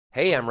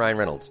Hey, I'm Ryan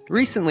Reynolds.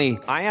 Recently,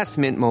 I asked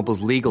Mint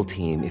Mobile's legal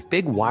team if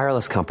big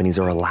wireless companies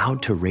are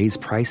allowed to raise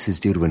prices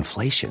due to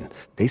inflation.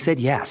 They said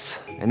yes.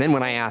 And then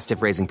when I asked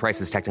if raising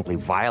prices technically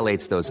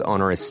violates those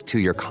onerous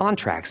two-year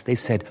contracts, they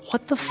said,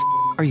 "What the f***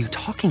 are you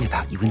talking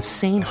about, you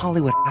insane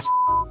Hollywood ass?"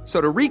 So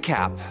to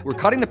recap, we're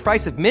cutting the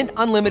price of Mint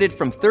Unlimited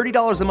from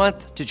 $30 a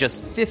month to just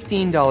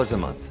 $15 a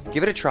month.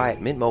 Give it a try at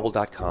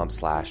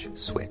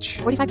mintmobile.com/switch.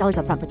 $45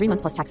 up front for 3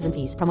 months plus taxes and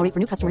fees. Promo rate for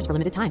new customers for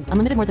limited time.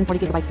 Unlimited more than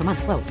 40 gigabytes per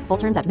month. Slows full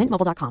terms at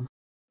mintmobile.com.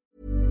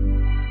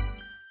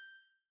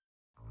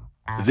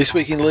 This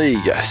week in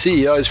league,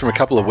 CEOs from a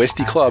couple of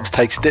Westie clubs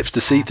take steps to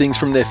see things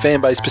from their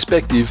fan base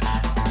perspective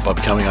by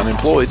becoming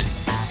unemployed.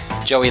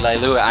 Joey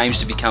Leilua aims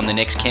to become the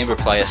next Canberra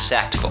player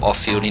sacked for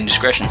off-field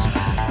indiscretions.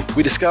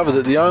 We discover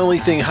that the only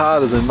thing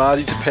harder than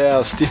Marty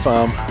Tapau's stiff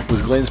arm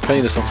was Glenn's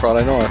penis on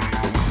Friday night.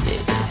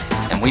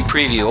 And we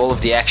preview all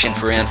of the action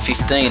for round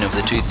 15 of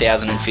the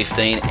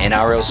 2015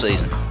 NRL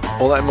season.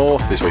 All that and more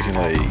this week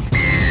in league.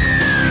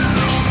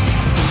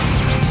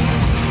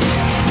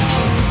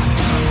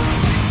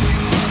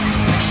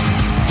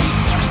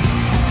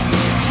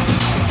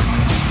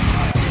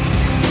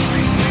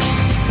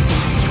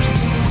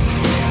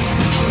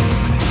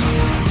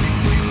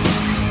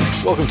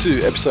 Welcome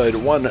to episode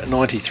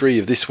 193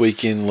 of This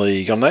Week in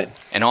League. I'm Nate.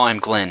 And I'm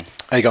Glenn.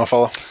 How you going,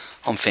 fella?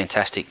 I'm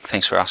fantastic.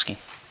 Thanks for asking.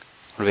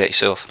 What about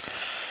yourself?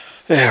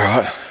 Yeah,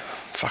 right.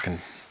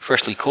 Fucking...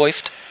 Freshly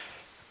coiffed.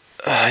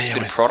 yeah,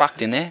 Bit of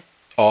product in there.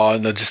 Oh,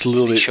 no, just a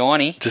little bit...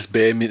 Shiny. Just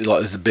bare, like,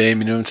 there's a bare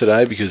minimum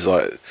today because,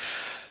 like,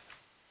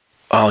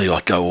 I only,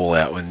 like, go all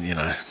out when, you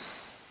know...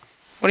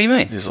 What do you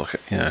mean? There's, like,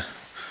 you know...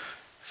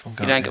 If I'm You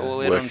going, don't go all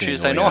out on working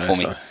Tuesday or, night for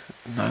me? So,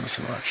 no, not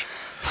so much.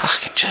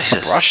 Fucking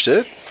Jesus. I brushed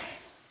it.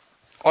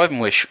 I even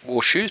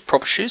wore shoes,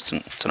 proper shoes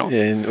tonight.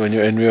 Yeah, and when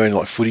you're wearing,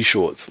 like, footy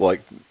shorts,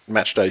 like,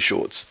 match day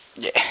shorts.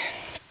 Yeah.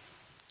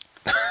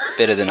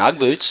 Better than Ugg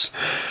boots.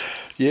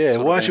 Yeah,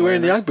 why aren't you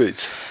wearing the Ugg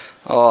boots?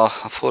 Oh,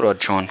 I thought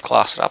I'd try and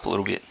class it up a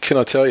little bit. Can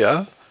I tell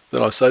you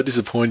that I'm so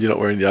disappointed you're not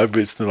wearing the Ugg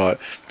boots tonight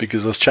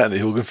because I was chatting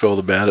to Hilgenfeld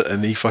about it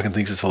and he fucking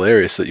thinks it's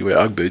hilarious that you wear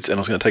Ugg boots and I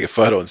was going to take a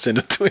photo and send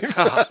it to him.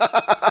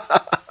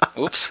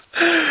 Oops.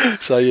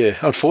 So, yeah,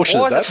 unfortunate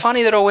Why is that. it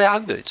funny that I wear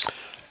Ugg boots?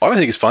 I don't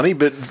think it's funny,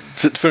 but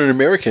for an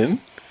American...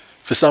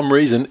 For some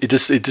reason, it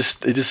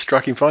just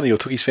struck him funny or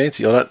took his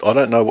fancy. I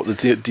don't know what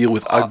the deal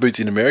with Ugg boots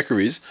in America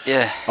is.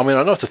 Yeah. I mean,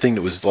 I know it's a thing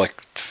that was like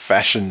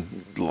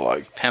fashion,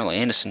 like Pamela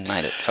Anderson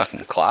made it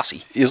fucking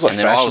classy. It was like and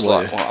then I was fashion,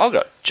 like, well, I've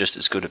got just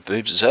as good at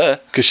boobs as her.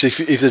 Because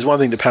if there's one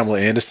thing that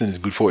Pamela Anderson is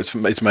good for,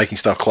 it's making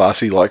stuff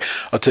classy. Like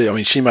I'll tell you, I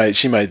mean, she made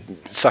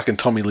sucking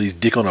Tommy Lee's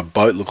dick on a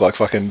boat look like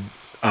fucking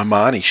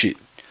Armani shit,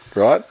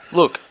 right?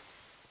 Look,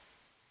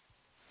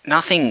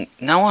 no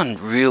one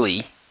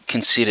really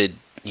considered,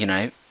 you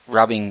know,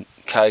 rubbing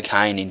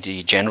cocaine into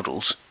your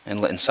genitals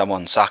and letting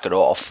someone suck it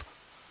off.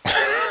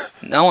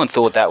 No one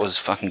thought that was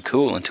fucking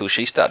cool until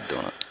she started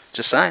doing it.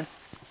 Just saying.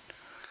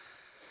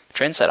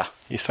 Trendsetter.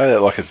 You say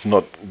that like it's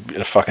not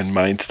a fucking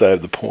mainstay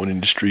of the porn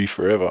industry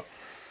forever.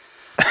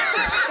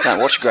 Don't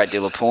watch a great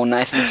deal of porn,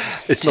 Nathan.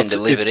 It's tend not,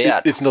 to live it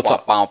out. It's not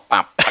something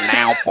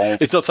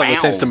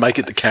that tends to make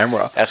it to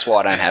camera. That's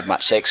why I don't have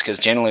much sex, because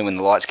generally when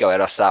the lights go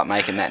out I start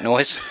making that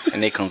noise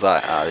and Nicolan's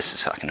like, oh, this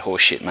is fucking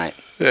horse shit, mate.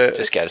 Yeah.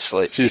 Just go to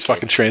sleep. She just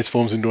fucking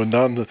transforms into a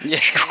nun.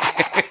 Yeah.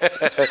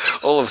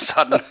 All of a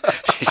sudden,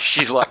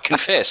 she's like,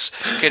 confess,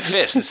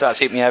 and starts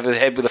hitting me over the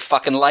head with a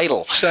fucking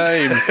ladle.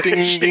 Shame,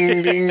 ding,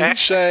 ding, ding,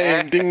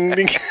 shame, ding,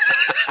 ding.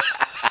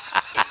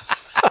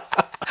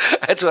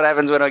 That's what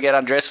happens when I get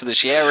undressed for the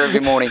shower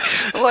every morning.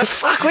 I'm like,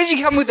 fuck, where'd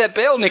you come with that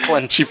bell,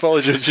 Nicolan? She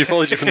follows you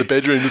from the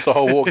bedroom, just the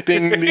whole walk.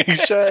 Ding, ding,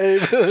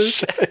 shame.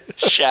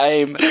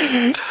 Shame.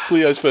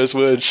 Leo's first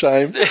word,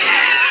 shame.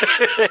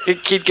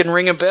 Kid can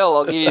ring a bell,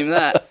 I'll give him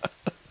that.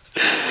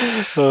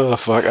 Oh,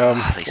 fuck.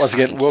 Once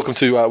again, welcome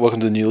to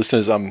the new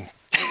listeners.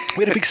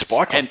 We had a big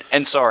spike.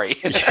 and sorry.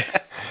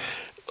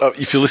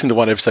 If you listen to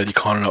one episode, you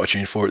kind of know what you're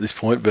in for at this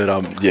point. But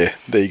yeah,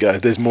 there you go.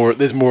 There's more of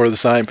the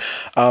same.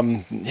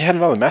 You had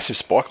another massive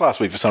spike last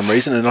week for some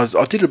reason, and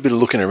I did a bit of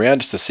looking around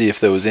just to see if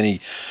there was any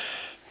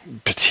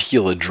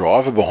particular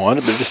driver behind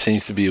it. But it just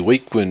seems to be a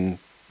week when,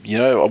 you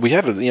know, we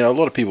had, you know, a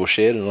lot of people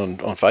shared it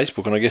on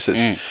Facebook, and I guess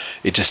it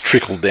just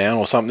trickled down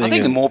or something. I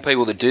think the more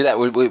people that do that,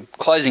 we're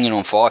closing in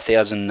on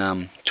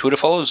 5,000 Twitter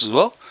followers as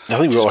well. I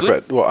think we're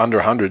like about, under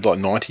 100, like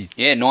 90.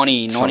 Yeah,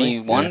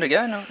 91 to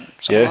go,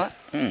 something like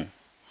that.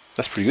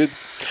 That's pretty good.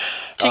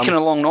 Ticking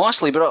along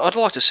nicely, but I'd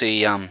like to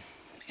see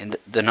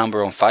the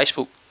number on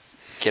Facebook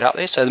get up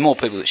there. So the more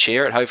people that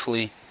share it,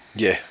 hopefully.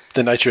 Yeah,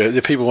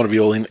 the people want to be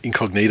all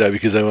incognito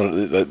because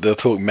they'll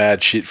talk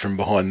mad shit from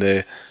behind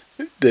their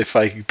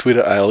fake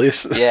Twitter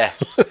alias. Yeah.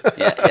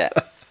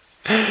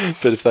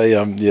 But if they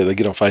they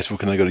get on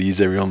Facebook and they got to use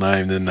their real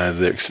name, then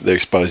they're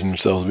exposing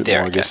themselves a bit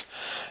more, I guess.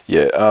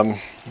 Yeah.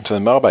 So the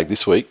mailbag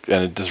this week,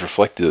 and it does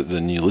reflect the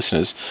new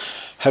listeners.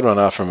 Had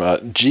one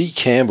from G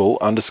Campbell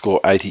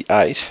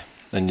 _88,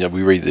 and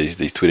we read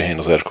these Twitter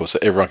handles out, of course, so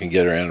everyone can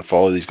get around and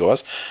follow these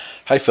guys.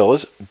 Hey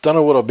fellas, don't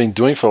know what I've been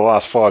doing for the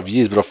last 5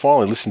 years, but I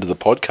finally listened to the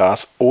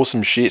podcast.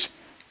 Awesome shit.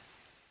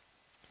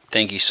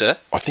 Thank you, sir.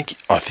 I think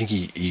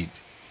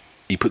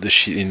he put the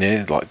shit in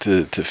there like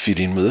to fit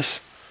in with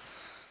us,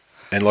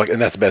 and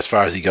that's about as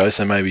far as he goes.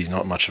 So maybe he's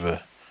not much of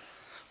a.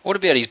 What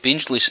about his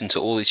binge listen to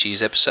all this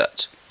year's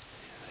episodes?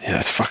 Yeah,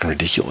 that's fucking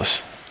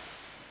ridiculous.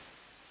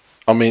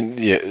 I mean,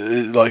 yeah,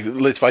 like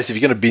let's face it,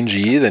 if you're going to binge a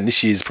year, then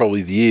this year's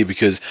probably the year,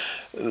 because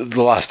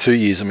the last 2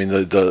 years, I mean,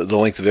 the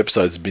length of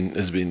episodes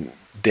has been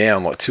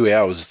down like 2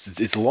 hours.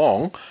 It's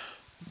long,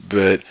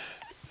 but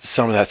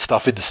some of that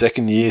stuff in the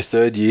second year,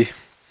 third year,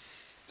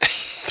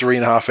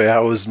 3.5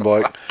 hours,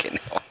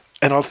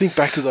 and I think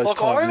back to those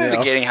times. I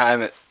remember getting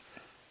home at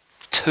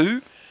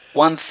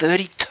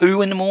 1:30,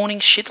 2 in the morning,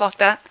 shit like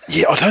that.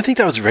 Yeah, I don't think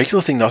that was a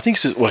regular thing though. I think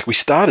it's like we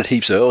started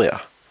heaps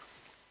earlier,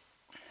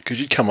 because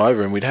you'd come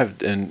over and we'd have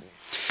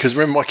because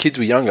remember my kids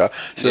were younger,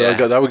 so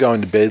they were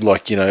going to bed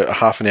like a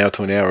half an hour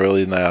to an hour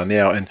earlier than they are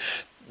now, and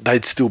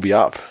they'd still be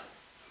up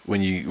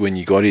when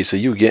you got here, so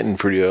you were getting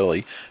pretty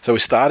early. So we're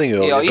starting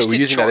early, but we're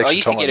using that extra time. I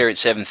used to get here at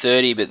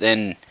 7:30, but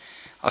then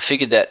I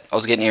figured that I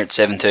was getting here at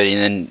 7:30,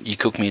 and then you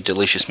cooked me a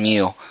delicious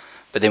meal,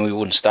 but then we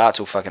wouldn't start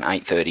till fucking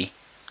 8:30,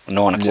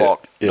 9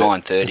 o'clock,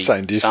 9:30.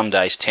 Same diff. Some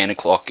days 10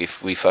 o'clock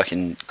if we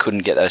fucking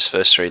couldn't get those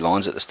first 3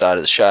 lines at the start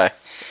of the show.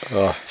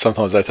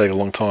 Sometimes they take a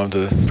long time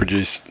to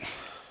produce.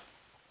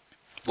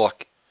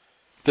 Like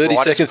 30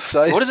 seconds to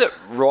say. What is it?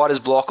 Writer's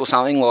block or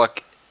something?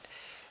 Like,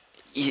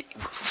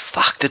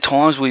 fuck the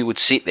times we would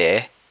sit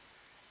there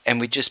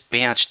and we'd just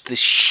bounce the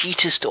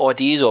shittest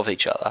ideas off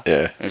each other.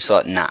 Yeah. And it's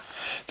like, nah.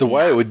 The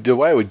way it would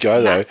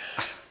go though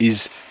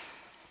is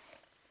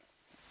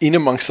in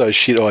amongst those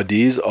shit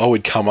ideas, I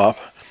would come up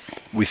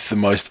with the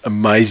most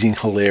amazing,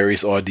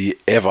 hilarious idea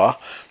ever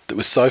that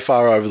was so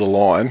far over the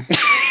line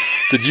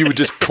that you would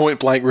just point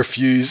blank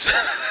refuse.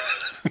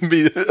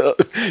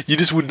 You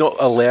just would not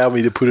allow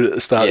me to put it at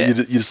the start. Yeah.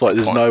 You're just like,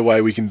 there's no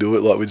way we can do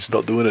it. Like, we're just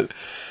not doing it.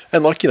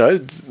 And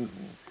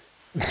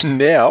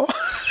now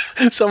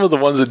some of the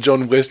ones that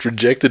John West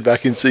rejected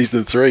back in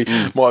season 3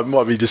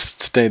 might be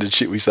just standard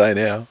shit we say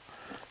now.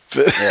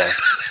 But yeah.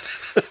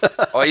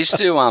 I used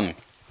to.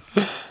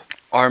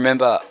 I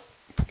remember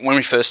when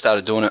we first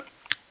started doing it.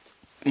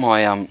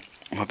 My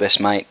best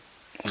mate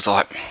was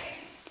like,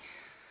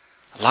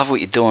 "I love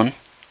what you're doing.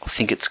 I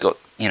think it's got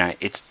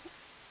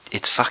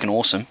it's fucking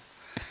awesome.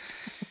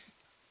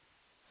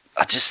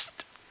 I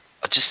just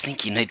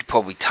think you need to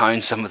probably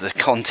tone some of the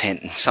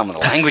content and some of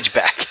the language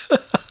back."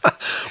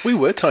 We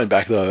were toned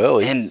back though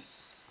early,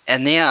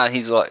 and now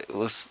he's like, I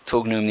was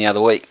talking to him the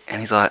other week,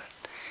 and he's like,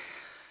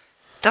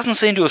 doesn't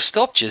seem to have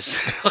stopped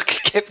just like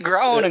it kept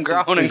growing and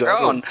growing and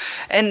growing.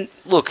 And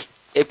look,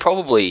 we're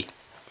probably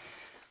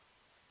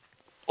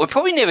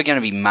never going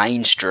to be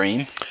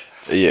mainstream.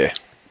 Yeah.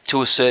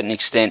 To a certain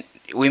extent,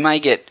 we may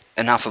get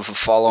enough of a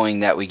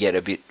following that we get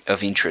a bit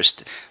of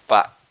interest,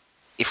 but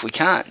if we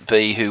can't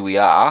be who we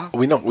are,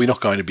 we're not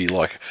going to be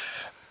like.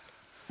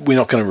 We're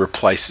not going to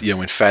replace,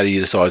 when Fatty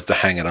decides to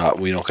hang it up,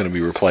 we're not going to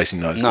be replacing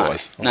those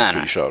guys on the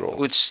Footy Show at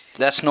all.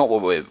 That's not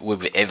what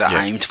we've ever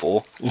aimed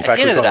for. In fact,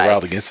 we kind of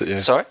railed against it, yeah.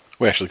 Sorry?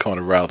 We actually kind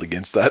of railed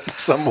against that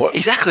somewhat.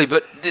 Exactly,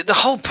 but the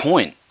whole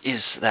point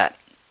is that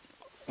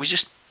we're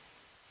just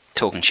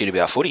talking shit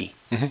about footy.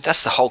 Mm-hmm.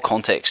 That's the whole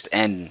context.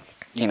 And,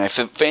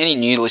 for any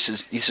new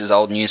listeners, this is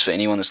old news for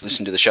anyone that's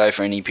listened to the show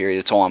for any period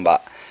of time,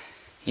 but,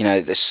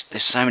 there's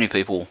so many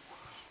people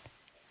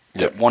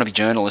that want to be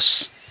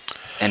journalists,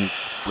 and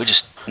we're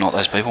just not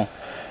those people.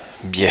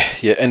 Yeah,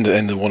 and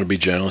the wannabe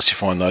journalists, you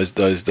find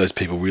those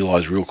people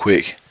realise real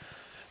quick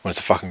when it's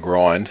a fucking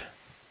grind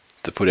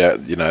to put out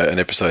an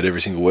episode every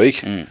single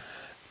week,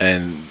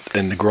 and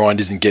the grind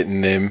isn't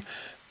getting them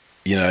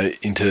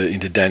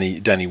into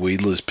Danny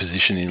Wheedler's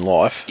position in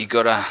life. You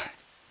gotta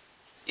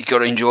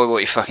enjoy what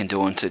you're fucking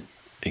doing.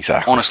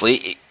 Exactly.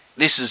 Honestly,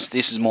 this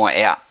is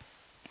my out.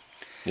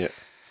 Yeah.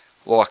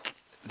 Like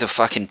the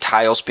fucking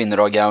tailspin that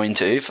I go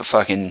into for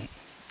fucking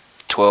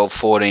 12,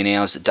 14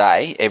 hours a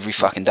day, every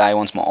fucking day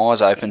once my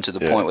eyes open to the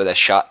point where they're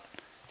shut.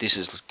 This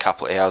is a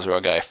couple of hours where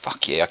I go,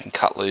 fuck yeah, I can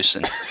cut loose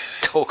and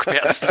talk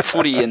about some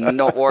footy and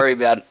not worry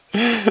about,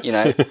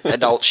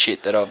 adult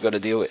shit that I've got to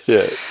deal with.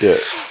 Yeah.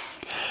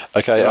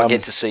 Okay. I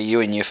get to see you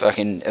in your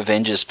fucking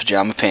Avengers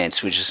pyjama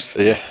pants, which is,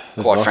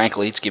 quite nice.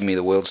 Frankly, it's given me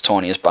the world's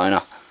tiniest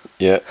boner.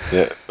 Yeah.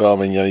 Well, I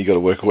mean, you got to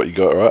work with what you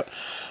got, right?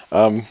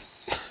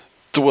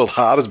 The world's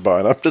hardest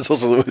boner. That's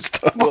also the worst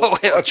time. Well,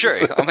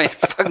 true. I mean,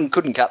 I fucking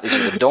couldn't cut this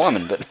with a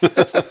diamond,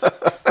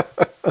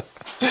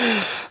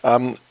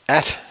 but...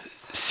 At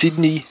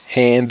Sydney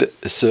Hand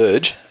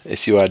Surge,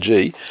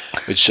 SURG,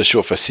 which is just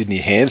short for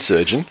Sydney Hand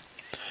Surgeon,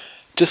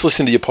 just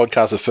listened to your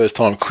podcast the first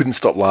time, couldn't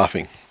stop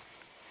laughing.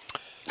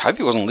 I hope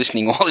he wasn't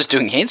listening while I was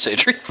doing hand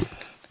surgery.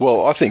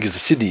 Well, I think as a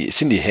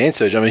Sydney Hand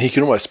Surgeon, I mean, he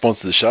can almost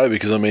sponsor the show,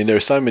 because, I mean, there are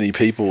so many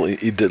people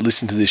that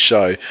listen to this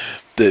show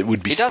that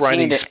would be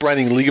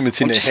spraining ligaments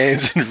in their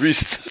hands and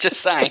wrists. Just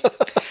saying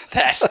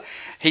that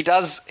he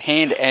does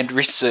hand and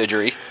wrist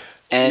surgery,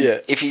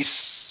 and if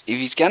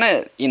he's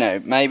gonna,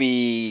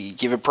 maybe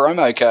give a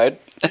promo code,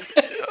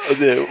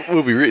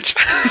 we'll be rich.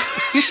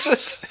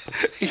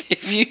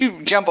 If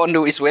you jump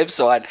onto his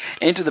website,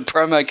 enter the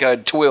promo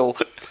code TWIL,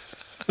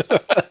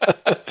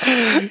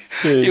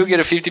 You'll get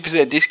a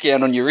 50%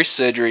 discount on your wrist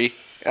surgery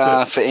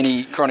for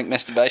any chronic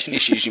masturbation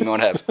issues you might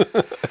have.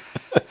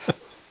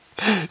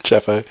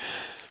 Chapo.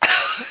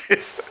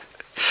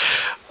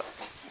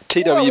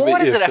 TWB. Why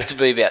does it have to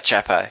be about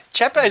Chapo?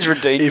 Chapo's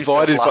redeemed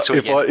himself last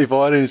weekend. If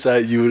I didn't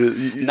say it, you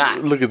would. Nah.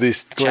 Look at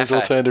this. Glenn's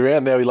all Chapo. turned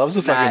around. Now he loves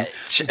the fucking.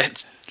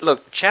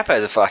 Look,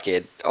 Chapo's a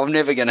fuckhead. I'm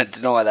never going to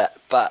deny that.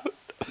 But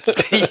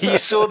you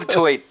saw the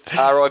tweet,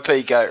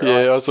 R.I.P. GOAT,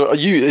 right? Yeah, I saw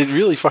you. It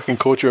really fucking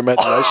caught your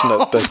imagination.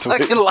 that I tweet.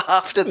 fucking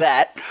laughed at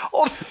that.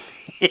 I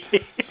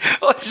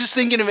was just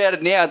thinking about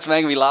it now. It's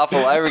making me laugh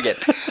all over again.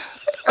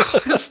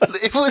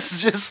 It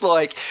was just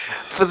like,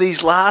 for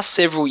these last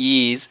several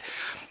years,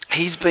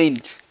 he's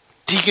been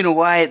digging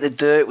away at the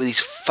dirt with his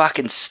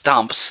fucking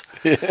stumps,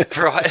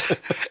 right?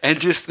 And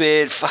just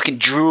there fucking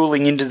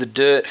drooling into the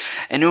dirt.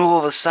 And all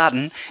of a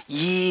sudden,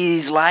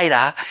 years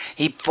later,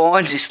 he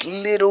finds this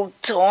little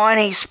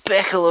tiny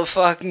speckle of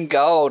fucking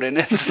gold, and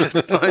it's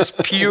the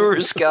most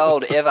purest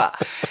gold ever.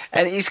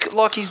 And he's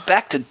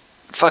back to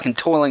fucking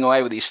toiling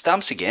away with his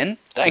stumps again.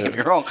 Don't get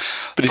me wrong.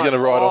 But he's going to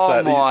ride off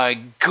that. Oh my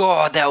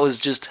God, that was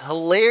just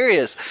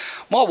hilarious.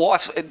 My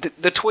wife,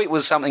 the tweet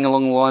was something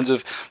along the lines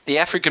of, the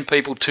African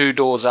people 2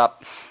 doors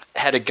up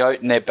had a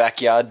goat in their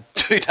backyard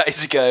 2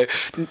 days ago.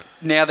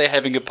 Now they're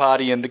having a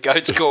party and the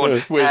goat's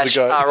gone. Where's the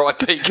goat?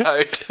 R.I.P.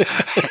 goat.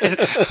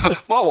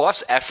 My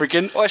wife's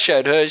African. I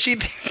showed her. She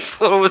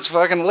thought it was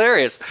fucking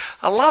hilarious.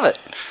 I love it.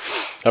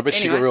 I bet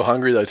she got real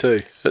hungry though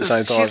too at the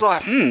same time. She's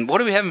like,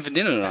 what are we having for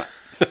dinner tonight?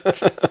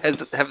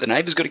 Have the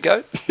neighbours got a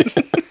goat?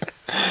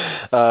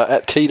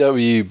 At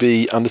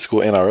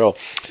TWB_NRL.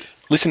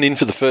 Listen in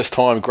for the first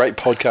time. Great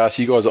podcast.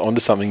 You guys are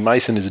onto something.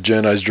 Mason is a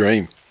journo's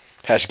dream.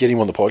 Get him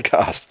on the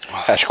podcast.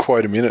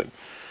 Quote a minute.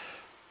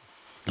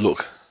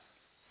 Look,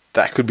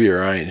 that could be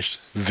arranged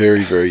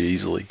very, very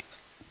easily.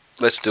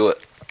 Let's do it.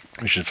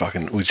 We should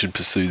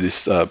pursue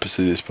this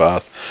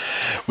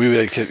path. We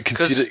would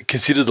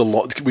consider the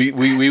line.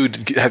 We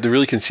would have to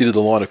really consider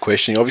the line of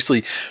questioning.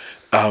 Obviously,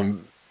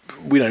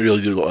 we don't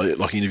really do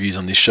like interviews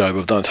on this show, but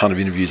I've done a ton of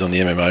interviews on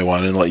the MMA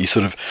one, and like you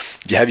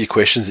have your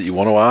questions that you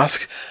want to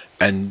ask,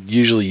 and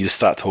usually you just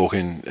start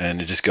talking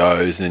and it just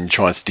goes, and then you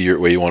try and steer it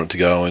where you want it to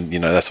go, and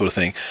that sort of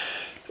thing.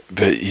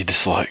 But you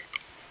just like,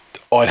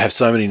 I'd have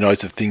so many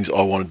notes of things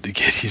I wanted to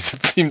get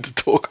him to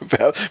talk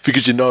about,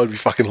 because it'd be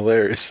fucking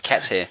hilarious.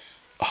 Cat's hair.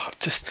 Oh,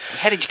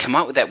 how did you come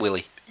up with that,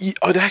 Willie?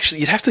 You'd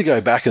have to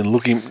go back and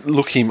look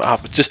him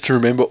up just to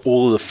remember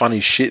all of the funny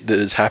shit that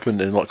has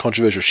happened and like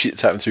controversial shit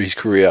that's happened through his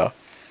career.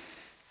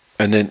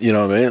 And then, you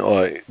know what I mean?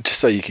 Like, just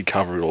so you could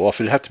cover it all off.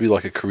 It'd have to be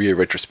like a career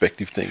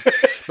retrospective thing.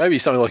 Maybe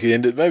something like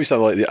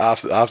the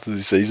after the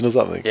season or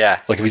something. Yeah.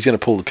 Like if he's going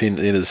to pull the pin at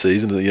the end of the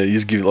season, you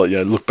just give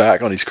look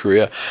back on his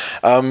career.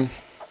 And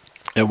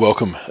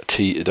welcome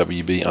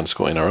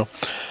TWB_NRL.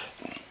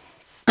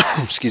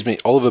 Excuse me,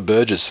 Oliver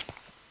Burgess.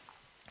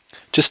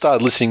 Just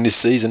started listening this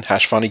season.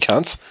 #funny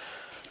cunts.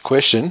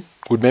 Question: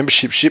 would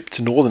membership ship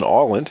to Northern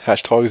Ireland?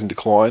 #Tigers in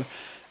decline.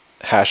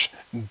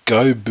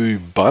 #go boo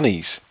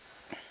bunnies.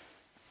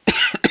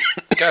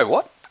 Go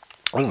what?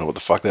 I don't know what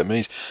the fuck that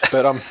means,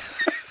 but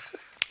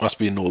must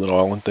be a Northern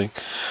Ireland thing.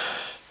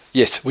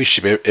 Yes, we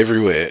ship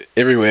everywhere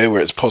where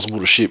it's possible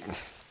to ship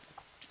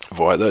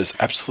via those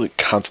absolute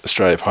cunts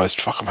Australia Post.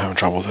 Fuck, I'm having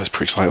trouble with those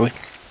pricks lately.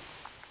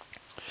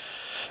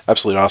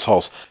 Absolute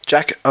assholes.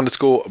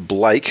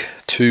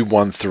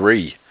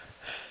 Jack_Blake213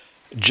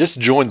 just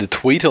joined the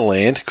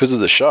Tweeterland because of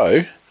the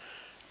show,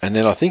 and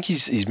then I think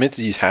he's meant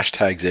to use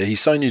hashtags there. He's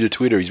so new to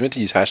Twitter, he's meant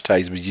to use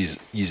hashtags, but he's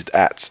used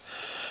ats.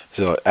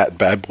 So at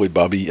Bad Boy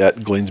Bubby,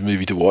 at Glenn's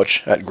Movie to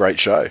Watch, at Great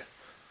Show.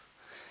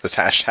 That's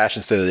hash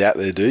instead of the at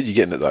there, dude. You're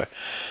getting it though.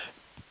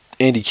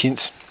 Andy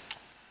Kintz,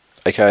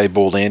 aka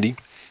Bald Andy.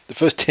 The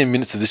first 10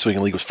 minutes of This Week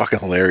in League was fucking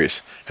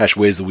hilarious.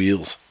 Where's the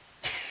wheels?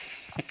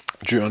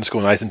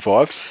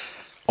 Drew_Nathan5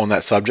 on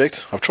that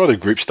subject. I've tried to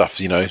group stuff,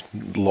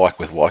 like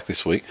with like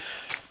this week.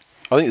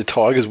 I think the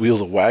Tigers'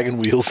 wheels are wagon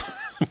wheels.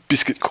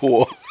 Biscuit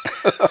core.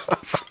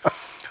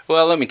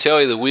 Well, let me tell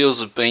you, the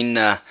wheels have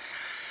been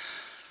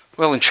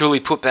well and truly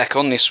put back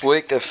on this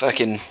week.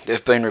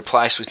 They've been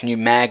replaced with new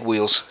mag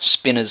wheels,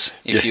 spinners,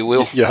 if you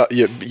will. You hope.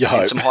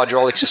 And some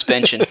hydraulic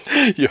suspension.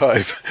 You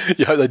hope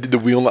they did the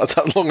wheel nuts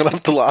up long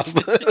enough to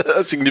last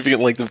a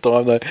significant length of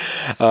time,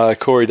 though.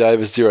 Corey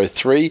Davis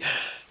 03.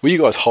 Were you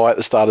guys high at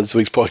the start of this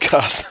week's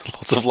podcast?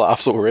 Lots of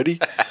laughs already.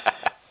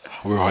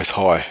 We're always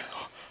high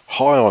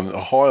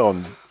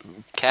on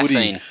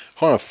Caffeine.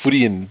 High on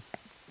footy and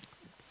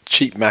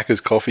cheap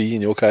Macca's coffee.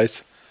 In your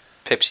case,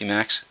 Pepsi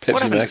Max. Pepsi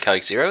what happened Max. to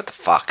Coke Zero? What the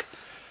fuck?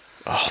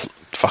 Oh,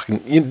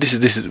 fucking! This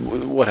is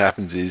what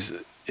happens.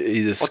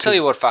 I'll tell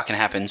you what fucking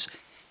happens.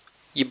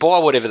 You buy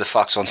whatever the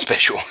fuck's on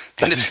special,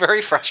 and it's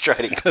very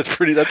frustrating. That's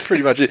pretty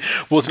much it.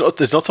 Well, it's not.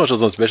 There's not so much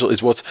what's on special.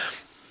 It's what's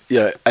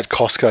at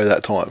Costco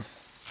that time.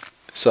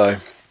 So,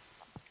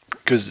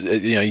 because you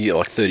get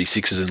like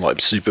 36s and like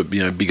super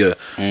bigger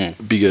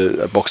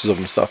boxes of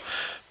them and stuff.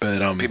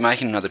 But I'll be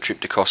making another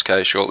trip to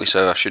Costco shortly,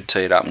 so I should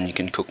tee it up and you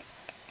can cook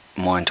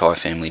my entire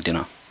family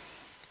dinner.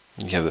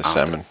 You have the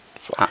salmon.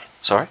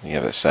 Sorry? You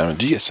have that salmon.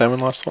 Did you get salmon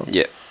last time?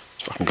 Yeah.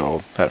 It's fucking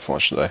gold. Had it for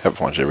lunch today. Have it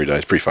for lunch every day.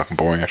 It's pretty fucking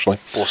boring, actually.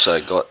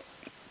 Also got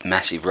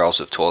massive rolls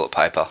of toilet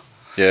paper.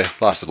 Yeah,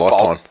 lasted a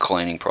lifetime. Bulk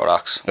cleaning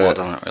products. Yeah. Well, it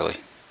doesn't really.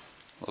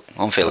 Look,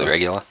 I'm fairly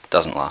regular.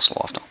 Doesn't last a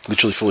lifetime.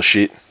 Literally full of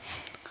shit.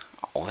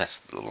 Oh,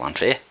 that's a little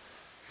unfair.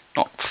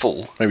 Not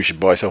full. Maybe you should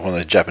buy yourself one of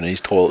those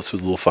Japanese toilets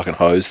with a little fucking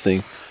hose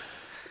thing.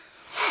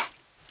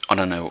 I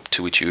don't know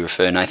to which you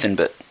refer, Nathan,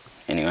 but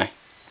anyway.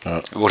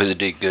 Right. What does it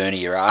do? Gurney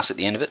your ass at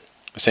the end of it?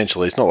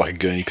 Essentially, it's not like a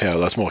gurney powder.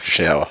 That's more like a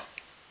shower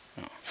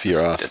for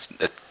your ass.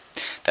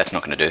 That's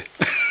not going to do.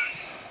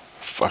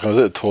 Fuck, I was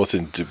at the toilet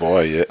in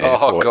Dubai. Yeah,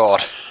 Oh, airport.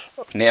 God.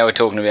 Now we're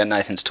talking about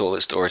Nathan's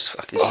toilet stories.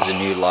 Fuck, this is a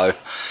new low.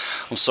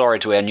 I'm sorry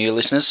to our new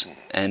listeners,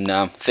 and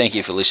thank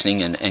you for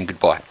listening, and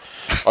goodbye.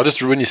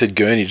 When you said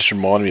gurney, it just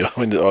reminded me.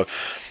 When I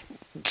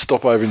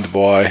stop over in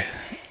Dubai,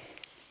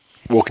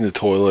 walk in the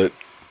toilet,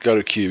 go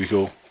to a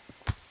cubicle,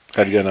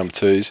 had to go number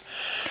 2s.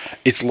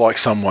 It's like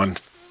someone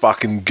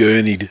fucking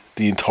gurneyed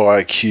the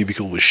entire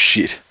cubicle with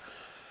shit.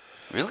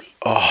 Really?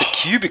 Oh. The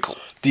cubicle?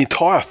 The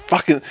entire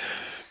fucking...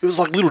 It was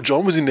like Little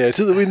John was in there,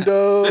 to the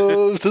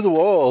windows, to the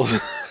walls.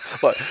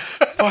 Like,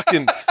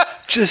 fucking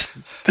just...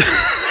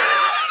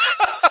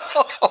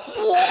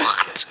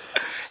 What?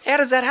 How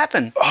does that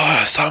happen?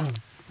 Oh, some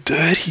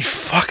dirty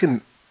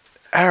fucking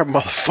Arab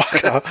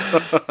motherfucker.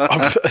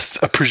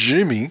 I'm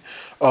presuming...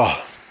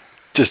 Oh,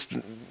 just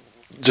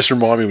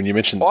remind me when you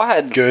mentioned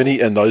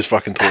gurney and those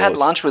fucking toilets. I had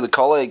lunch with a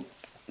colleague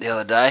the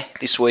other day,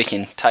 this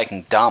weekend,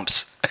 taking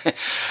dumps.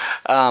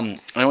 I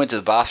went to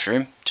the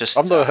bathroom.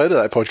 I've never heard of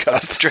that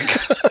podcast.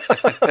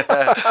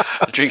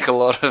 Drink a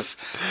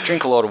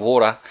lot of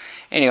water.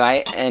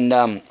 Anyway,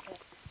 and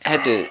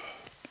had to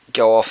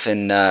go off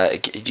and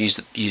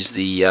use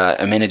the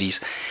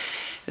amenities.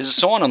 There's a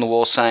sign on the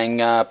wall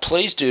saying,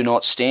 "Please do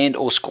not stand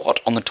or squat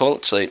on the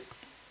toilet seat."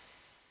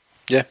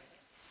 Yeah.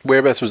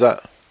 Whereabouts was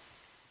that?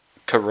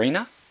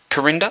 Corinda?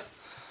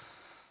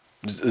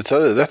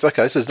 So that's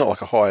okay. So it's not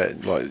like a high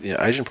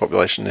Asian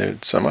population there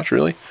so much,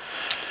 really.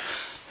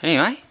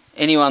 Anyway,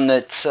 anyone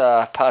that's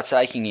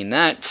partaking in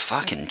that,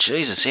 fucking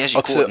Jesus, how's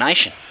your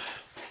coordination?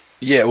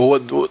 Yeah, well,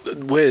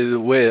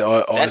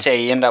 where that's how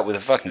you end up with a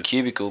fucking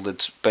cubicle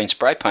that's been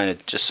spray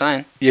painted. Just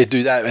saying. Yeah,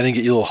 do that and then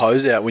get your little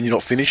hose out when you're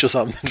not finished or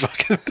something.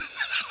 Fucking.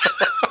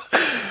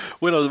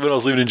 When I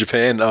was living in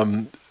Japan,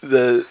 I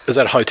was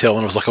at a hotel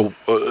and it was like it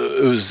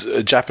was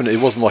a Japanese.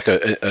 It wasn't like a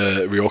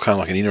ryokan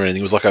like an inn or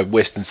anything. It was like a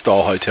Western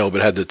style hotel,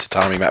 but it had the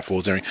tatami mat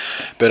floors and everything.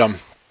 But it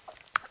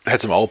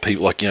had some old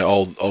people, like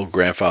old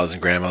grandfathers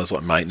and grandmothers,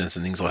 like maintenance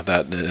and things like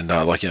that, and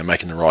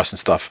making the rice and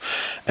stuff.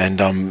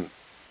 And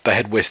they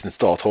had Western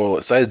style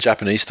toilets. They had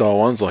Japanese style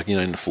ones, like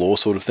in the floor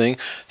sort of thing,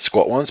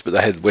 squat ones, but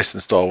they had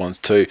Western style ones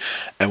too.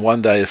 And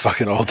one day, a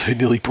fucking old dude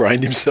nearly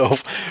brained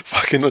himself,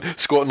 fucking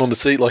squatting on the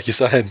seat, like you're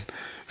saying.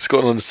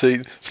 Squatting on the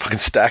seat, it's fucking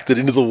stacked it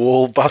into the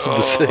wall, busted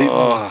the seat.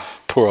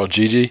 Poor old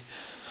Gigi.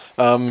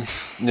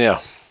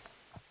 Now,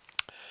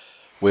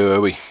 where were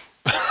we?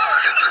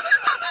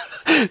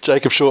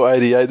 Jacob Shaw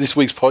 88. This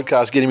week's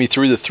podcast getting me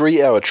through the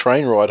 3-hour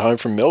train ride home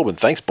from Melbourne.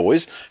 Thanks,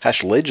 boys.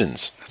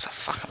 #legends. That's a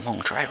fucking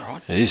long train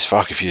ride. It is.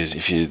 Fuck. If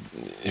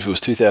it was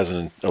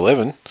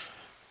 2011,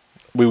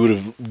 we would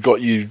have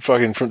got you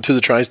fucking to the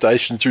train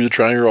station, through the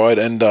train ride,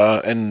 and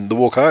the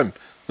walk home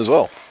as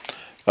well.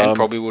 And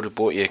probably would have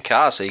bought you a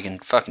car so you can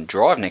fucking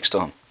drive next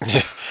time.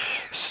 Yeah.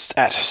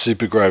 At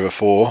Supergrover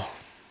 4,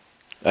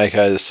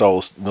 aka the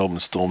Seoul Melbourne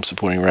Storm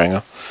supporting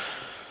Ranger.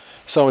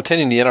 So I'm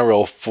attending the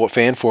NRL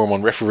fan forum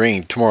on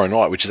refereeing tomorrow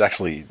night, which is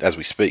actually, as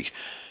we speak,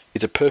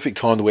 it's a perfect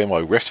time to wear my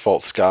Ref's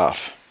Fault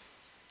scarf.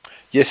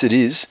 Yes, it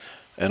is.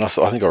 And I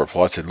think I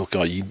replied, said, look,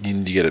 you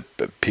need to get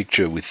a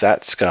picture with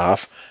that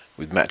scarf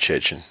with Matt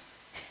Chechen.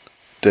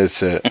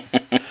 That's it.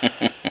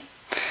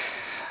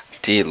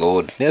 Dear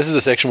Lord. Now this is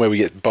a section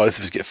where both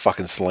of us get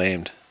fucking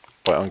slammed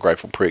by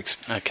ungrateful pricks.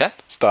 Okay.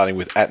 Starting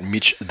with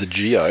 @Mitch the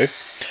Geo.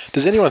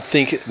 Does anyone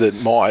think that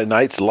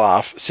Nate's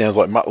laugh sounds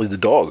like Muttley the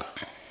dog?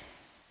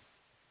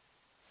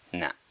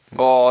 Nah.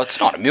 Oh, it's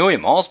not a million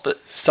miles, but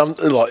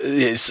Sometimes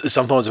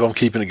if I'm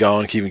keeping it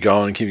going,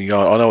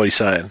 I know what he's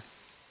saying.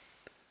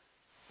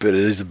 But it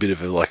is a bit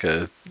of a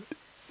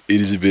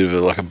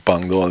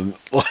bunged on,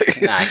 come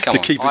to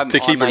keep on.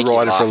 it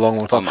riding for a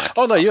long time.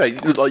 Oh no,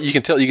 you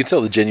can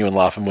tell the genuine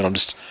laughing when I'm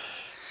just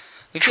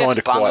trying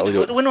to quietly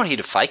do it. We're not here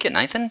to fake it,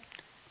 Nathan.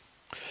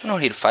 We're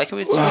not here to fake it.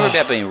 We're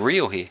about being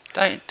real here.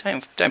 Don't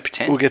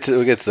pretend. We'll get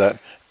to that.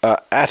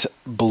 At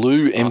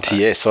Blue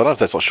MTS, so I don't know if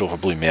that's like short for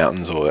Blue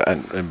Mountains or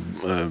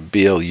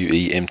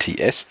BLUE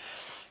MTS.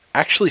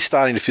 Actually,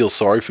 starting to feel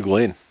sorry for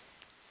Glenn.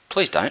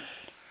 Please don't.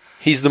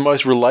 He's the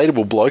most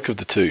relatable bloke of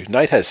the two.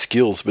 Nate has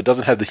skills, but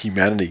doesn't have the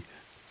humanity.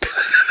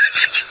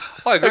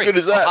 I agree. How good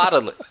is that?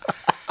 Wholeheartedly.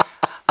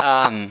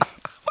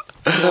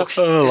 Look,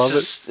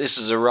 this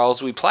is a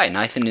roles we play.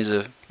 Nathan is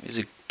a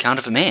cunt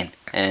of a man,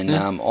 and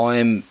I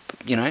am,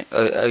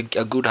 a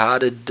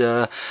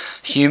good-hearted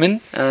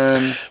human.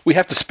 We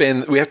have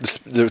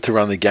to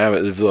run the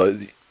gamut of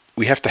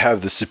we have to have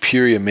the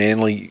superior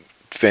manly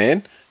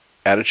fan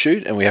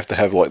attitude, and we have to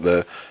have like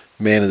the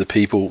man of the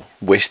people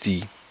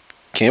Westie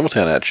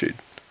Campbelltown attitude.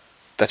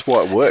 That's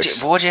why it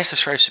works. Why do you have to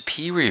throw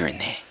superior in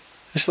there?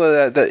 Just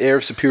like that air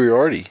of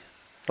superiority,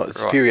 like Right.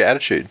 superior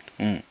attitude.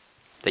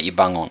 That you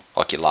bung on,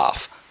 like you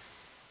laugh.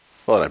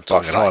 Well, I don't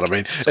bung it all on. I fake.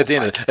 mean, It's all at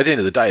the end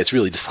of the day, it's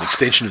really just an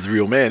extension of the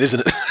real man,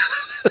 isn't it?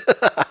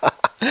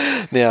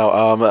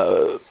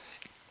 Now,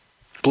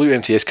 Blue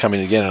MTS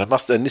coming again,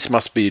 and this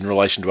must be in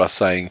relation to us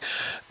saying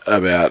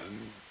about,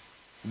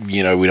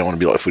 we don't want to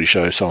be like the Footy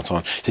Show, so on and so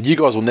on. Said, you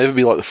guys will never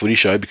be like the Footy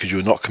Show because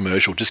you're not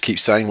commercial. Just keep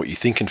saying what you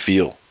think and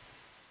feel.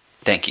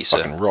 Thank you, sir.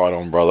 Fucking right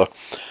on, brother.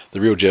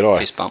 The real Jedi.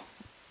 Fist bump.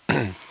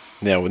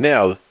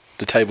 Now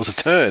the tables have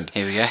turned.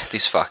 Here we go.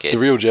 This fuckhead. The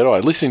real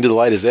Jedi. Listening to the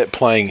latest that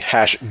playing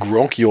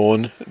 #Gronk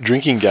yawn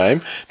drinking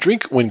game.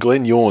 Drink when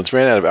Glenn yawns.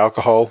 Ran out of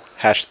alcohol.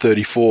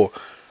 #34.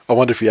 I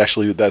wonder if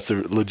that's a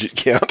legit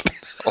count.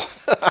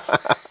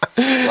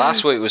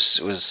 Last week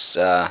was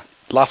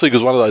Last week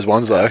was one of those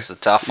ones though. that's a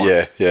tough one.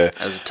 Yeah. It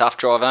was a tough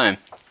drive home.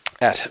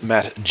 At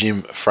Matt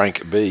Jim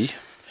Frank B.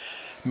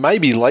 May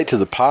be late to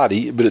the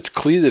party, but it's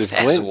clear that if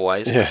As Glenn,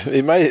 always.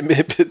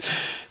 but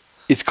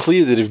it's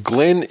clear that if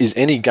Glenn is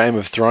any Game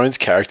of Thrones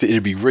character,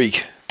 it'd be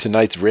Reek to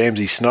Nate's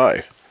Ramsay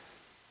Snow.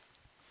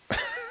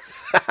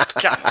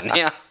 Come on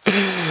now.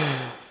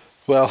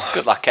 Well,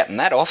 Good luck cutting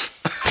that off.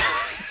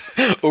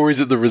 or is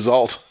it the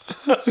result?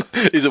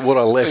 Is it what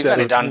I left out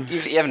of?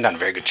 You haven't done a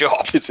very good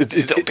job. It's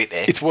still a bit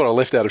there. It's what I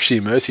left out of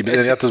sheer mercy, but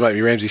then that doesn't make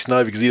me Ramsay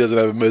Snow because he doesn't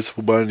have a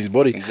merciful bone in his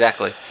body.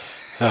 Exactly.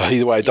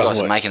 Either way, it You guys doesn't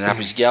are work. making it up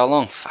as you go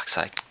along. Fuck's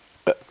sake.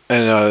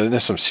 And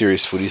there's some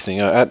serious footy thing.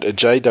 At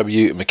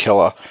JW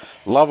McKellar,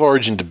 love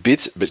Origin to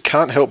bits, but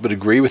can't help but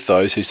agree with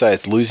those who say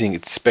it's losing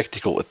its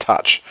spectacle a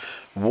touch.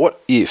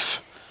 What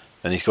if,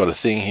 and he's got a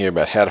thing here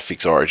about how to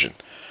fix Origin,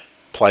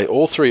 play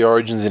all 3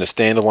 Origins in a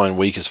standalone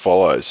week as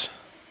follows.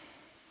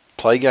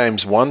 Play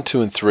games 1,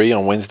 2 and 3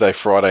 on Wednesday,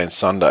 Friday and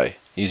Sunday,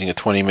 using a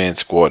 20-man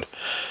squad.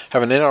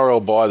 Have an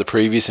NRL bye the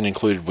previous and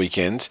included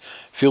weekends.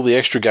 Fill the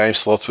extra game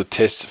slots with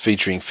tests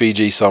featuring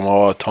Fiji,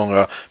 Samoa,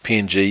 Tonga,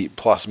 PNG,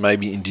 plus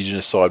maybe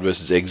Indigenous side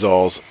versus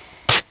Exiles,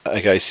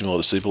 aka similar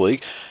to Super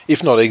League.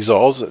 If not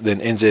Exiles,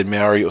 then NZ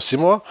Maori or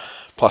similar,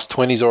 plus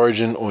 20s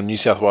Origin or New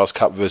South Wales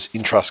Cup versus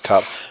Intrust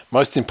Cup.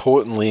 Most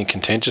importantly and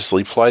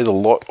contentiously, play the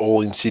lot all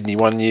in Sydney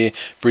one year,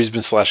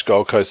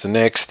 Brisbane/Gold Coast the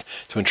next,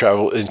 to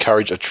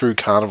encourage a true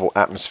carnival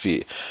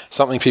atmosphere.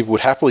 Something people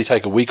would happily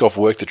take a week off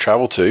work to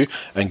travel to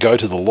and go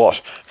to the lot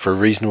for a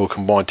reasonable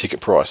combined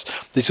ticket price.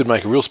 This would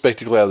make a real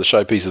spectacle out of the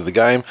showpiece of the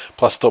game,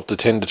 plus stop the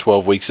 10 to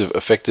 12 weeks of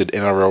affected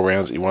NRL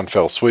rounds in one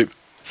fell swoop.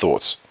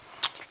 Thoughts?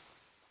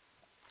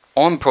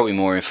 I'm probably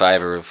more in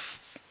favour of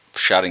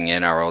shutting the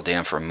NRL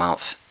down for a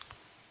month.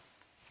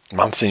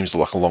 Month seems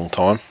like a long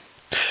time.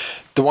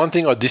 The one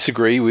thing I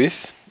disagree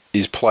with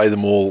is play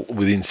them all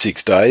within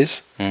 6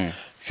 days.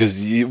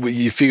 Because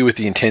you figure with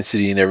the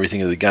intensity and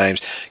everything of the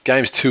games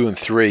 2 and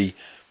 3,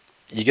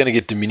 you're going to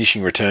get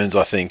diminishing returns,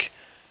 I think.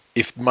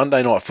 If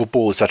Monday Night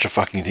Football is such a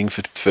fucking thing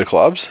for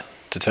clubs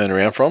to turn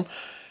around from,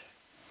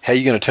 how are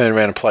you going to turn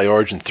around and play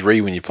Origin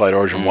 3 when you played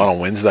Origin 1 on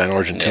Wednesday and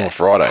Origin 2 on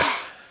Friday?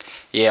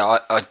 Yeah,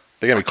 I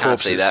They're going to be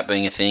can't see corpses. that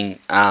being a thing.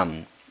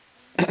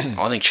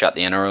 I think shut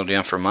the NRL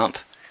down for a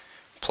month.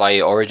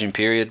 Play Origin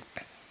period.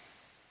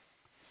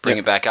 Bring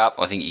it back up.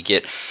 I think you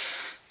get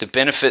the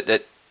benefit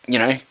that,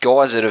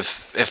 guys that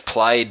have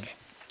played,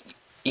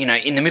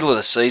 in the middle of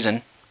the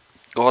season,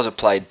 guys have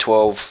played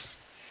 12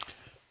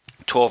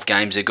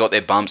 games, they've got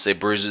their bumps, their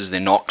bruises, their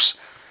knocks.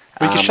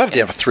 Well, you can shut it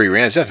down for 3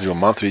 rounds. You don't have to do a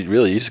month.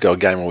 Really, you just go a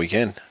game a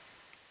weekend.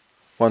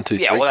 1, 2,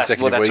 3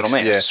 consecutive that's weeks. what I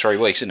mean. Yeah. It's 3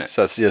 weeks, isn't it?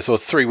 So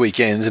it's 3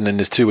 weekends, and then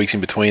there's 2 weeks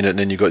in between it, and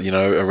then you've got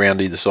a round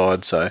either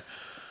side. So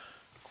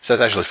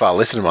it's actually far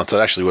less than a month. So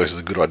it actually works as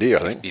a good idea,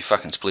 I think. You're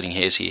fucking splitting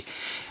hairs here.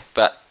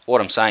 But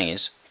what I'm saying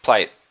is,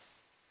 play it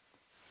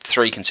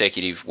 3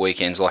 consecutive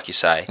weekends, like you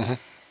say. Mm-hmm.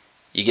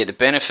 You get the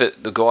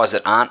benefit, the guys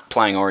that aren't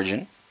playing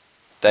Origin,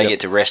 they get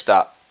to rest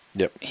up,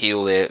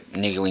 heal their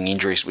niggling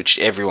injuries, which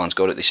everyone's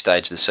got at this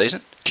stage of the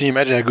season. Can you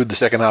imagine how good the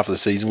second half of the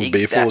season would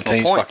be if all the That's my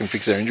teams point. fucking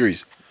fix their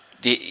injuries?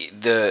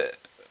 The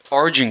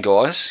Origin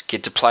guys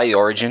get to play the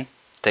Origin.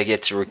 They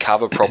get to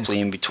recover properly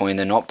in between.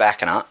 They're not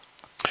backing up.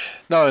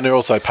 No, and they're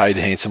also paid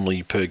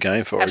handsomely per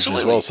game for Origin as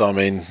Absolutely. well. So, I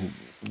mean,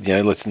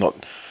 let's not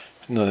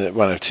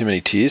have too many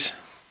tiers.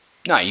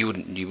 No, you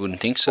wouldn't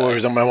think so. Or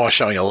am I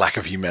showing a lack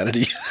of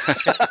humanity?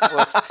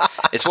 Well,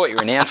 it's what you're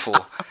renowned for.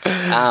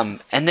 And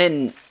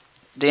then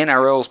the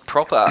NRL's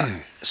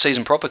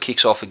season proper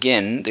kicks off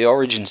again. The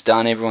Origin's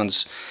done.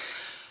 Everyone's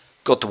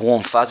got the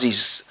warm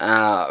fuzzies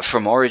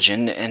from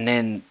Origin, and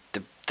then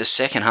the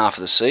second half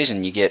of the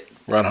season, you get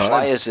Run home.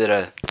 players that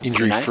are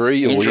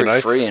Injury-free, or,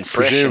 injury-free and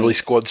fresh. presumably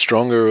squad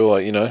stronger, or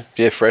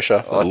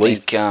fresher, I at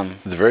least, think,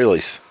 at the very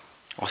least.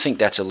 I think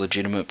that's a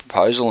legitimate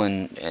proposal,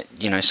 and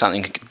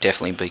something that could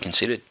definitely be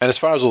considered. And as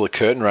far as all the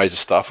curtain raiser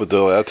stuff with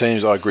the other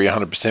teams, I agree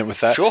 100%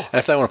 with that. Sure. And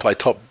if they want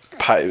to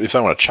if they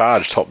want to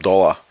charge top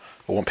dollar,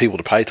 or want people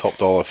to pay top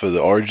dollar for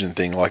the Origin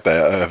thing, like they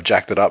have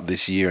jacked it up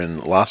this year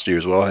and last year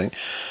as well, I think,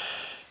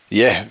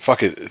 Yeah,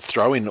 fuck it.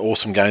 Throw in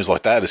awesome games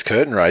like that as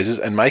curtain raisers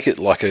and make it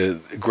like a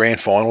grand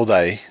final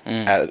day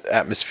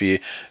atmosphere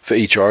for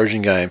each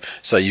Origin game.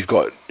 So you've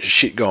got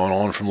shit going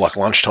on from like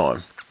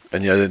lunchtime,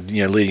 and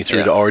leading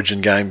through to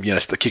Origin game.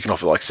 Kicking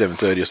off at like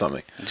 7:30 or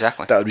something.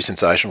 Exactly. That would be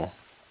sensational.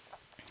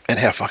 And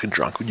how fucking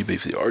drunk would you be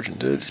for the Origin,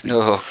 dude?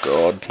 Oh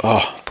God.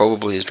 Oh,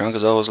 probably as drunk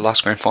as I was the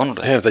last grand final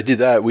day. Yeah, if they did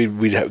that,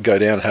 we'd go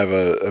down and have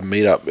a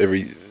meet up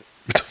every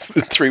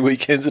 3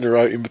 weekends in a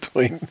row in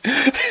between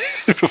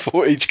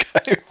before each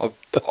game.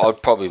 I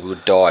probably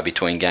would die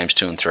between games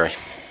 2 and 3.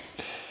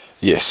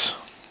 Yes,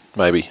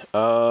 maybe.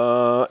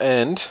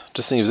 And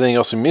just think if there's anything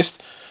else we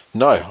missed.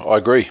 No, I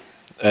agree.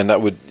 And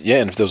that would,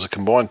 and if there was a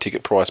combined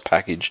ticket price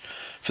package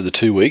for the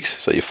 2 weeks,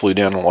 so you flew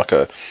down on like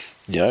the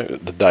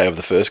day of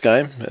the first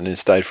game and then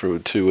stayed for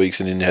 2 weeks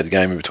and then you had the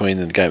game in between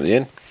and the game at the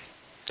end,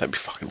 that'd be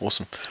fucking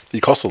awesome.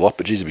 It costs a lot,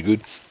 but geez, it'd be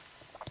good.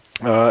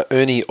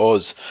 Ernie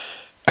Oz.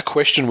 A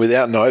question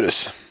without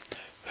notice.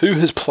 Who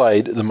has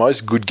played the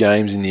most good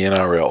games in the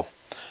NRL?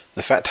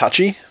 The Fat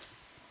Touchy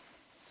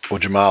or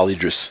Jamal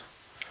Idris?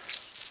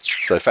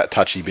 So Fat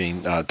Touchy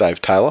being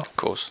Dave Taylor. Of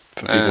course.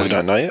 For people who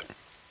don't know yet.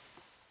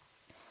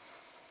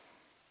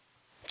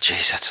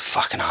 Jeez, that's a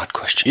fucking hard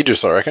question.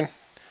 Idris, I reckon.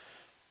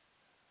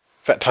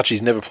 Fat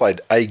Touchy's never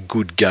played a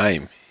good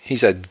game.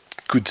 He's had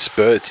good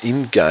spurts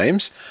in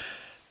games,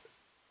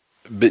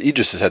 but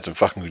Idris has had some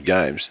fucking good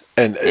games.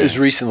 And as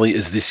recently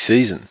as this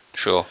season.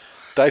 Sure.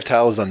 Dave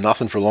Taylor's done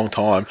nothing for a long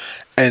time,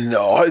 and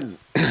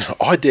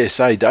I dare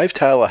say Dave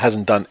Taylor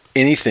hasn't done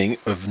anything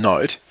of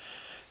note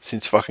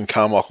since fucking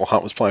Carmichael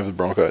Hunt was playing for the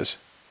Broncos.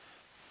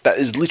 That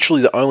is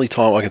literally the only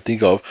time I can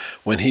think of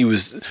when he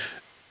was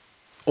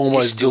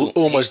almost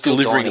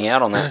delivering dining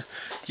out on that.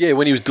 Yeah,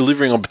 when he was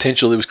delivering on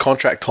potential, it was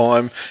contract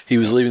time. He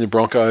was leaving the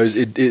Broncos.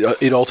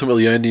 It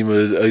ultimately earned him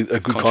a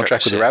good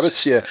contract with the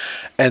Rabbits. Yeah,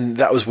 and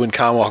that was when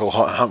Carmichael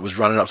Hunt was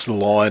running up to the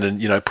line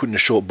and putting a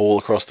short ball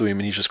across to him,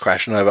 and he's just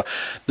crashing over.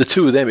 The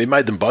two of them, it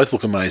made them both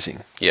look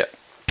amazing. Yeah.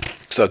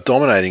 So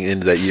dominating the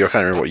end of that year. I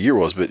can't remember what year it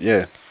was, but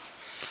yeah.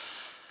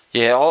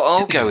 Yeah,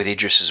 I'll go with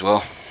Idris as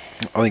well.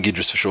 I think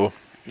Idris for sure.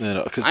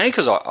 Only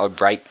because I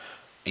rate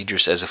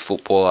Idris as a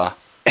footballer.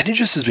 And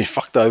Idris has been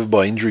fucked over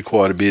by injury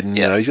quite a bit, and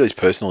he's got his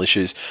personal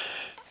issues.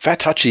 Fat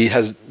Touchy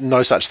has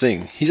no such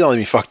thing. He's only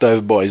been fucked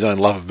over by his own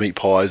love of meat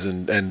pies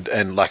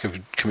and lack of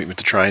commitment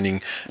to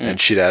training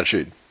and shit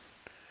attitude.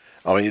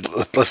 I mean,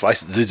 let's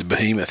face it, the dude's a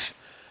behemoth.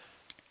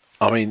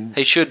 I mean,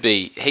 he should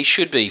be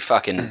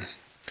fucking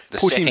the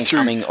second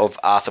coming of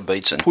Arthur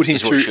Beetson. Put him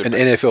through an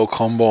NFL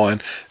combine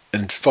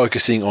and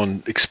focusing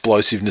on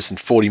explosiveness and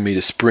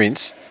 40-metre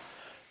sprints,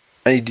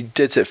 and he's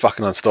dead set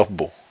fucking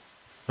unstoppable.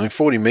 I mean,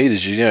 40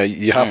 metres,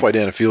 you're halfway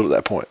down the field at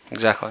that point.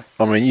 Exactly.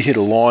 I mean, you hit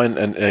a line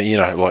and,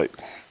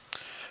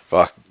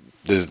 fuck,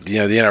 there's, the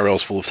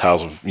NRL's full of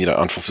tales of,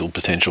 unfulfilled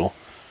potential.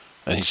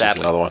 And he's just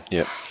another one,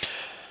 yeah.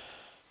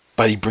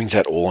 But he brings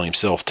that all on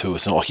himself, too.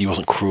 It's not like he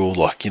wasn't cruel,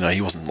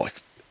 he wasn't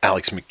like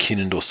Alex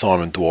McKinnon or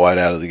Simon Dwight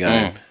out of the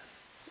game.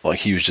 Like,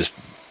 he was just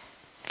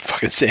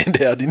fucking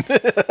Sandow,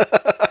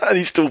 and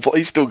he's still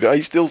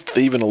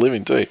thieving a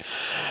living, too.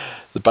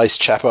 The base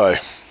Chapo,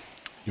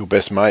 your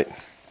best mate.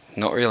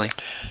 Not really.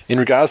 In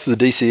regards to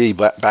the DCE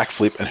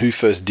backflip and who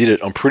first did it,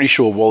 I'm pretty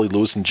sure Wally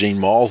Lewis and Gene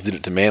Miles did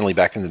it to Manly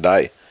back in the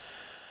day.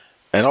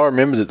 And I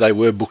remember that they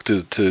were booked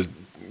to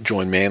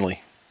join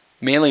Manly.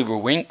 Manly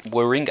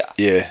Warringah.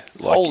 Yeah.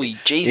 Holy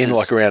Jesus. In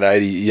around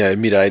 80,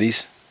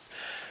 mid-80s.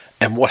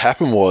 And what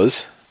happened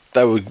was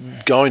they were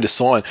going to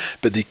sign,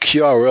 but the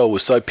QRL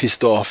was so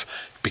pissed off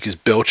because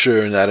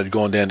Belcher and that had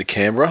gone down to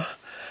Canberra,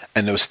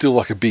 and there was still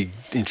a big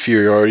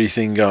inferiority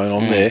thing going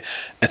on there.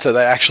 And so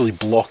they actually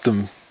blocked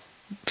them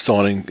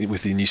signing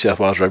with the New South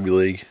Wales Rugby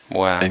League.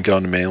 Wow. And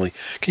going to Manly.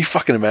 Can you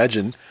fucking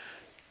imagine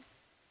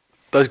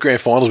those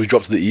grand finals we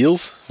dropped to the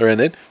Eels around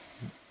then?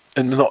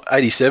 And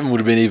 87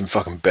 would have been even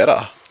fucking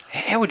better.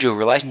 How would your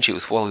relationship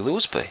with Wally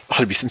Lewis be? Oh,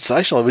 it'd be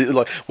sensational. I'd be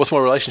like, what's my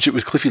relationship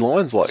with Cliffy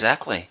Lyons like?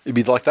 Exactly. It'd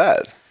be like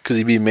that because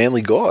he'd be a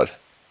Manly god.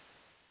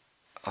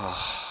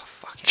 Oh,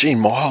 fucking Gene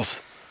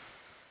Miles.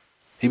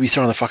 He'd be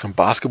throwing the fucking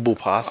basketball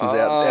passes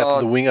out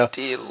to the winger.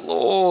 Dear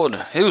Lord.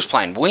 Who was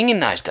playing wing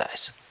in those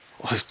days?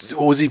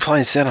 Or was he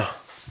playing centre?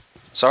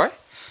 Sorry?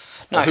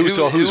 No, who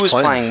was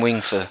playing wing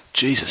for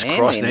Jesus Manly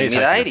Christ, in now the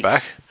you're taking it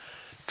back.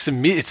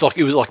 It's like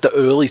it was like the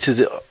early to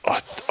the...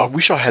 I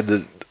wish I had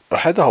the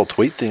whole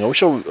tweet thing. I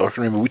wish I could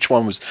remember which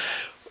one was...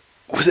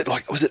 Was it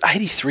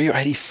 83 or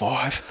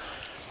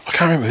 85? I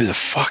can't remember who the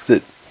fuck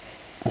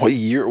what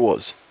year it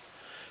was.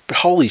 But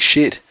holy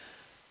shit.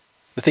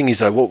 The thing is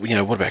though,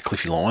 what about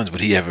Cliffy Lyons?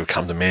 Would he ever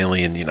come to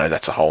Manly? And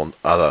that's a whole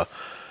other,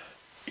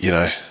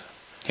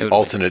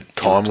 alternate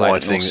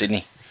timeline thing.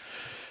 Sydney.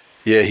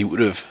 Yeah, he would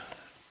have.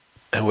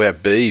 And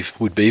without Beeve,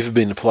 would Beeve have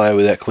been the player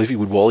without Cliffy?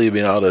 Would Wally have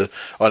been able to...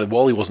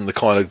 Wally wasn't the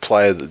kind of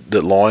player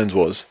that Lyons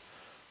was.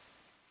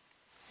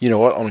 You know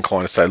what? I'm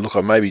inclined to say, look,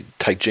 I'd maybe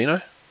take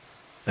Gino.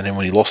 And then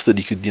when he lost it,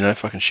 he could,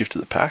 fucking shift to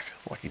the pack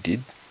like he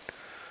did.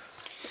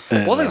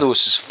 And, Wally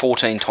Lewis is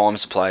 14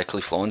 times the player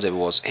Cliff Lyons ever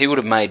was. He would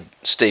have made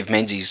Steve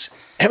Menzies...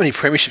 How many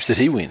premierships did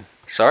he win?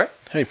 Sorry?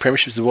 How many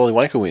premierships did Wally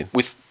Wanker win?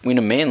 With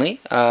Wynnum Manly.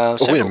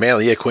 Wynnum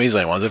Manly, yeah,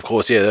 Queensland ones, of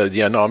course.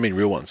 Yeah, no, I mean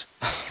real ones.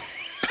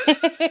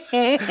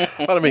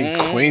 I don't mean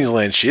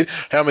Queensland shit.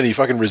 How many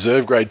fucking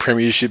reserve grade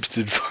premierships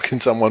did fucking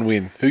someone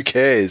win? Who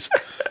cares?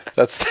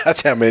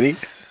 That's how many.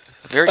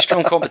 Very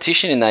strong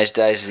competition in those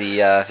days, the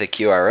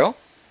QRL.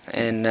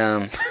 And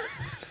I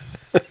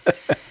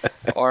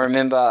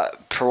remember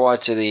prior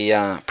to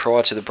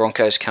the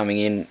Broncos coming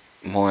in,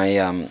 my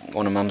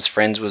one of Mum's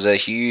friends was a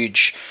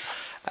huge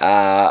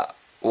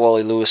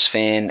Wally Lewis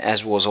fan,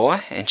 as was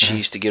I, and she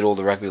used to get all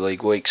the rugby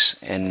league weeks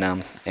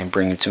and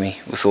bring them to me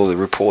with all the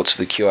reports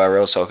for the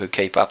QRL, so I could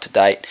keep up to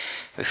date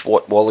with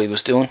what Wally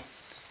was doing.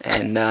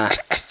 And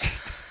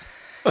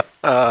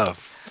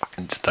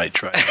fucking state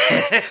trade.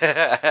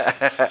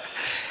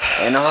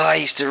 And I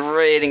used to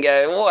read and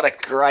go, what a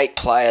great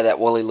player that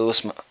Wally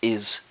Lewis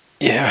is.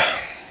 Yeah.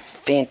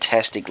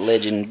 Fantastic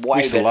legend. We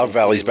used to love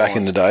Valleys back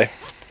in the day.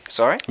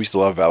 Sorry? We used to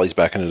love Valleys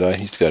back in the day.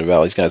 Used to go to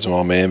Valleys games with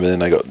my man, but then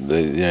they got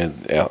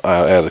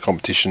out of the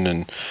competition,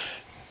 and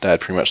Dad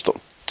pretty much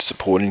stopped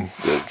supporting,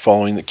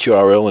 following the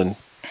QRL, and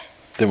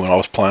then when I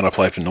was playing, I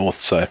played for North,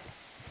 so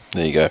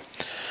there you go.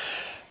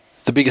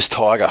 The biggest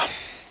tiger.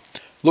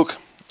 Look,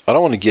 I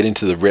don't want to get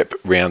into the rep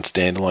round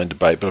standalone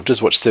debate, but I've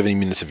just watched 70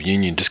 minutes of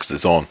Union just because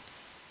it's on.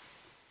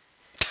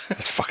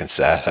 That's fucking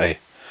sad, hey?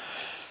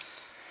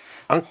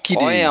 I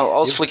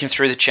was flicking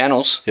through the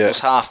channels. Yeah. It was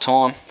half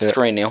time,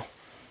 3-0.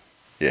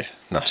 Yeah,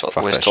 no, fuck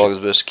West that Tigers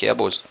shit. versus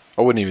Cowboys.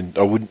 I wouldn't even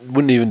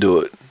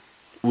do it.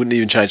 Wouldn't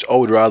even change. I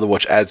would rather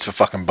watch ads for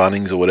fucking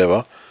Bunnings or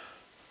whatever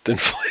than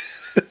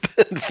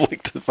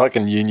flick to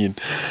fucking Union.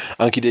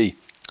 Unky D.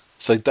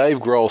 So Dave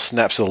Grohl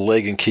snaps a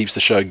leg and keeps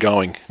the show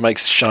going.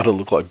 Makes Shunter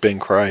look like Ben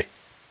Cray.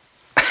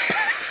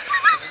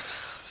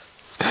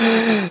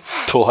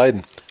 Tall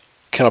Hayden.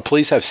 Can I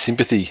please have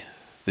sympathy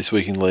this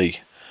week in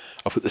league?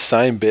 I put the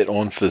same bet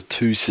on for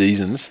 2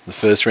 seasons. The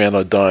first round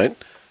I don't.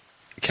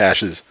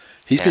 Cashes.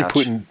 He's been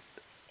putting...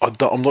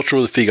 I'm not sure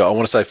of the figure. I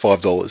want to say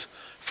 $5.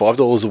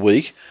 $5 a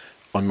week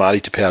on Marty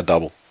to power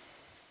double.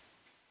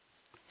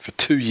 For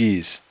 2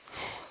 years.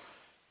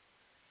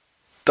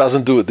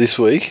 Doesn't do it this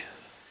week.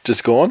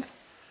 Just gone.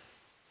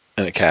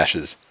 And it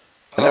cashes.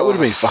 And that would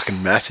have been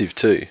fucking massive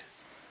too.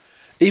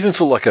 Even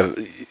for like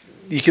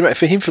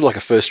for him for like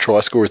a first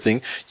try scorer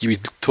thing, you'd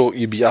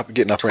be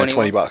getting up around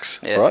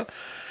 $20, yeah. Right?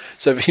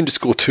 So for him to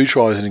score 2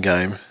 tries in a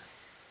game,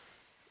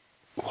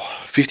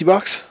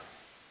 $50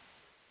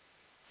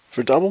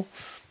 for a double.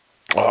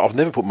 I've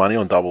never put money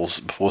on doubles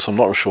before, so I'm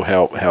not sure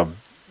how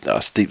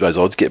steep those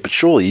odds get. But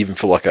surely even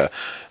for like a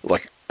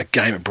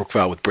game at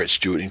Brookvale with Brett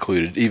Stewart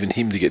included, even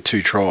him to get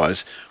 2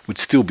 tries would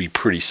still be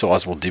pretty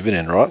sizable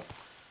dividend, right?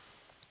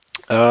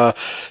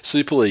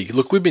 Super League.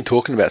 Look, we've been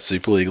talking about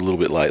Super League a little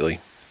bit lately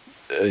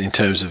in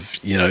terms of,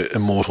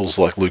 immortals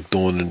like Luke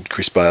Dawn and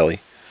Chris Bailey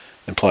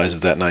and players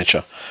of that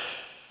nature.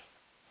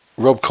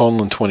 Rob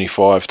Conlon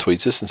 25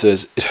 tweets us and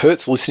says, "It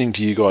hurts listening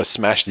to you guys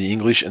smash the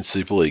English and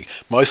Super League,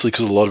 mostly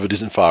because a lot of it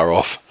isn't far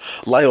off.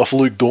 Lay off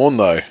Luke Dawn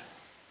though."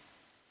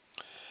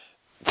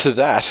 To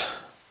that,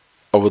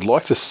 I would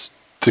like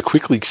to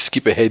quickly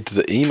skip ahead to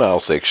the email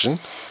section.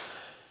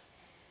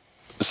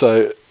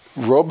 So,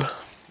 Rob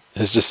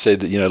has just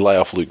said that, lay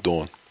off Luke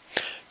Dawn.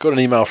 Got an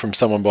email from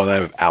someone by the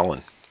name of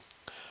Alan.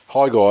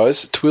 "Hi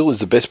guys, Twill is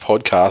the best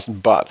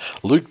podcast, but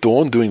Luke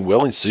Dawn doing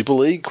well in Super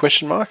League? ?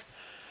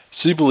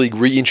 Super League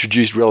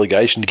reintroduced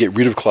relegation to get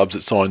rid of clubs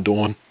that signed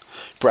Dawn.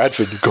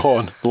 Bradford,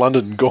 gone.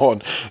 London,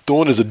 gone.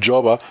 Dawn is a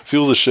jobber,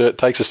 fills a shirt,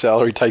 takes a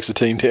salary, takes the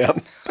team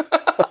down."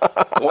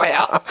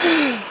 Wow.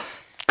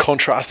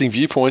 Contrasting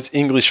viewpoints.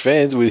 English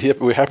fans,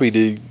 we're happy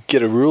to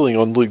get a ruling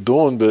on Luke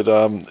Dawn, but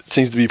it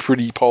seems to be a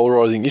pretty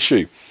polarising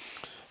issue.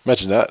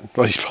 Imagine that.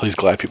 Well, he's probably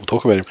glad people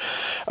talk about him.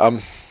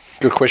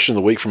 Got a question of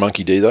the week from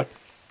Monkey D, though.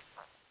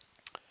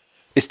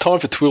 "It's time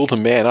for Twill to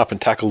man up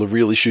and tackle the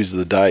real issues of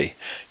the day.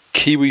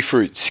 Kiwi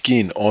fruit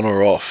skin on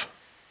or off?"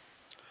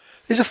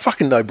 It's a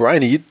fucking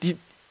no-brainer.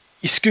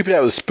 You scoop it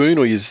out with a spoon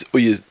or you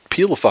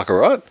peel the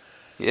fucker, right?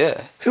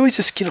 Yeah. Who eats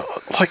the skin?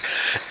 Like,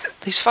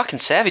 These fucking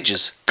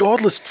savages.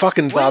 godless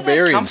fucking Where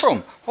barbarians. do they come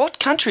from? What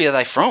country are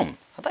they from?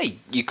 Are they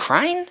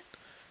Ukraine?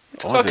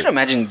 I can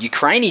imagine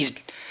Ukrainians.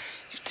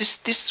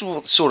 This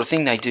sort of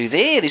thing they do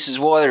there. This is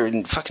why they're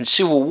in fucking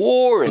civil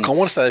war. And, Look, I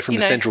want to say they're from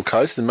the Central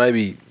Coast, and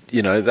maybe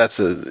that's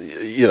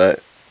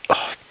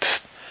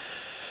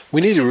we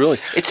need to really.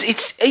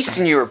 It's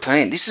Eastern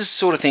European. This is the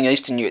sort of thing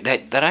Eastern Europe. They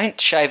don't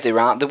shave their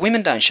arm. The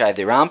women don't shave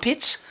their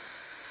armpits.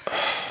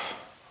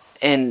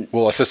 And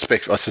Well, I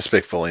suspect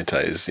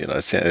Volente is.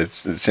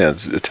 It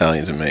sounds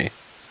Italian to me.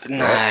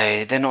 no,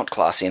 Right? they're not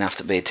classy enough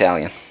to be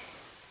Italian.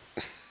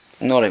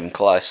 Not even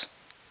close.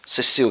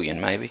 Sicilian,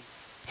 maybe.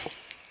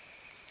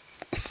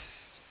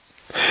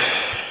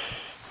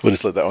 We'll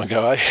just let that one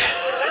go, eh?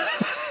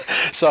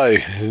 So,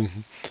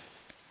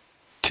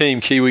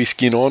 Team Kiwi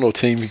Skin on or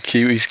Team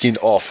Kiwi Skin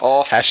off?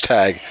 Off.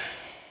 Hashtag.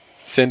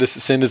 Send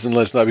us and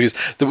let us know, because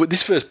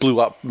this first blew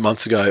up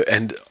months ago,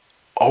 and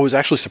I was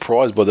actually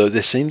surprised by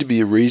there seemed to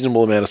be a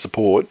reasonable amount of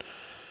support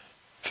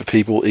for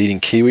people eating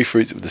kiwi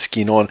fruits with the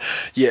skin on.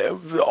 Yeah,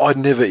 I'd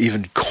never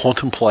even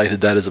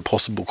contemplated that as a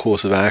possible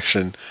course of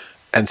action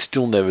and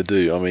still never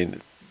do. I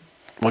mean,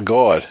 my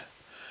God,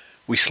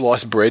 we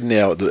slice bread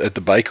now at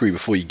the bakery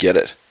before you get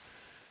it.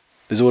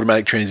 There's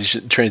automatic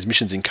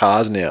transmissions in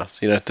cars now, so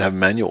you don't have to have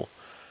manual.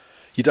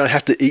 You don't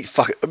have to eat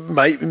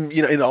mate.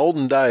 You know, in the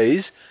olden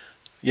days,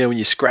 you know, when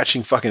you're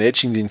scratching fucking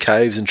etchings in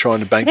caves and trying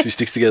to bang two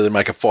sticks together to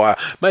make a fire,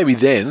 maybe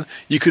then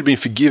you could have been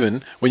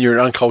forgiven when you're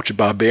an uncultured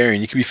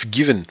barbarian. You could be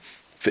forgiven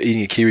for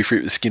eating a kiwi fruit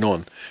with the skin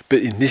on.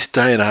 But in this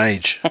day and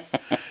age,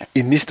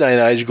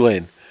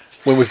 Glenn,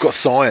 when we've got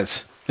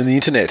science and the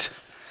internet,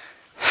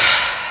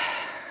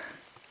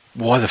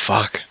 why the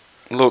fuck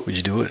Look, would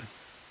you do it?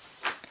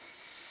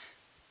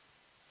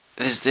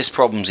 There's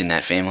problems in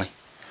that family.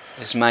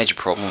 There's major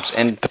problems,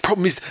 and The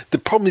problem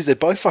is they're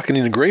both fucking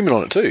in agreement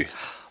on it too.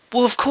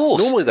 well, of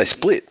course. Normally they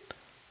split,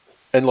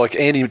 and like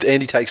Andy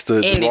takes the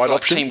Andy's right like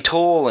option. Team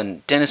Tall,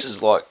 and Dennis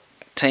is like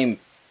Team.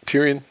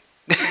 Tyrion.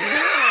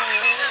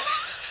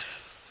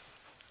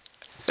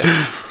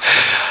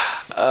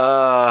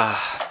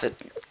 But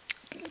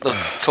look,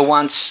 for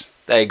once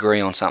they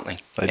agree on something,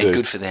 They and do.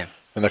 good for them.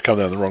 And they come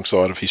down the wrong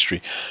side of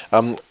history.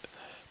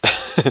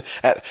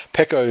 At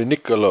Pecco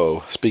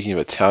Niccolo, speaking of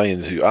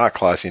Italians who are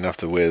classy enough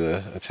to wear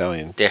the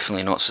Italian,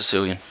 Definitely not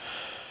Sicilian.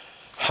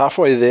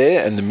 halfway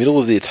there and the middle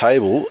of the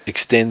table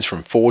extends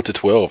from 4 to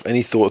 12.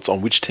 Any thoughts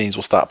on which teams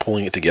will start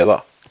pulling it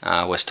together?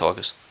 West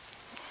Tigers.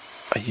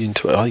 Are you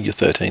into? I think you're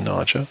 13,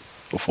 aren't you?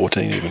 Or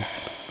 14 even.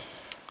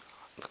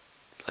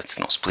 Let's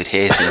not split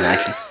hairs here,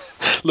 Nathan.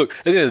 Look,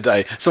 at the end of the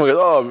day, someone goes,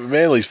 "Oh,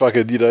 Manly's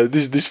fucking, you know,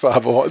 this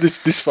far behind,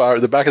 this far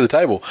at the back of the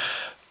table,"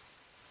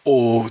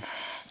 or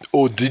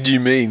did you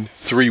mean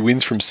 3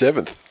 wins from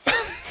 7th?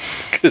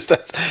 Because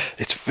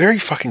it's very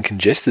fucking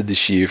congested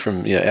this year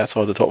from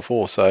outside the top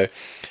 4. So,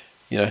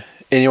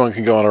 anyone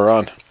can go on a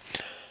run.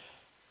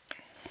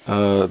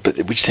 But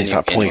which teams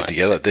start pulling it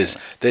together?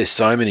 There's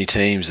so many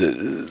teams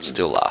that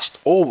Still last.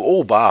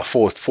 all bar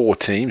four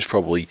teams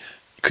probably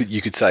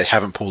you could say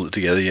haven't pulled it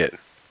together yet.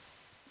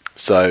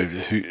 So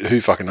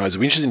who fucking knows?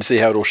 It'll be interesting to see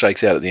how it all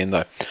shakes out at the end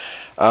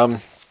though.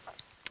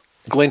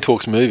 Glenn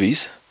talks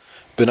movies.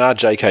 Bernard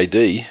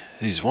JKD,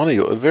 who's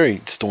a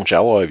very staunch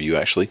ally of you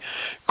actually.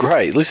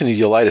 Great, listening to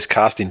your latest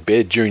cast in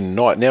bed during the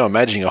night. Now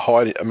imagining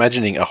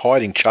a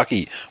hiding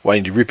Chucky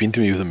waiting to rip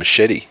into me with a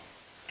machete.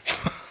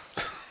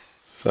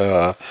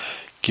 So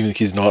giving the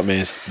kids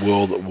nightmares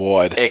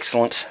worldwide.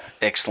 Excellent.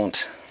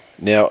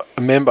 Now,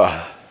 a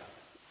member,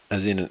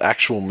 as in an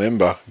actual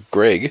member,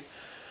 Greg,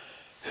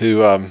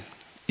 who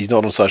he's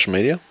not on social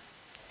media.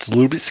 It's a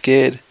little bit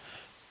scared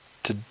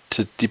to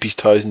dip his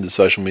toes into the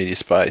social media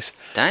space.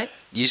 Don't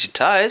use your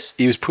toes.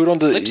 He was put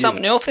onto Slip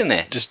something else in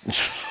there. Just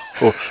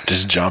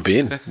jump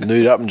in,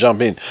 nude up and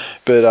jump in.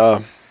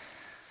 But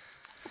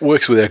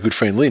works with our good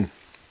friend Lynn.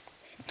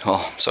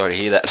 Oh, I'm sorry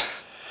to hear that.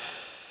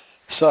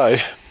 So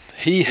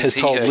he has Is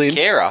he told a Lynn.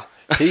 carer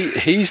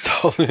He's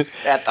told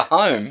at the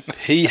home?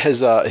 he has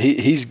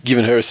he's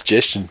given her a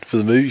suggestion for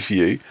the movie for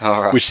you,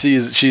 All right. which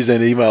she's then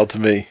emailed to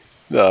me.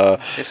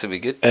 This will be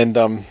good. And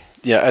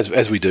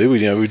as we do,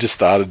 we just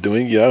started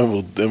doing, and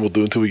we'll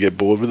do until we get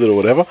bored with it or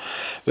whatever.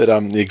 But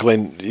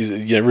Glenn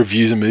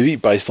reviews a movie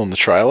based on the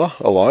trailer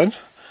alone,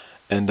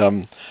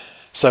 and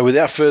so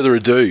without further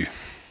ado,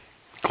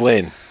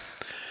 Glenn,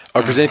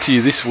 I present to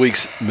you this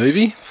week's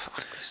movie,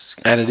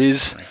 and it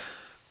is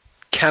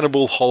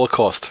Cannibal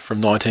Holocaust from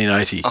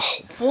 1980. Oh,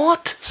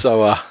 what?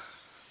 So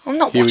I'm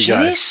not here we watching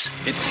go. this.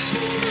 It's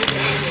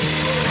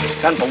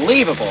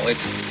unbelievable.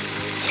 It's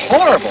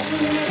horrible.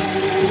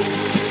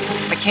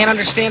 I can't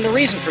understand the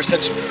reason for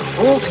such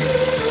cruelty.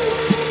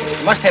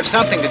 It must have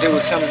something to do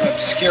with some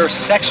obscure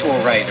sexual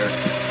rite or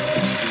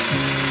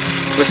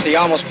with the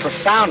almost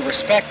profound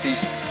respect these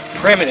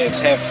primitives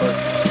have for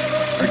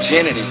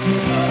virginity.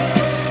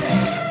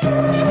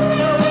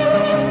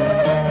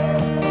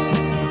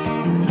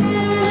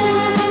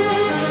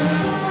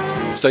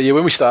 So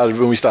when we started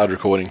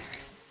recording,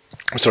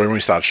 when we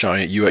started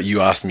showing it,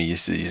 you asked me,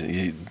 is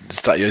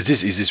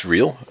this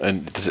real?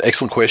 And it's an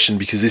excellent question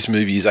because this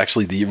movie is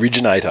actually the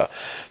originator,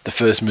 the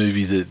first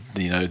movie that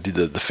did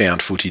the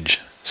found footage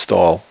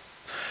style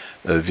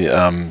of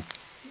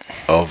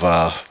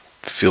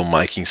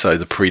filmmaking. So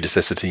the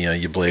predecessor to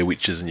your Blair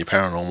Witches and your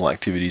Paranormal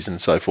Activities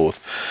and so forth.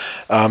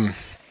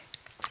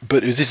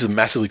 But this is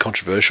massively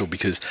controversial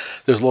because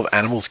there was a lot of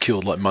animals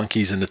killed, like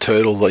monkeys and the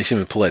turtles. Like you see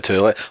them pull that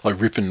turtle out, like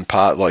ripping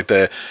apart,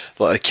 they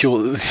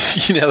kill.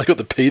 They got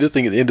the PETA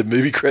thing at the end of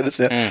movie credits.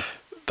 Now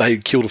they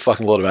killed a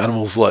fucking lot of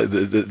animals.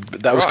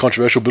 That was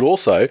controversial, but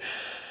also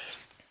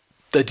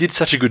they did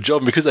such a good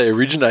job because they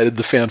originated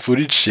the found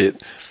footage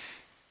shit.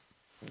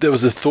 There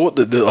was a thought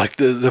that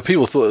the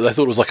people thought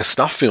it was like a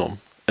snuff film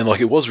and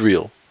it was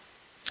real.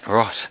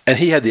 Right. And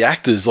he had the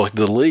actors,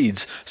 the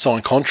leads,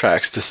 sign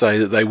contracts to say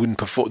that they wouldn't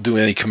do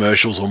any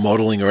commercials or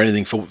modelling or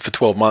anything for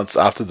 12 months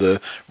after the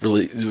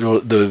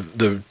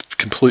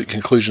complete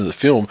conclusion of the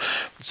film,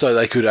 so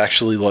they could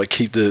actually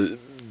keep the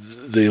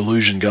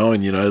illusion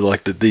going,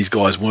 that these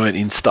guys weren't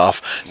in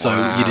stuff,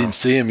 so you didn't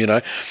see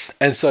them,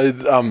 And so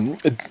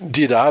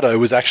Diodato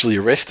was actually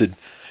arrested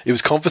It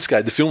was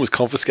confiscated. The film was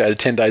confiscated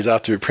 10 days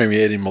after it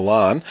premiered in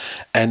Milan,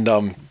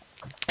 and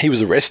he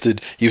was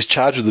arrested. He was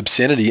charged with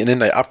obscenity, and then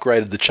they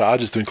upgraded the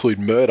charges to include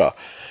murder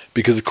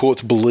because the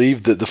courts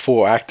believed that the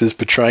 4 actors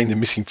portraying the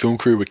missing film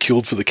crew were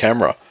killed for the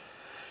camera.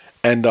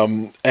 And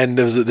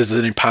there's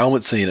an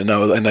impalement scene,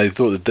 and they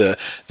thought that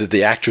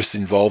the actress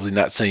involved in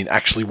that scene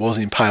actually was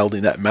impaled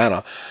in that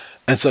manner.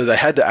 And so they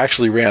had to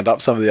actually round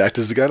up some of the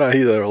actors to go, no,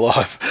 here they're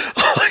alive.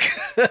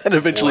 And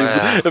eventually,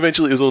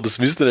 it was all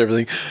dismissed and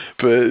everything.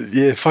 But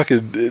yeah,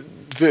 fucking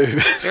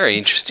very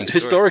interesting story.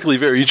 Historically,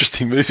 very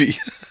interesting movie.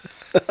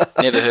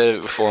 Never heard of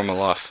it before in my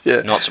life.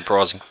 Yeah. Not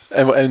surprising.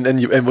 And what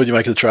do you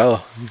make of the trailer?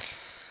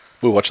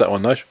 We'll watch that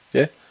one though.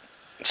 Yeah.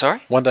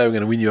 Sorry? One day we're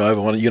going to win you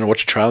over. You're going to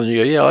watch a trailer and you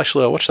go, yeah,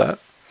 actually, I'll watch that.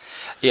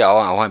 Yeah,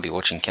 I won't be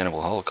watching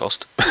Cannibal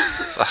Holocaust.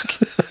 Fuck,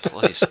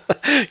 please.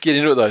 Get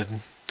into it though.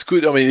 It's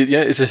good. I mean,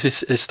 yeah, it's a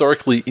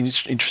historically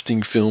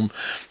interesting film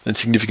and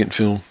significant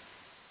film.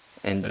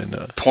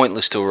 And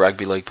pointless to a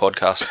rugby league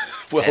podcast.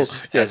 Well,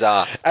 as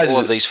all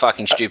of these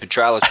fucking stupid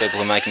trailers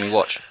people are making me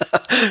watch.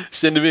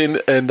 Send them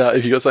in, and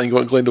if you've got something you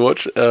want Glenn to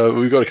watch,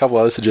 we've got a couple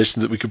of other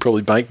suggestions that we could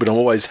probably make, but I'm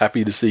always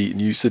happy to see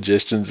new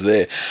suggestions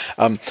there.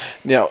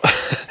 Now,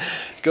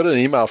 got an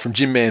email from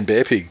Jim Man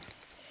Bearpig,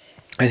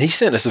 and he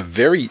sent us a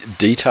very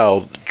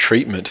detailed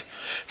treatment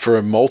for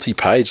a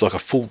multi-page, like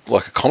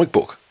a comic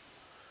book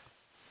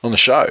on the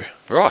show.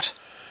 Right.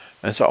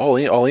 And so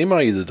I'll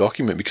email you the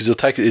document because it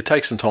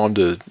takes some time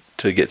to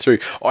get through.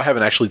 I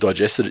haven't actually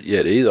digested it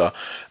yet either,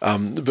 but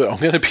I'm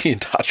going to be in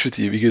touch with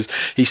you because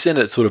he sent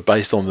it sort of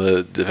based on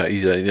the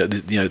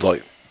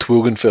like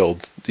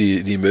Twilgenfeld,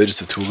 the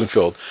emergence of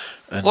Twilgenfeld,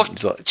 and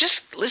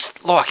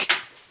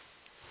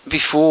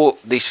before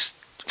this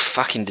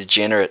fucking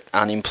degenerate,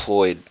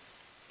 unemployed,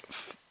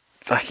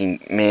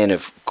 fucking man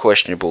of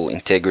questionable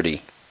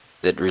integrity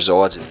that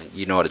resides in the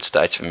United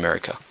States of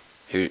America,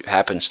 who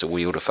happens to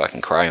wield a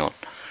fucking crayon.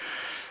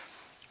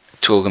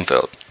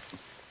 Twilgenfeld.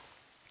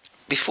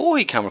 Before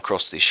he come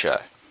across this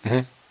show,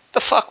 the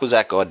fuck was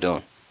that guy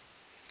doing?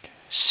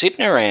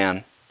 Sitting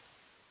around,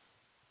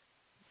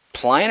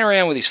 playing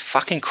around with his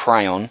fucking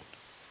crayon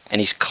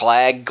and his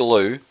clag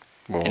glue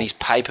and his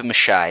paper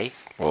mache.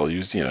 Well,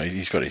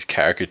 he's got his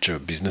caricature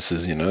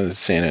businesses, the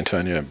San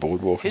Antonio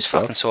Boardwalk. Whose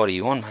fucking side are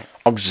you on, mate?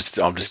 I'm just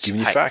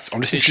giving you facts.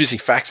 I'm just introducing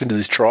facts into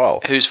this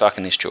trial. Who's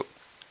fucking this chook?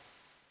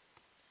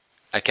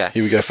 Okay.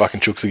 Here we go,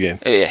 fucking chooks again.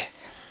 Yeah,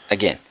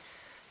 again.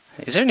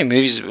 Is there any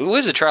movies?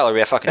 Where's the trailer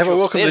about fucking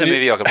chooks? There's a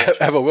movie I can watch.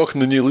 Have I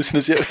welcomed the new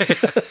listeners yet?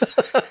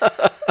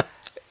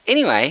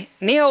 Anyway,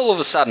 now all of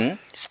a sudden,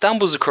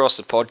 stumbles across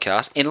the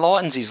podcast,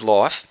 enlightens his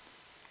life.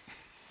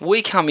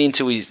 We come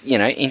into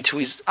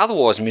his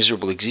otherwise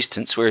miserable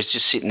existence where he's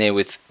just sitting there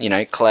with,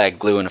 clag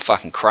glue and a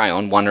fucking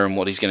crayon, wondering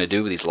what he's going to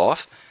do with his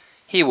life.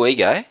 Here we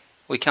go.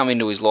 We come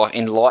into his life,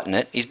 enlighten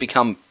it. He's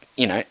become,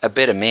 a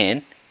better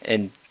man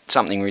and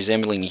something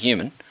resembling a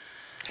human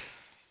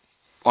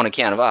on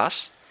account of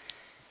us.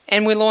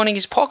 And we're lining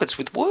his pockets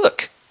with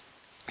work.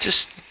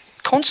 Just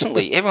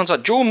constantly. Everyone's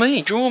like, draw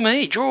me, draw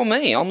me, draw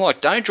me. I'm like,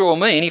 don't draw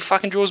me. And he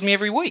fucking draws me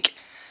every week.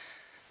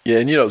 Yeah,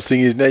 and the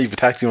thing is, now you've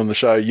attacked him on the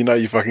show,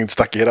 you fucking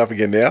stuck your head up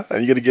again now,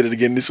 and you're going to get it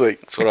again this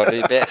week. That's what I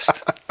do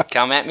best.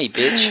 Come at me,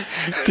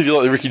 bitch. Did you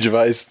like the Ricky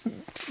Gervais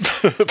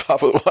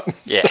puppet one?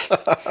 Yeah.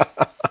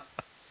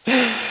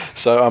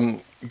 So,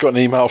 got an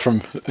email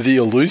from the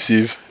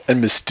elusive and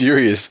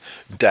mysterious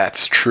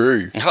That's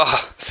True.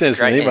 Send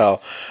us an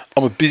email.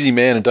 I'm a busy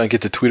man and don't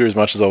get to Twitter as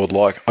much as I would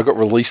like. I got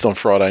released on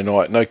Friday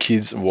night. No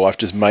kids and wife,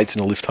 just mates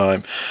in a lift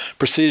home.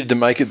 Proceeded to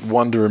make it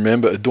one to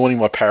remember, adorning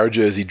my para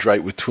jersey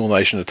draped with Twill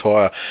Nation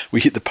attire. We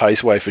hit the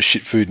Paceway for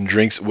shit food and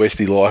drinks,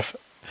 Westie life.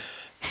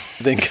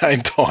 Then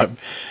game time.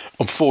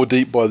 I'm 4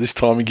 deep by this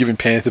time and giving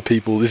Panther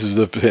people, this is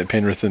the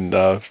Penrith and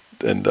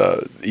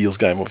Eels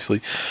game,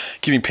 obviously,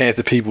 giving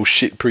Panther people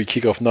shit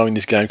pre-kickoff, knowing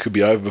this game could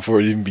be over before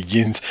it even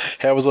begins.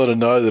 How was I to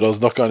know that I was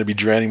not going to be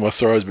drowning my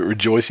sorrows but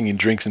rejoicing in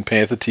drinks and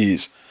Panther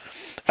tears?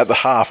 At the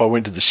half, I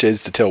went to the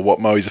sheds to tell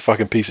Watmo he's a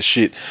fucking piece of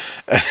shit.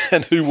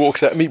 And who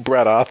walks at me?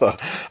 Brad Arthur.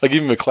 I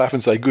give him a clap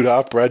and say, good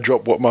half, Brad,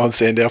 drop Watmo and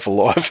Sandow for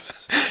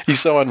life. He's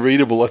so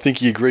unreadable, I think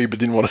he agreed but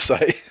didn't want to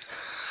say.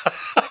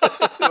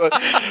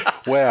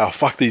 Wow,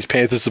 fuck these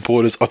Panther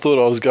supporters. I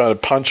thought I was going to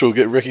punch or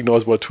get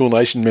recognised by a Twill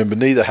Nation member.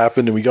 Neither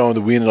happened, and we go on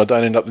to win, and I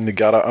don't end up in the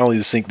gutter, only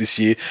the sink this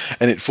year,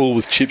 and it full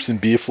with chips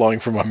and beer flowing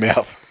from my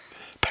mouth.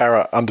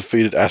 Para,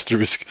 undefeated,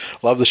 asterisk.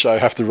 Love the show,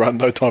 have to run,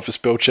 no time for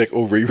spell check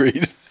or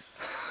reread.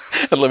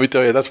 And let me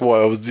tell you, that's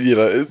why I was,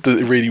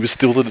 the reading was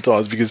stilted at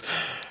times, because,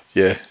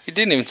 yeah. He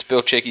didn't even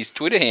spell check his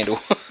Twitter handle.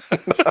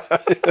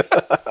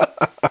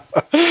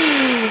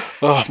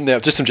 Now,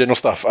 just some general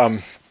stuff.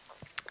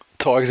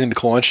 Tigers in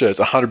decline shirts,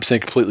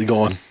 100% completely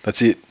gone.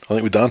 That's it. I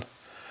think we're done.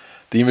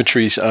 The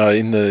inventory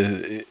in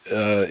the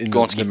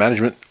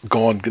management,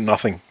 gone.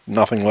 Nothing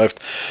left.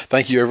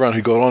 Thank you everyone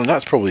who got on, and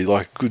that's probably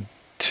like a good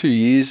 2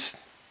 years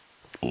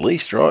at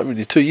least, right?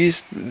 2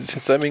 years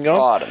since they've been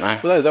gone. Oh, I don't know.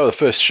 Well, they were the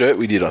first shirt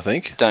we did, I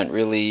think. Don't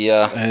really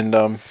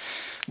don't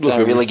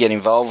really get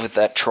involved with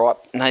that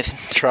tripe, Nathan.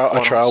 A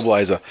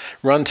trailblazer.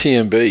 Run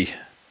TMB.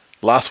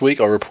 Last week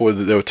I reported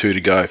that there were 2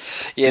 to go.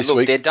 Yeah, This look,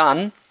 week, they're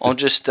done. I'll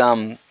just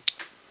me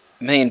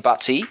and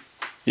Butsy.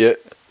 yeah,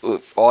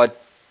 I've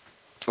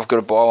got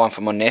to buy one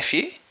for my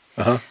nephew.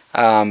 uh-huh.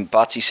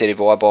 Butsy said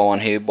if I buy one,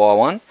 he'll buy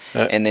one.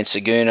 Yeah. And then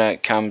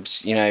Saguna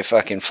comes,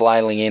 fucking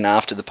flailing in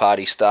after the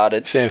party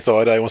started. Sam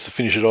Thaiday wants to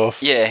finish it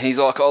off. Yeah, and he's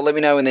like, oh, let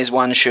me know when there's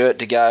one shirt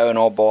to go and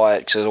I'll buy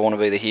it because I want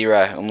to be the hero.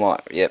 I'm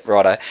like, yep,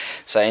 righto.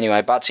 So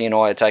anyway, Butsy and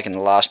I are taking the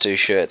last 2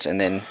 shirts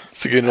and then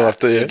Saguna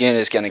after, yeah.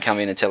 Saguna's going to come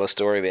in and tell a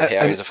story about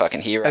how he's a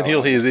fucking hero. And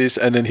he'll hear this,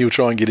 and then he'll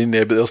try and get in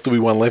there, but there'll still be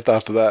one left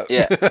after that.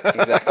 Yeah,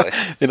 exactly.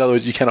 In other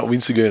words, you cannot win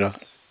Saguna.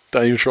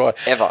 Don't even try.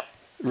 Ever.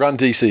 Run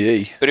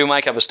DCE. But he'll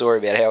make up a story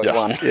about how he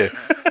won. Yeah.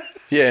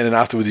 Yeah, and then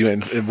afterwards he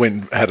went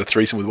and had a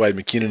threesome with Wade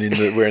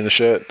McKinnon wearing the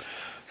shirt.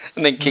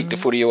 And then kicked the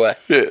footy away.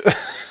 Yeah.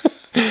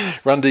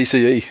 Run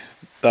DCE.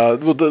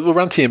 We'll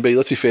run TMB.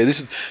 Let's be fair.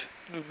 This is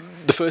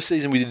the first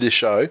season we did this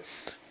show.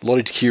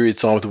 Lottie Takiri had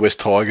signed with the West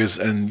Tigers,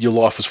 and your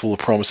life was full of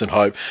promise and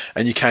hope,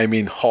 and you came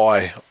in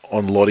high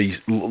on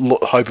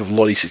hope of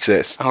Lottie's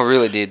success. I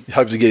really did. You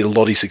hoped to get a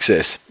Lottie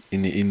success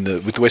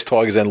with the West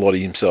Tigers and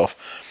Lottie himself.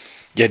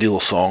 You had your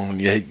little song,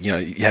 and you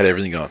had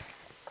everything going.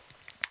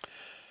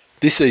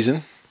 This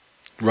season,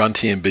 Run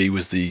TMB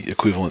was the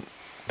equivalent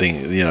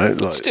thing,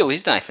 Still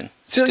is, Nathan.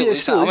 Still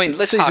is. I mean,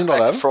 let's Season's hark not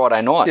back over. to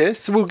Friday night. Yeah,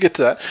 so we'll get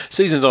to that.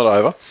 Season's not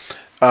over.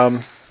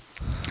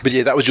 But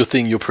yeah, that was your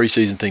thing, your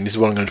pre-season thing. This is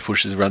what I'm going to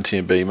push, is Run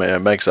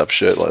TMB. Makes up a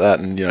shirt like that,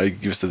 and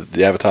give us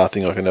the avatar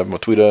thing I can have on my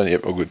Twitter, and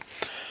yep, all good.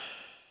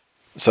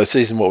 So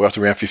season, we're up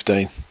to round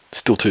 15.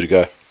 Still 2 to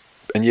go.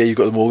 And yeah, you've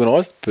got them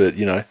organised, but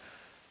I'll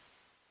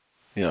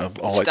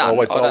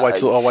wait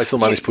till the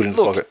money's put in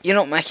the pocket. You're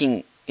not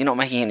making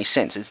any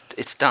sense.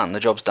 It's done. The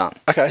job's done.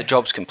 Okay. The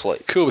job's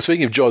complete. Cool, but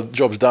speaking of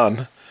jobs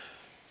done,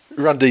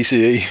 Run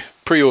DCE,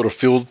 pre-order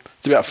filled,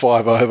 it's about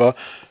 5 over.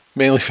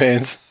 Manly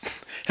fans,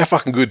 how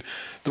fucking good.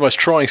 The most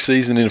trying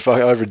season in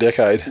over a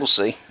decade. We'll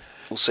see.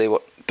 We'll see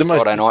what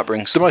Friday night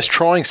brings. The most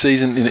trying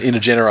season in a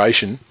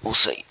generation. We'll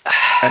see.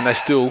 And they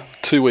still,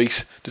 2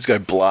 weeks, just go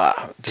blah.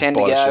 10 to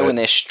go when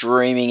they're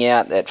streaming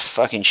out that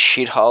fucking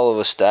shithole of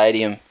a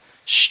stadium.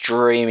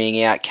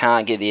 Streaming out,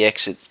 can't get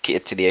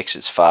to the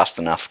exits fast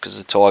enough because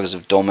the Tigers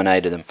have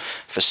dominated them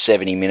for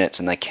 70 minutes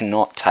and they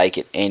cannot take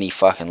it any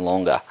fucking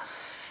longer.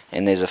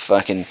 And there's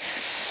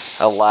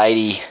a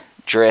lady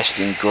dressed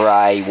in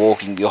grey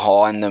walking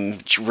behind them,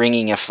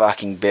 ringing a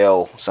fucking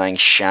bell saying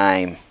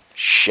shame,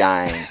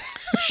 shame,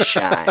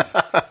 shame.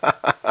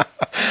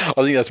 I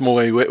think that's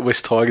more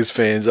West Tigers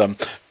fans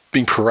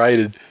being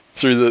paraded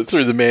through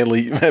the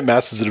Manly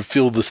masses that have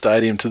filled the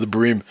stadium to the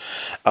brim.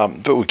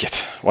 But we'll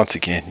get, once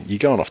again, you're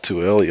going off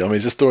too early. I mean,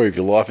 it's the story of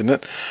your life, isn't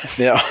it?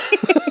 Now,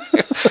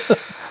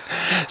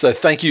 so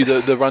thank you,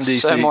 the Run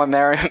DCE. So my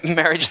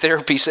marriage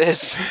therapy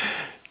says.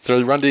 So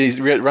Run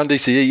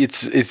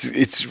DCE,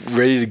 it's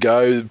ready to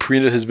go. The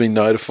printer has been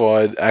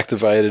notified,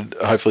 activated.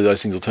 Hopefully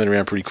those things will turn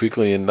around pretty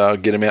quickly and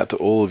get them out to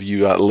all of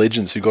you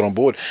legends who got on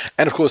board.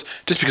 And of course,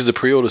 just because the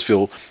pre-orders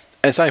fill,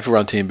 and same for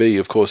Run TMB,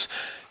 of course,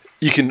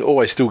 you can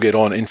always still get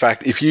on. In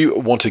fact, if you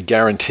want to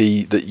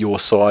guarantee that your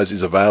size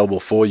is available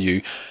for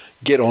you,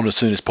 get on as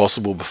soon as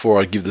possible before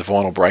I give the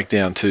final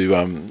breakdown to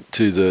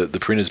the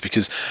printers,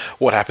 because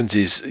what happens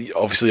is,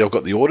 obviously I've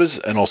got the orders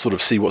and I'll sort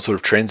of see what sort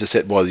of trends are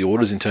set by the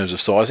orders in terms of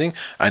sizing,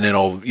 and then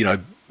I'll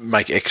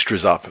make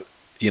extras up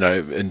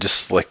and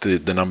just select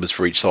the numbers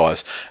for each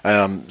size.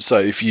 So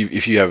if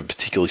you have a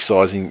particular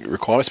sizing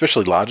requirement,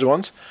 especially larger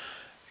ones,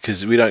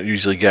 because we don't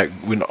usually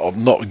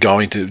I'm not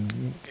going to.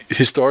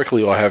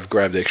 Historically, I have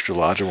grabbed extra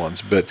larger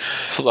ones, but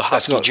for the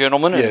husky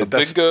gentlemen and the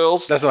big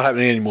girls, that's not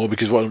happening anymore,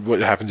 because what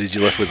happens is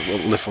you're left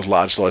with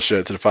large size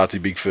shirts that are far too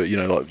big for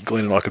like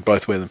Glenn and I could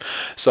both wear them.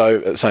 So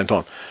at the same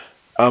time,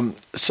 and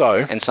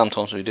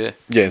sometimes we do.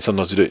 Yeah, and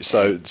sometimes we do.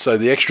 So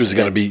the extras are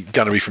going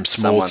to be from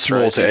small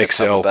to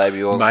XL,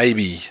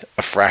 maybe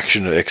a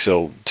fraction of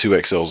XL,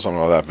 2XL or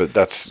something like that. But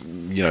that's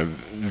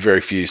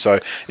very few. So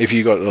if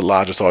you got the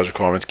larger size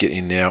requirements, get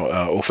in now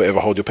or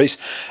forever hold your peace.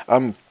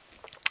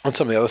 On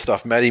some of the other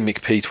stuff, Matty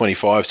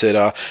McP25 said,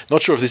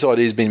 not sure if this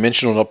idea has been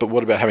mentioned or not, but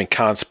what about having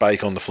Khan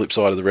Spake on the flip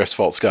side of the ref's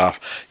fault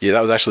scarf? Yeah,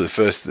 that was actually the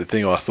first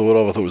thing I thought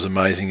of. I thought it was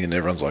amazing, and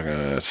everyone's like,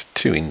 it's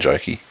too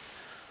in-jokey.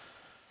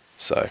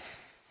 So.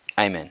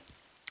 Amen.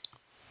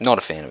 Not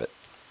a fan of it.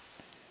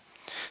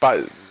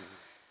 But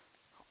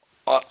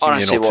I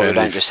don't see why we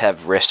don't just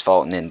have ref's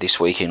fault and then this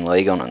week in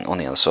league on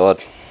the other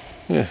side.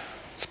 Yeah,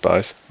 I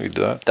suppose we could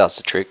do that. Does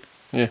the trick.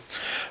 Yeah.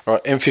 All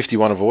right,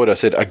 M51 Avoid, I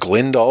said, a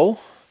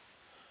Glendale.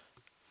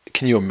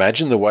 Can you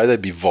imagine the way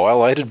they'd be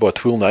violated by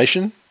Twill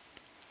Nation?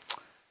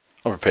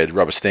 I'm prepared to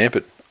rubber stamp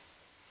it.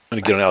 I'm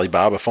going to get on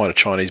Alibaba, find a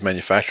Chinese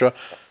manufacturer.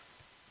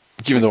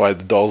 Given the way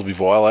the dolls will be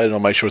violated, I'll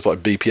make sure it's like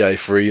BPA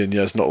free and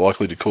it's not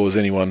likely to cause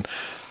anyone's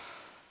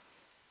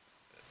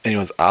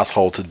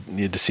asshole to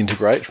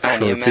disintegrate.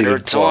 Only a matter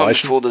of time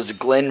before there's a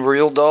Glen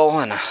Real doll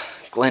and a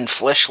Glen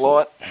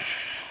Fleshlight.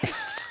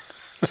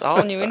 It's a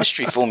whole new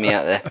industry for me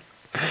out there.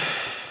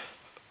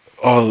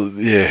 Oh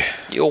yeah.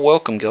 You're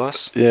welcome,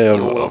 guys. Yeah,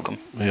 you're welcome.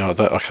 Yeah, I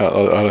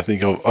don't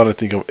think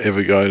I'm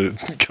ever going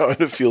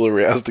to feel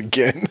aroused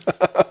again.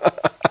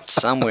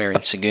 somewhere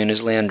in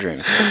Saguna's lounge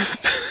room.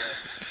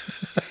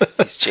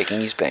 He's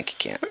checking his bank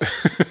account.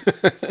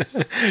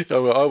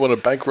 I want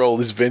to bankroll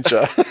this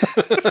venture.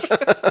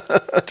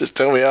 Just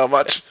tell me how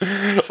much.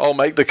 I'll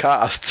make the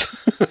casts.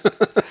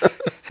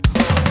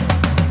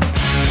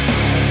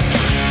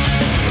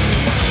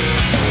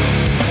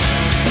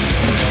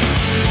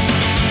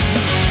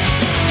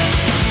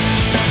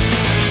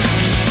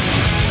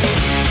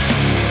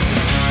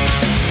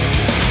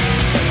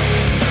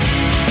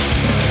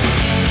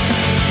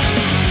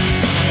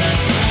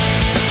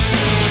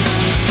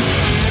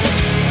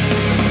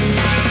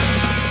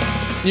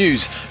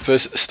 News.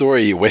 First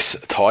story,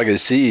 West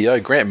Tigers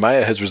CEO Grant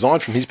Mayer has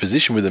resigned from his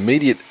position with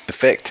immediate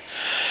effect.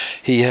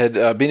 He had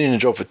been in a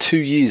job for 2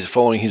 years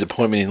following his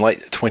appointment in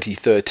late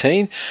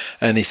 2013,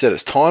 and he said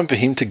it's time for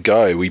him to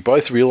go. We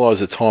both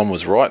realised the time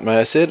was right,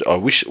 Mayer said. I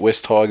wish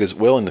West Tigers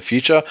well in the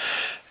future.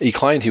 He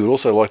claimed he would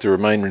also like to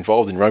remain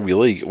involved in rugby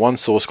league. One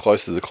source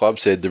close to the club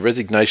said the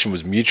resignation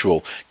was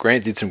mutual.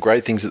 Grant did some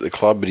great things at the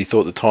club, but he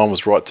thought the time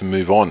was right to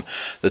move on.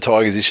 The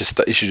Tigers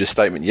issued a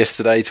statement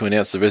yesterday to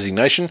announce the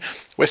resignation.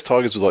 West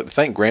Tigers would like to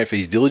thank Grant for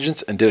his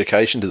diligence and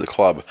dedication to the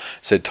club,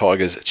 said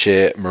Tigers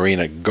chair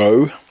Marina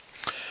Go.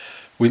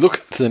 We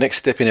look to the next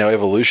step in our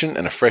evolution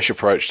and a fresh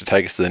approach to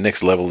take us to the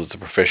next level as a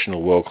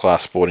professional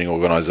world-class sporting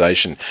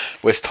organisation.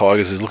 West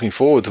Tigers is looking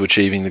forward to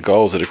achieving the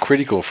goals that are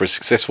critical for a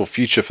successful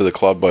future for the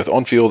club, both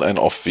on-field and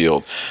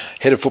off-field.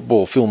 Head of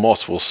football Phil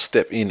Moss will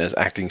step in as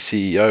acting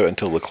CEO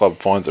until the club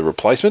finds a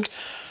replacement.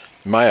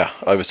 Mayer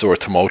oversaw a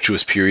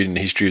tumultuous period in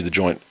the history of the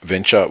joint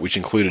venture, which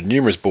included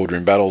numerous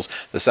boardroom battles,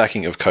 the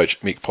sacking of coach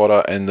Mick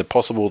Potter, and the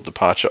possible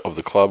departure of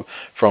the club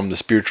from the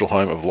spiritual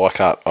home of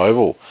Leichhardt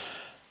Oval.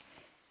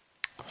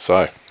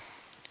 So,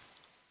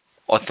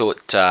 I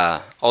thought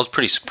I was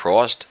pretty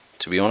surprised,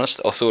 to be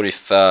honest. I thought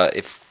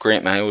if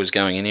Grant Mayer was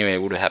going anywhere,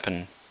 it would have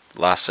happened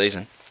last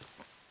season.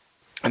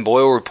 And by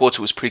all reports,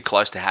 it was pretty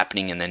close to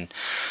happening. And then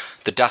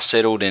the dust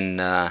settled, and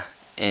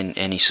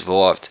he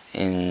survived.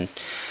 And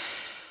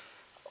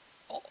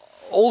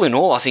all in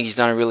all, I think he's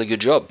done a really good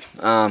job.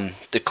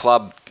 The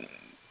club,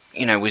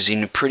 was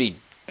in a pretty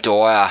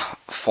dire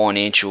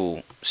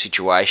financial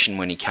situation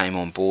when he came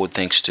on board,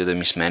 thanks to the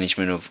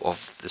mismanagement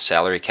of the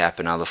salary cap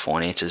and other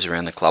finances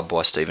around the club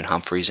by Stephen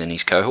Humphries and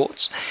his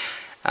cohorts.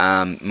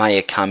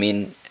 Mayer come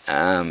in,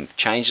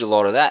 changed a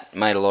lot of that,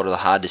 made a lot of the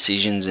hard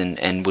decisions,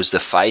 and was the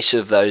face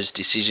of those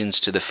decisions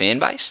to the fan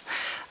base,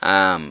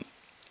 and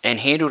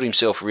handled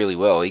himself really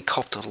well. He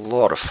copped a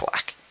lot of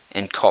flack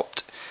and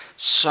copped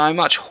so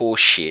much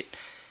horse shit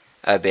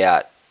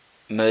about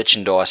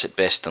merchandise at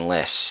best and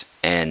less,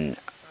 and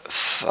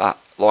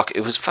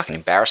it was fucking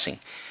embarrassing.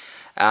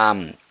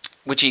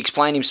 Which he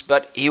explained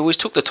but he always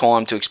took the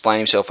time to explain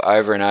himself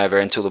over and over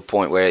until the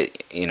point where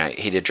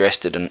he'd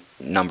addressed it a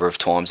number of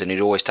times, and he'd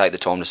always take the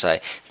time to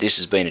say this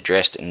has been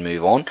addressed and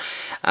move on.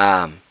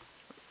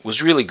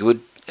 Was really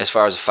good as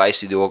far as the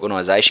face of the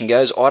organisation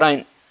goes. I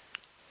don't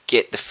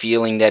get the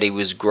feeling that he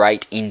was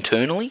great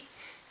internally,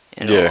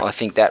 and I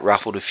think that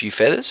ruffled a few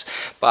feathers.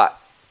 But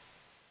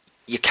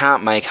you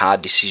can't make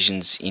hard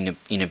decisions in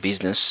a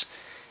business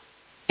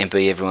and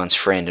be everyone's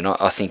friend, and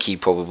I think he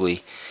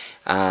probably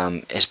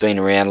has been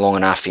around long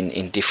enough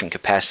in different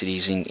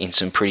capacities in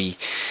some pretty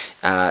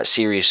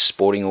serious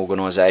sporting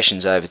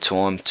organisations over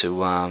time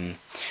to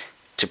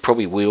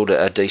probably wield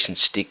a decent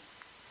stick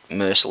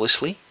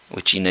mercilessly,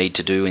 which you need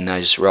to do in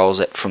those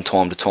roles from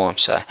time to time.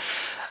 So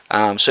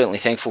certainly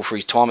thankful for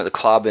his time at the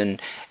club, and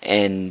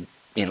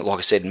like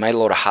I said, made a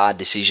lot of hard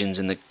decisions,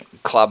 and the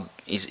club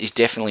is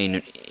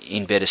definitely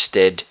in better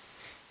stead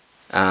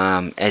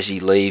as he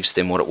leaves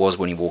than what it was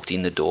when he walked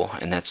in the door,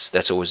 and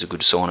that's always a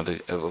good sign of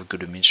a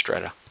good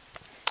administrator.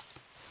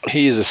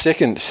 He is the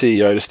second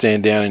CEO to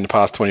stand down in the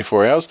past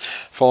 24 hours,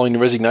 following the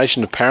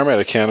resignation of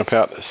Parramatta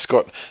counterpart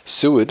Scott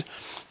Seward.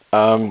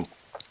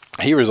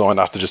 He resigned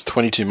after just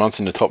 22 months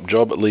in the top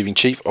job, leaving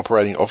Chief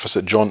Operating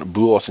Officer John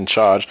Boulos in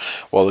charge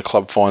while the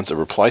club finds a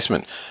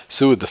replacement.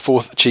 Seward, the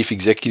fourth chief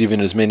executive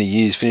in as many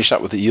years, finished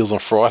up with the Eels on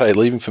Friday,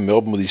 leaving for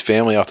Melbourne with his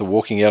family after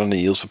walking out on the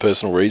Eels for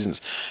personal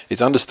reasons.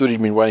 It's understood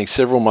he'd been waiting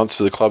several months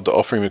for the club to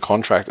offer him a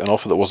contract, an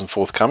offer that wasn't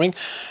forthcoming.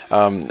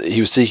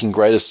 He was seeking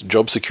greatest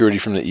job security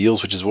from the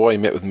Eels, which is why he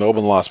met with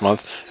Melbourne last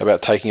month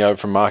about taking over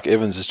from Mark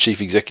Evans as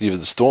chief executive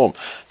of the Storm.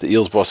 The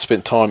Eels boss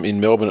spent time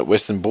in Melbourne at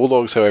Western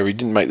Bulldogs, however he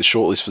didn't make the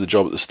shortlist for the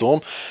job at the Storm.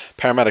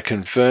 Parramatta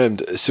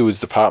confirmed Seward's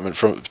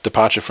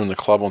departure from the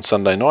club on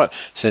Sunday night,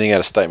 sending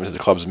out a statement to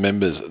the club's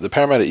members. The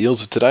Parramatta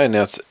Eels of today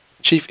announced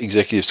Chief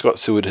Executive Scott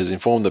Seward has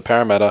informed the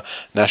Parramatta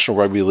National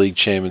Rugby League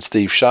Chairman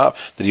Steve Sharp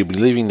that he'll be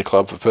leaving the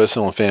club for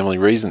personal and family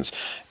reasons.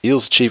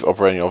 Eels Chief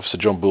Operating Officer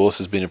John Boulos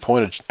has been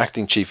appointed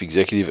Acting Chief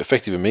Executive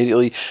effective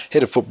immediately.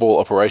 Head of Football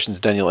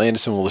Operations Daniel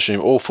Anderson will assume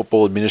all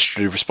football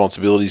administrative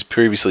responsibilities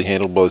previously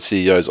handled by the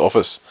CEO's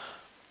office.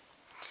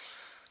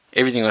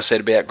 Everything I said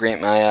about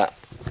Grant Mayer,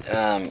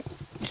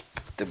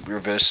 the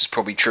reverse is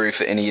probably true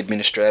for any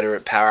administrator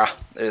at Para.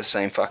 They're the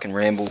same fucking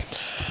ramble.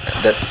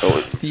 I don't know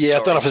if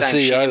a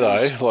CEO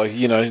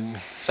though.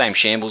 Same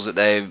shambles that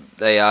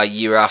they are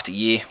year after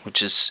year,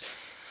 which is,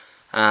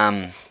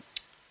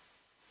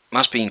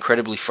 must be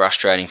incredibly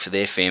frustrating for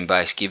their fan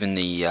base, given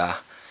the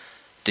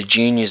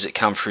juniors that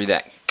come through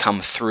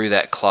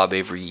that club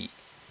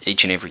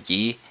each and every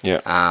year.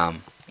 Yeah.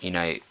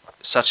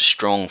 Such a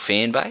strong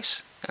fan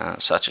base,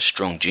 such a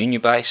strong junior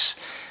base,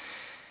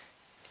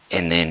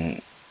 and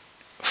then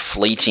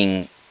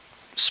fleeting,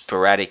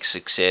 sporadic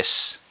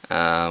success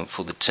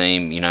for the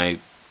team.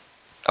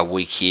 A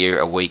week here,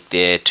 a week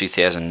there.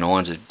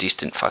 2009's a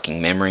distant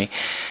fucking memory.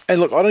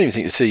 And look, I don't even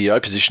think the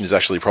CEO position is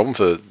actually a problem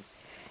for.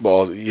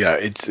 Well, yeah,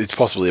 it's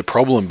possibly a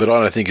problem, but I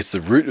don't think it's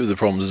the root of the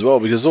problems as well,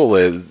 because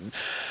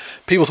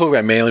people talk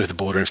about Manly with the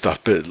border and stuff,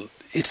 but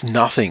it's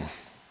nothing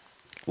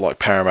like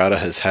Parramatta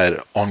has had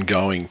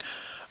ongoing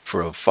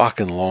for a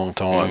fucking long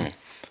time.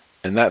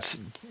 And that's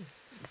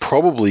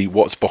probably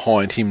what's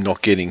behind him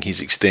not getting his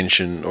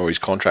extension or his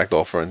contract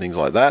offer and things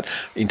like that.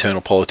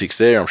 Internal politics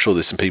there. I'm sure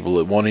there's some people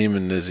that want him,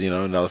 and there's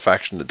another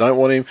faction that don't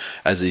want him,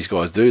 as these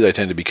guys do. They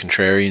tend to be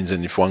contrarians,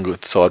 and if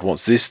one side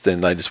wants this,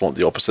 then they just want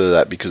the opposite of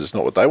that because it's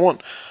not what they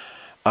want.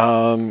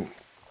 And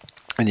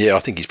yeah, I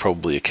think he's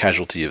probably a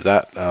casualty of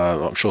that.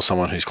 I'm sure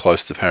someone who's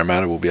close to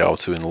Parramatta will be able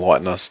to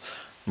enlighten us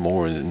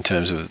more in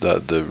terms of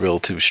the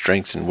relative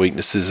strengths and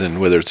weaknesses and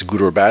whether it's a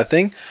good or a bad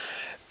thing.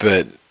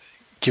 But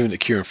given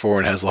that Kieran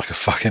Foran has like a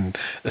fucking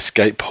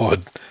escape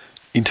pod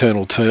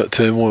internal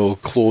turmoil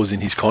clause in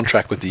his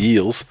contract with the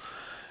Eels,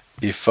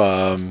 if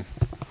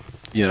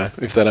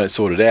if they don't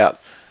sort it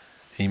out,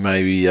 he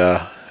may be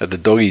at the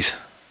doggies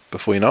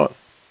before you know it.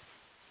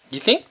 You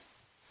think?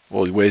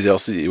 Well, where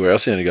else are you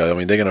going to go? I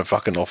mean, they're going to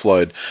fucking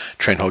offload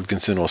Trent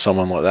Hodgkinson or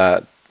someone like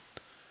that.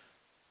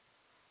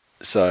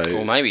 So,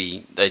 or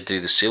maybe they do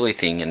the silly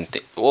thing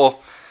or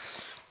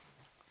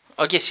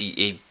I guess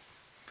he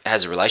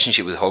has a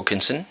relationship with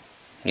Hodgkinson.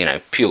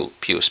 Pure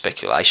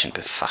speculation,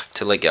 but fuck,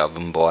 to let go of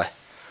him by.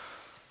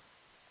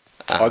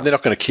 They're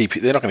not going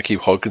to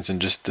keep Hodgkinson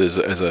just as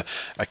a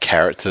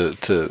carrot to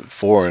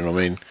Foran. I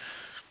mean,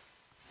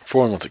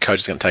 Foran wants a coach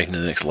that's going to take him to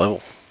the next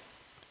level.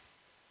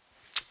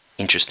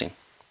 Interesting.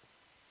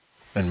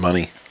 And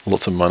money,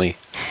 lots of money,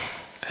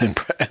 and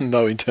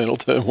no internal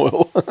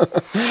turmoil.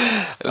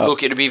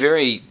 Look, it'd be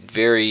very,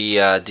 very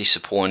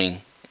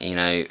disappointing.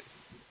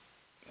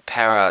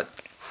 Para,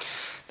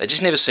 they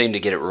just never seem to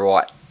get it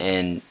right,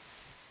 and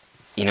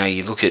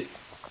you look at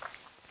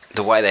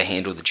the way they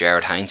handled the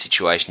Jared Haynes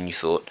situation. You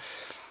thought,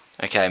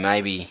 okay,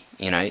 maybe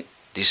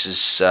this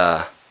is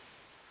a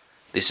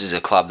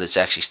club that's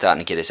actually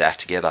starting to get its act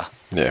together.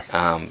 Yeah.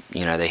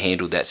 They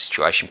handled that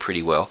situation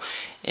pretty well,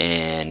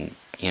 and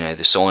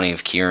the signing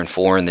of Kieran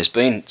Foran, there's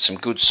been some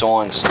good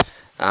signs.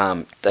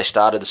 They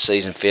started the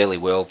season fairly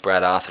well.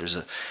 Brad Arthur is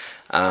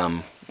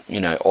I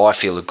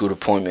feel a good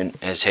appointment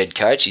as head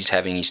coach. He's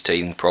having his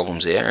teething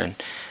problems there,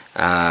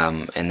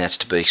 and that's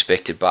to be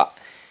expected. But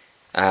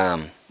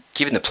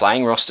given the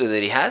playing roster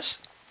that he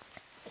has,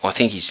 I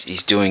think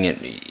he's doing it.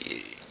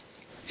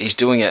 He's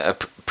doing a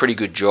pretty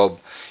good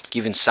job,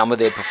 given some of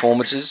their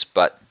performances,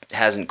 but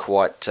hasn't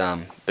quite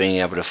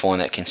been able to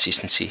find that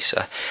consistency.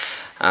 So.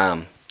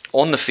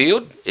 On the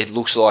field, it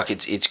looks like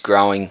it's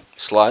growing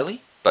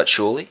slowly but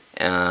surely.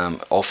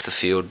 Off the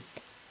field,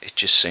 it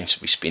just seems to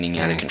be spinning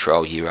out of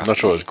control year after year. Not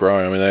sure it's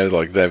growing. I mean,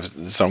 they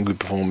have some good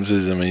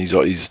performances. I mean, he's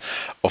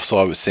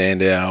offside with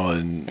Sandow,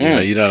 and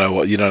you don't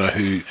know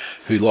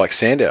who likes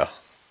Sandow,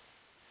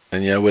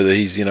 and whether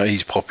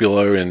he's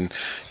popular and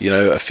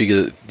a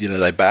figure that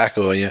they back,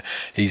 or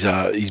he's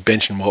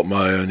benching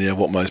Watmo, and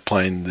Watmo's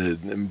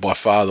playing by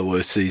far the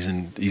worst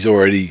season. He's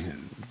already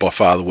by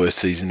far the worst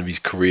season of his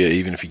career,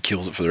 even if he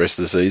kills it for the rest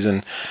of the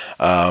season.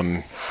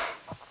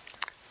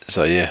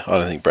 So yeah, I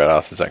don't think Brad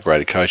Arthur's that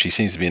great a coach. He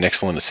seems to be an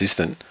excellent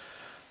assistant,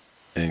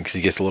 and because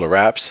he gets a lot of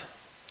raps,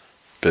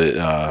 but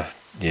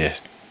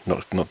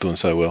not doing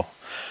so well.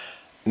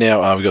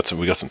 Now we got some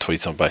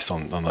tweets based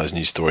on those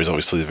news stories.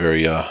 Obviously,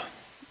 they're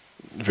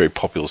very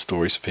popular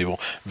stories for people.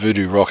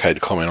 Voodoo Rock had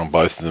to comment on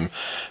both of them,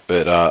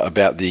 but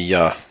about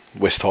the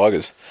West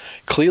Tigers.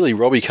 Clearly,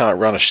 Robbie can't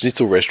run a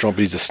schnitzel restaurant,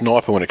 but he's a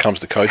sniper when it comes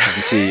to coaches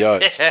and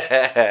CEOs.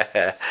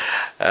 Here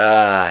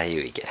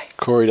we go.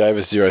 Corey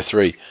Davis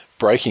 03.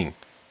 Breaking.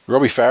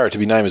 Robbie Farah to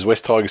be named as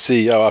West Tigers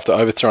CEO after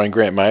overthrowing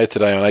Grant Mayer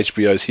today on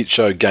HBO's hit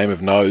show Game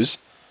of Nose.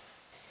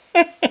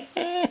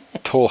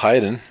 Tall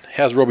Hayden.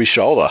 How's Robbie's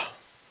shoulder?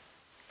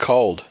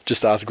 Cold.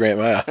 Just ask Grant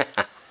Mayer.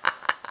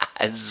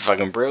 This is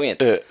fucking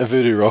brilliant. Yeah, a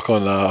Voodoo Rock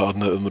on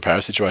the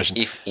Paris situation.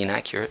 If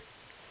inaccurate.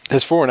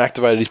 Has Foran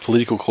activated his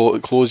political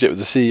clause yet with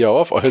the CEO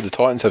off? I heard the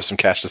Titans have some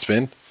cash to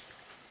spend.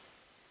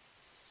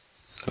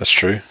 That's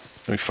true.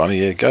 That'd be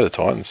funny, yeah. Go to the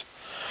Titans.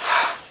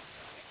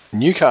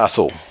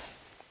 Newcastle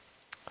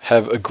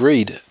have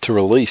agreed to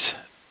release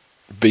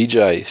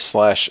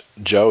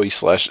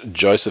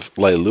BJ/Joey/Joseph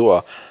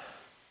Leilua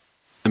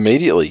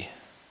immediately,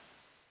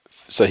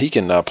 so he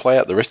can play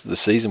out the rest of the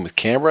season with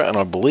Canberra, and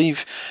I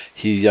believe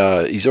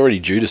he's already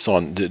due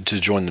to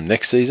join them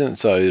next season,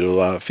 so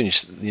it'll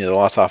finish the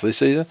last half of this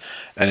season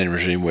and then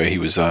resume where he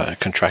was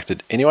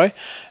contracted anyway.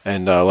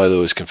 And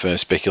Leilua has confirmed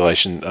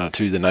speculation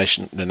to the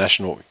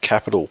national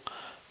capital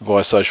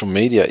via social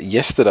media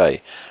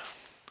yesterday.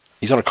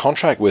 He's on a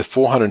contract worth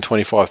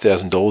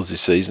 $425,000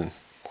 this season.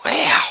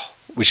 Wow.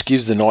 Which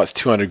gives the Knights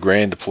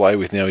 $200,000 to play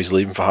with. Now he's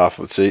leaving for half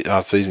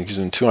season. Gives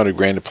them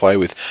 $200,000 to play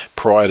with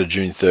prior to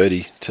June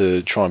 30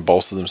 to try and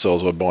bolster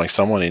themselves by buying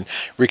someone in.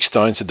 Rick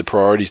Stone said the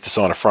priority is to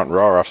sign a front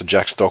rower after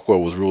Jack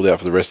Stockwell was ruled out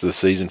for the rest of the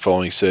season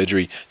following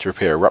surgery to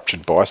repair a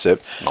ruptured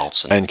bicep.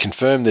 Molson. And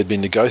confirmed there'd been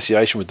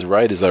negotiation with the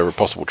Raiders over a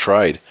possible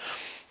trade.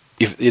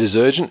 If it is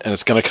urgent and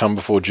it's going to come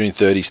before June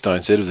 30,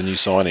 Stone said, of the new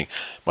signing.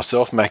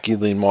 Myself, Matt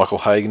Gidley and Michael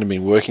Hagan have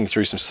been working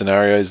through some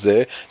scenarios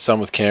there,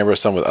 some with Canberra,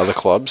 some with other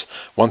clubs.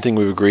 One thing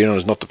we've agreed on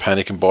is not to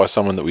panic and buy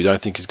someone that we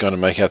don't think is going to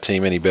make our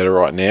team any better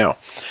right now.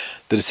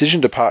 The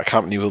decision to part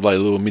company with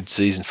Leilua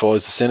mid-season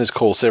follows the Centre's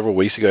call several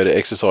weeks ago to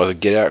exercise a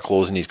get-out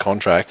clause in his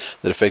contract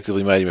that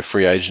effectively made him a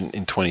free agent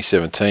in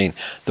 2017.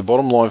 The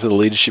bottom line for the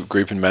leadership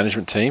group and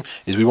management team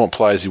is we want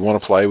players who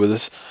want to play with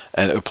us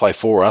and play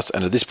for us,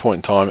 and at this point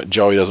in time,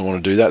 Joey doesn't want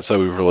to do that, so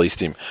we've released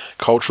him.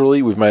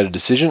 Culturally, we've made a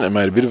decision and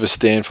made a bit of a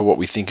stand for what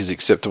we think is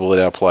acceptable at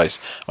our place.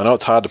 I know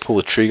it's hard to pull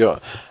the trigger,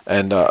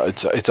 and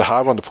it's a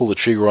hard one to pull the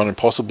trigger on, and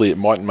possibly it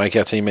mightn't make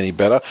our team any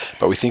better,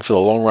 but we think for the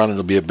long run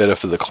it'll be better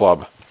for the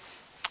club.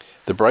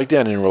 The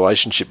breakdown in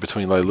relationship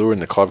between Leilua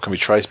and the club can be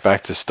traced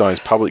back to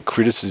Stone's public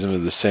criticism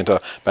of the centre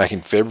back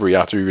in February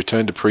after he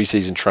returned to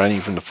pre-season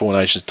training from the Four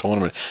Nations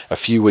tournament a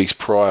few weeks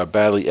prior,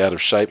 badly out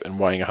of shape and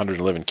weighing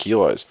 111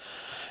 kilos.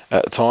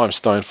 At the time,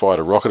 Stone fired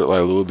a rocket at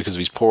Leilua because of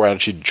his poor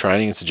attitude to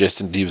training and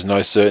suggested he was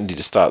no certainty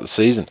to start the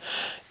season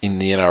in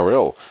the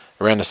NRL.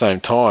 Around the same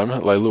time,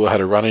 Leilua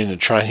had a run-in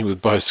and training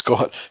with Bo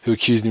Scott, who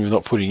accused him of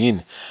not putting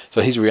in.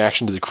 So his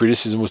reaction to the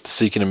criticism was to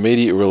seek an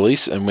immediate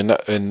release, and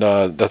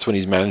that's when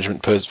his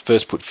management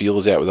first put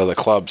feelers out with other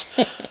clubs.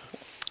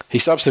 He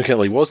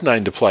subsequently was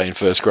named to play in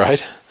first grade,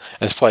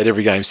 and has played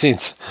every game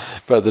since.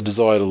 But the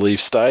desire to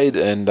leave stayed,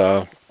 and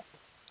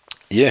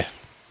this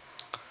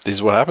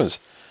is what happens.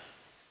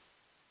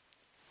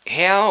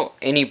 How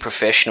any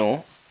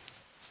professional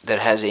that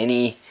has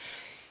any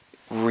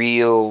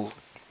real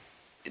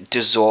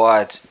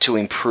desire to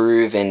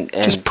improve and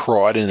just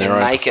pride in their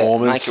own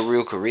performance, make a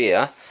real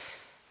career,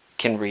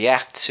 can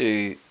react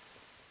to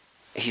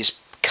his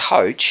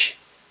coach,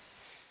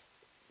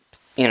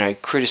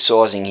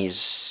 criticising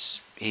his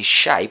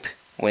shape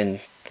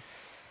when,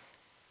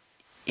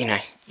 you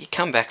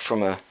come back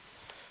from an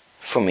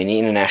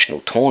international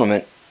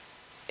tournament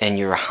and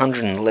you're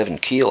 111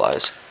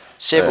 kilos,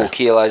 several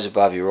kilos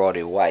above your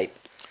ideal weight.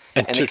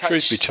 And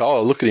truth be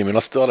told, I look at him and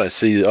I don't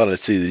see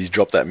that he's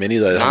dropped that many,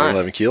 though,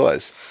 111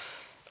 kilos.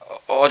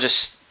 I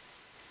just,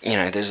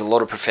 there's a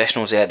lot of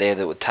professionals out there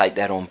that would take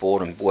that on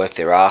board and work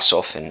their ass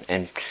off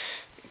and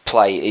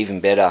play even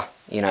better.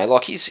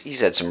 Like he's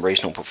had some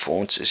reasonable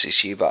performances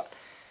this year, but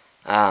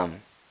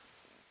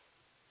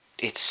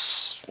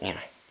it's,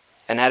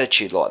 an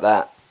attitude like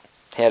that,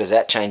 how does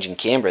that change in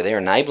Canberra? They're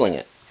enabling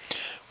it.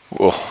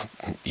 Well,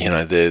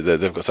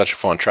 they've got such a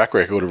fine track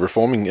record of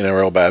reforming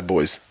NRL bad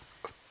boys.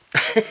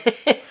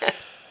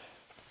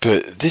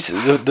 But this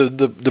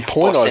the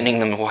point sending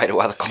them away to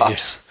other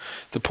clubs. Yeah,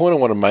 the point I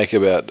want to make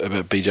about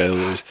BJ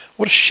Leilua is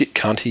what a shit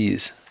cunt he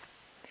is.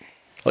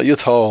 Like, you're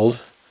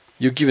told,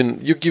 you're given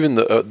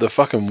the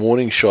fucking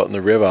warning shot and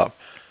the rev up.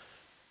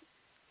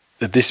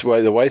 That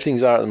the way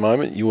things are at the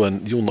moment,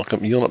 you'll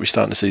not be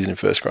starting the season in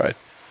first grade.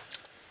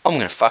 I'm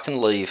gonna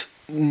fucking leave.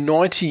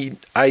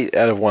 98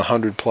 out of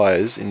 100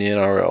 players in the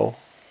NRL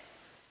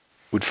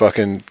would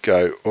fucking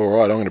go, all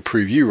right, I'm going to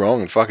prove you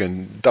wrong and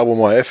fucking double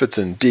my efforts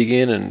and dig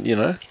in and,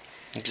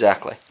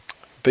 Exactly.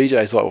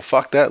 BJ's like, well,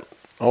 fuck that.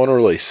 I want to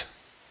release.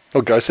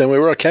 I'll go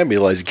somewhere where I can be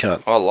a lazy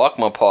cunt. I like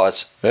my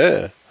pies.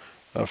 Yeah.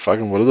 What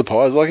are the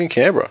pies like in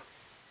Canberra?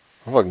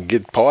 I fucking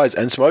get pies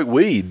and smoke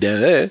weed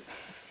down there.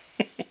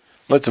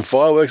 Let some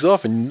fireworks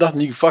off and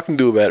nothing you can fucking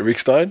do about it, Rick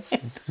Stone.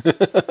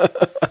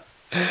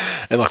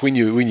 And like we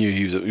knew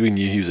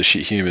he was a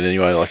shit human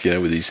anyway, like,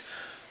 with his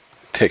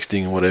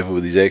texting and whatever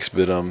with his ex,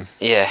 but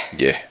yeah.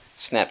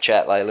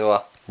 Snapchat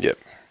Leilua. Yep.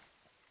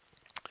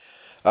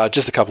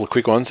 Just a couple of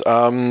quick ones.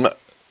 Paul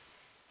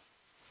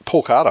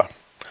Carter,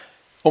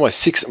 almost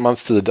 6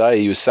 months to the day,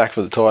 he was sacked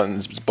by the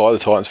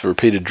Titans for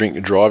repeated drink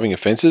and driving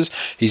offences.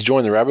 He's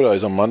joined the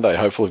Rabbitohs on Monday,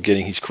 hopeful of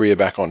getting his career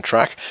back on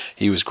track.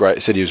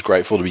 Said he was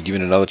grateful to be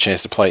given another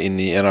chance to play in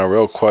the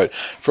NRL. Quote,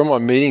 from my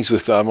meetings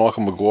with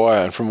Michael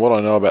Maguire and from what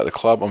I know about the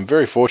club, I'm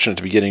very fortunate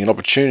to be getting an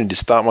opportunity to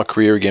start my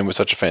career again with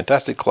such a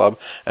fantastic club,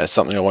 and it's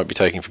something I won't be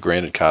taking for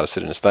granted, Carter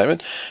said in a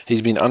statement.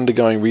 He's been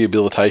undergoing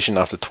rehabilitation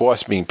after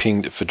twice being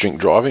pinged for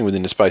drink driving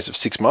within the space of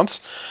 6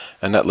 months,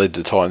 and that led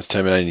to the Titans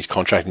terminating his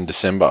contract in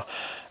December.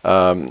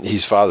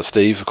 His father,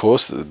 Steve, of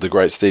course, the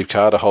great Steve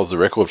Carter, holds the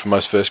record for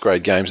most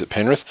first-grade games at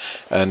Penrith,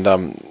 and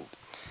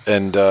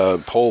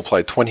Paul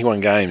played 21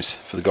 games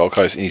for the Gold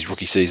Coast in his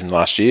rookie season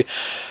last year.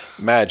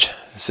 Madge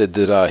said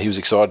that he was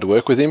excited to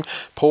work with him.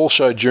 Paul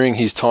showed during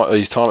his time at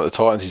the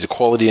Titans he's a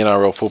quality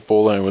NRL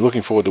footballer, and we're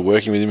looking forward to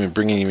working with him and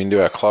bringing him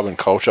into our club and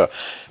culture.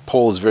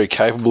 Paul is very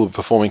capable of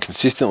performing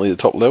consistently at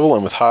the top level,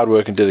 and with hard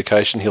work and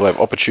dedication, he'll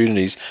have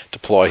opportunities to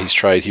ply his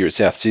trade here at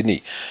South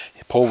Sydney.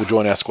 Paul will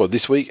join our squad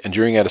this week, and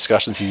during our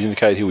discussions, he's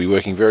indicated he'll be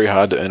working very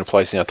hard to earn a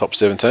place in our top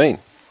 17.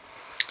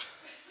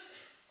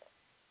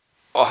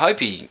 I hope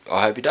he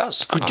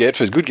does. Good get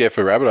for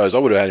Rabbitohs. I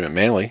would have had him at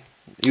Manly.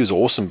 He was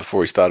awesome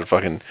before he started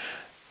fucking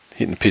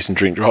hitting the piss and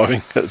drink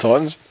driving at the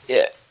Titans.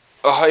 Yeah,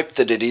 I hope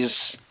that it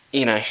is,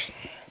 a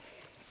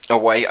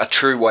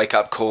true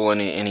wake-up call,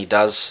 and he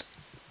does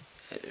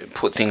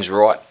put things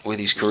right with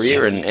his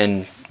career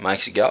and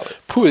makes it go.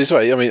 Put it this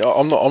way, I mean,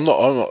 I'm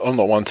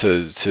not one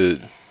to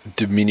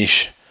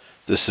diminish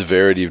the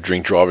severity of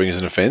drink driving as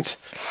an offence,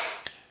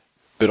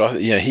 but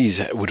he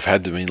would have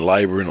had to been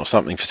labouring or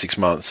something for 6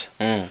 months.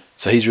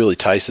 So he's really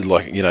tasted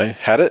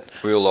had it,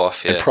 real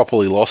life, yeah, and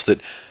properly lost it.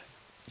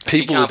 If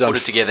you can't put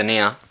it together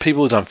now.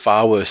 People have done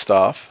far worse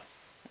stuff.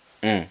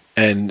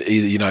 And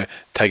either,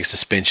 take a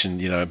suspension,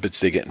 but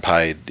they're getting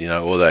paid,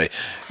 or they,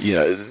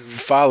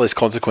 far less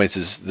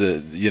consequences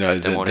than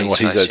what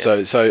he's had.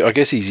 Yeah. So I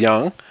guess he's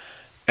young,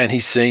 and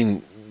he's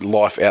seen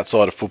life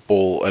outside of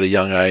football at a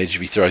young age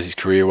if he throws his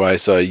career away.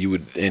 So you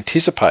would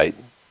anticipate,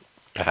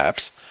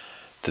 perhaps,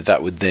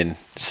 that would then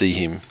see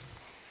him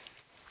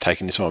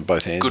taking this one with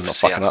both hands and not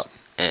fucking up.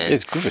 Yeah,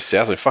 it's good for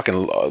South. So fucking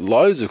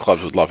loads of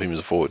clubs would love him as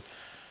a forward.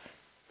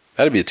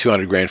 That'd be a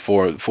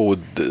 $200,000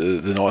 forward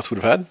the Knights would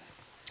have had.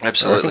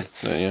 Absolutely.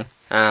 Yeah.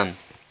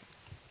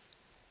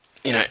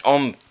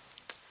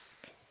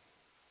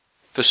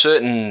 For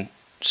certain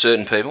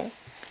people,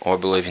 I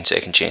believe in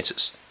second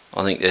chances.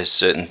 I think there's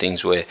certain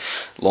things where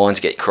lines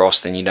get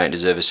crossed and you don't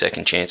deserve a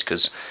second chance,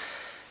 because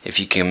if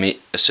you commit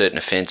a certain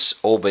offence,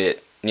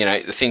 albeit,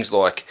 the things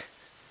like,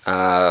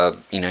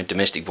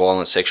 domestic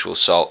violence, sexual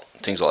assault,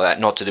 things like that,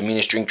 not to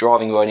diminish drink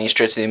driving by any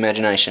stretch of the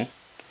imagination,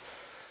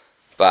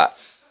 but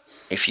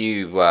if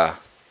you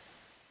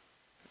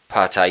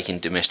partake in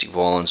domestic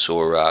violence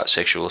or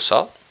sexual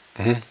assault,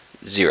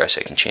 0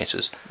 second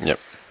chances. Yep.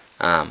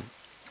 I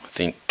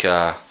think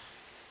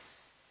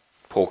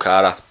Paul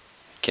Carter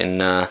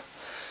can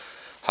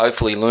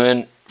hopefully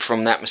learn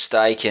from that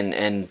mistake,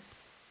 and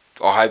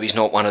I hope he's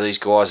not one of these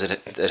guys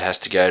that has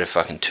to go to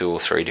fucking 2 or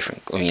 3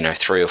 different,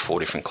 3 or 4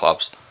 different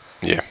clubs.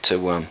 Yeah.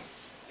 To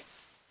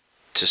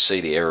see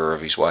the error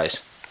of his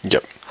ways.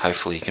 Yep.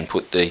 Hopefully he can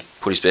put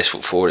his best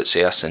foot forward at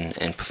South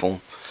and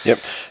perform. Yep.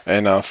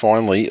 And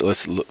finally,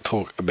 let's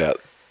talk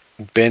about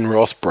Ben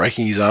Ross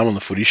breaking his arm on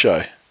the footy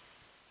show.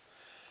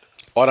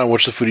 I don't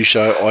watch the footy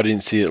show. I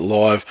didn't see it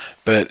live,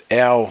 but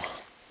our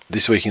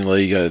This Week in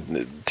League,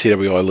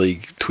 TWI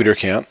League Twitter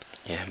account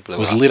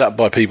was lit up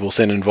by people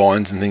sending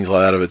vines and things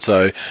like that of it.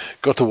 So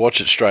got to watch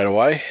it straight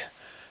away,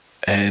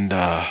 and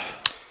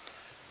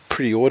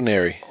pretty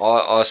ordinary.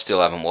 I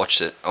still haven't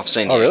watched it. I've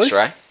seen the really?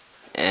 X-ray.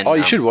 And,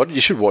 you should watch. You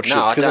should watch it.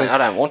 No, I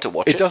don't want to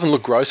watch it. It doesn't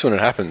look gross when it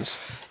happens.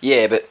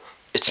 Yeah, but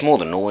it's more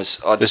the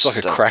noise. It's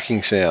like a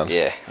cracking sound.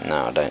 Yeah,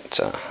 no, I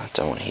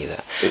don't want to hear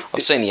that.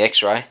 I've seen the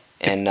X-ray,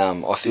 and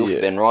I feel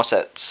for Ben Ross.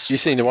 You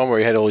seen the one where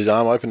he had all his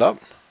arm opened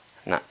up?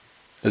 No.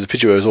 There's a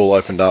picture where it was all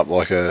opened up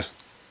like a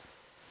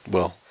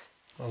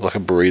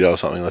burrito or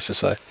something. Let's just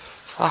say.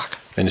 Fuck.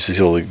 And just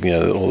see all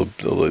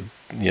the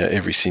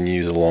every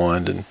sinew is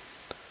aligned, and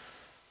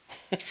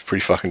it's pretty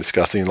fucking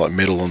disgusting. Like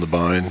metal on the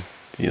bone.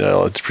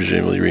 To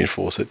presumably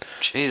reinforce it.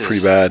 Jesus.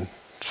 Pretty bad.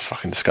 It's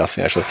fucking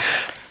disgusting, actually.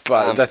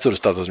 But that sort of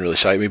stuff doesn't really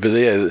shake me. But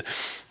yeah,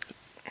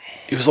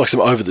 it was like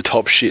some over the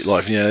top shit.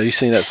 Like, have you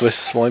seen that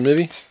Sylvester Stallone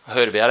movie? I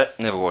heard about it.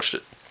 Never watched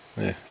it.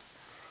 Yeah,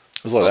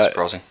 it was like Not that.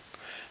 Surprising.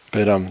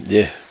 But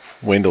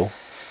Wendell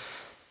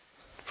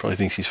probably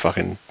thinks he's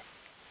fucking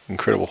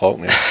Incredible Hulk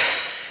now.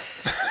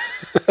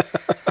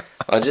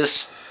 I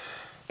guess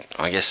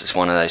it's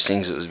one of those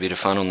things that was a bit of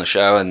fun on the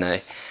show, and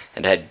it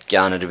had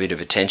garnered a bit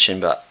of attention,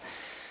 but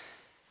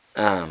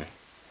no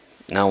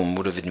one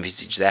would have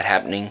envisaged that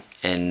happening.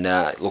 And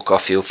look, I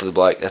feel for the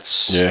bloke.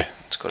 It's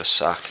got to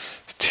suck.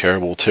 It's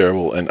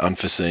terrible, and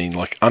unforeseen,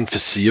 like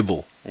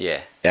unforeseeable.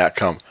 Yeah.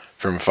 Outcome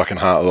from a fucking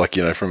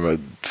from a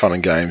fun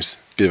and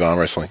games bit of arm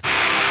wrestling.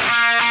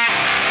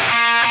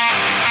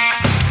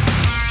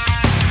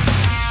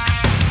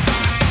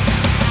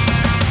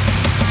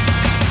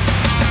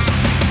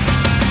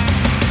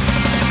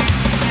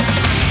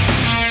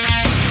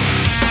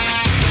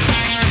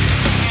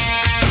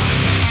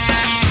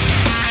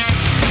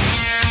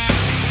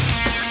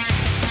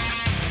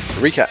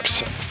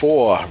 Recaps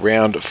for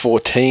round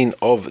 14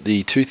 of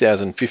the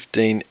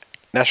 2015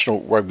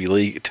 National Rugby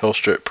League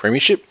Telstra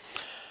Premiership.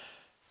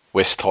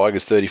 West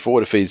Tigers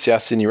 34 defeated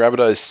South Sydney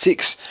Rabbitohs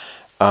 6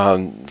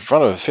 in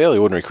front of a fairly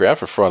ordinary crowd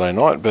for Friday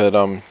night, but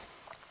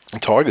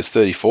Tigers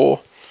 34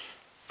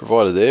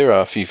 provided there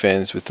a few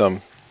fans with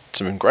some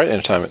great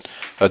entertainment.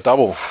 A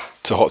double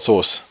to Hot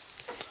Sauce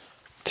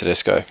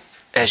Tedesco.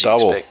 As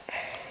double you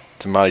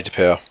expect. to Marty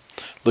DePauw.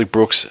 Luke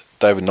Brooks,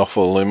 David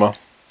Knopfler-Luma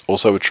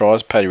also with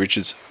tries. Paddy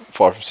Richards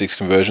 5 from 6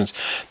 conversions.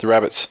 The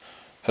Rabbits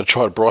had a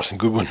try to Bryson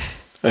Goodwin,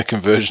 a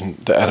conversion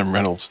to Adam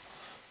Reynolds.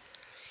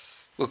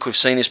 Look, we've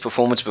seen this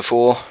performance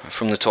before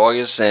from the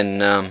Tigers,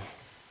 and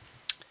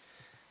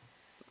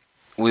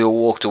we all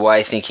walked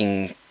away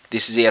thinking,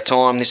 this is our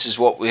time, this is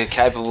what we're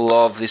capable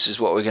of, this is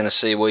what we're going to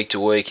see week to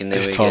week, and then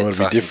we get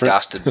fucking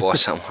dusted by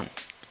someone.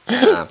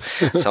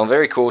 So I'm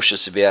very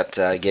cautious about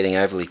getting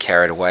overly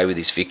carried away with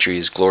this victory,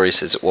 as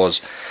glorious as it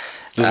was.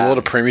 There's a lot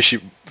of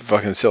premiership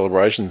fucking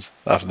celebrations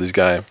after this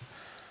game?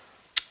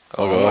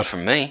 Oh, Not God.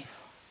 from me.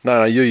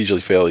 No, you're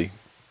usually fairly...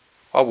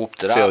 I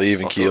whooped it Fairly up.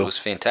 even I thought keel. it was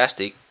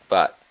fantastic,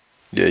 but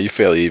Yeah, you're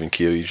fairly even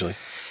keel usually.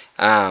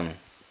 I'm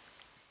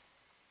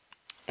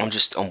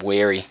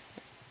wary.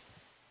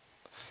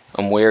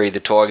 I'm wary the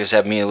Tigers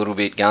have me a little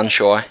bit gun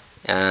shy,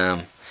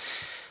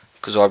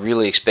 because I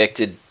really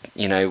expected,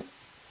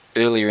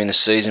 earlier in the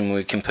season when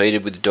we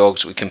competed with the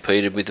Dogs, we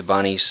competed with the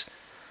Bunnies.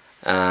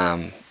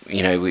 We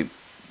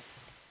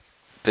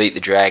beat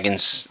the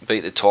Dragons, beat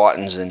the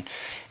Titans, and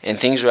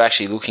things were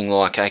actually looking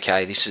like,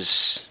 okay, this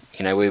is,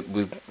 we're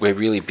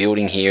really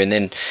building here. And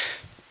then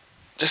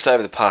just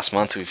over the past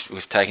month,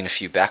 we've taken a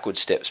few backward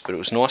steps, but it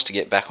was nice to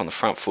get back on the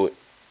front foot.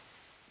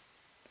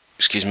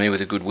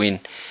 With a good win,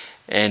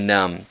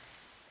 and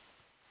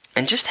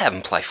just have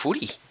them play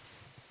footy.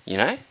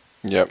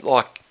 Yep.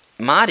 Like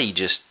Marty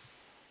just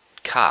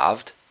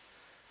carved,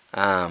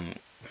 but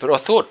I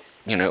thought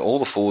all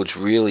the forwards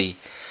really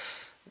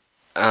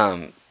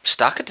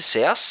stuck at the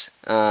South,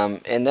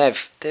 and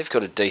they've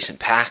got a decent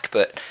pack,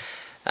 but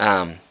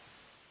I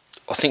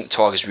think the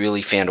Tigers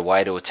really found a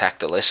way to attack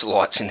the lesser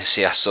lights in the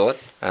South side.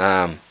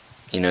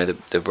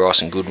 The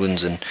Bryson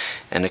Goodwins and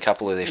a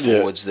couple of their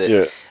forwards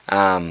that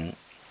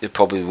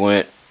probably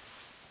weren't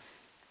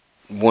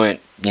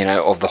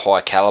of the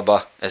high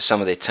caliber as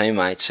some of their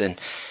teammates, and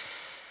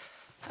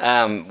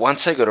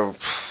once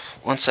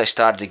they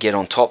started to get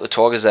on top, the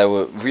Tigers, they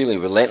were really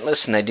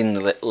relentless, and they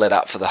didn't let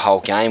up for the whole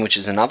game, which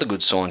is another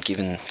good sign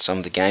given some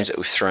of the games that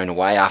we've thrown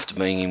away after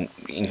being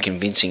in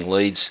convincing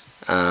leads,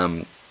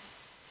 at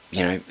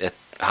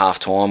half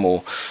time,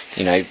 or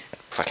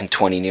fucking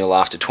 20-0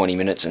 after 20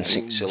 minutes and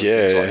silly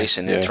things like this,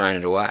 and they're throwing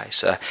it away.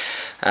 So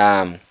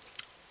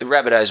the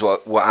Rabbitohs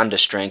were under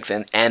strength,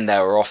 and they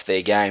were off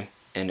their game,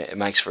 and it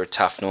makes for a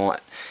tough night.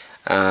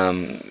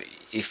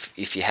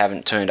 If you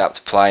haven't turned up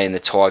to play and the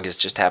Tigers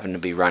just happen to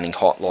be running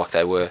hot like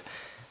they were,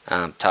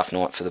 tough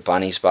night for the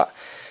Bunnies. But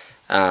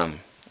I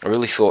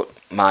really thought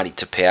Marty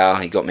Tapau,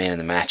 he got man of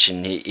the match,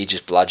 and he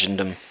just bludgeoned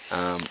them.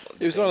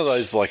 It was one of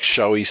those like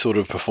showy sort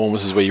of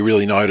performances where you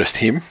really noticed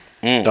him.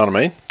 You know what I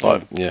mean?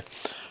 Yeah.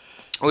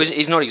 Well,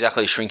 he's not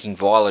exactly a shrinking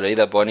violet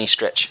either by any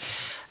stretch.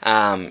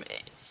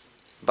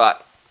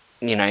 But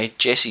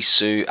Jesse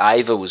Sue,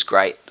 Ava was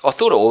great. I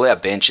thought all our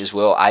bench as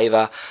well.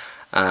 Ava,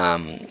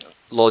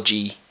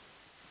 Lodgy,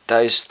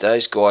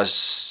 those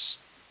guys,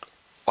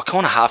 I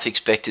kind of half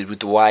expected with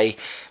the way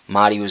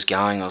Marty was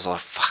going. I was like,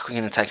 fuck, we're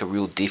going to take a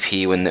real dip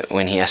here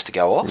when he has to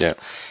go off. Yeah.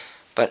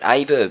 But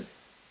Ava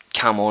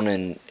come on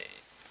and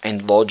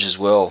Lodge as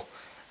well.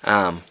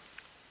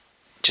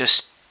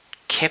 Just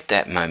kept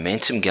that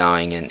momentum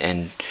going,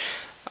 and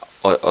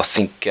I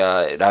think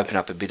it opened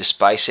up a bit of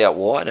space out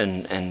wide,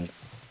 and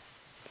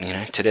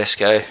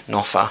Tedesco,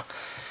 Noffa,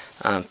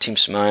 Tim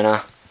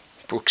Simona,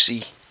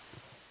 Brooksy,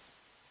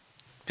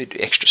 bit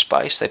extra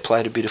space. They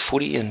played a bit of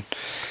footy and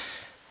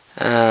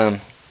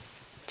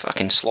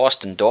fucking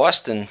sliced and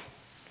diced, and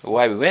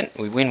away we went.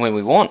 We win when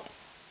we want.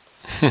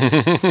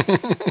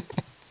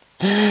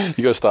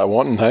 You got to start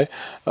wanting, hey.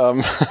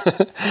 I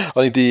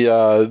think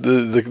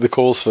the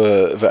calls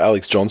for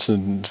Alex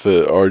Johnson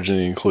for Origin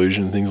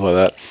inclusion and things like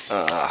that.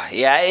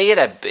 Yeah, he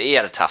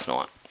had a tough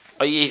night.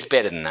 He's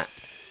better than that.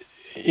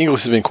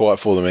 Inglis has been quiet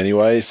for them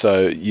anyway,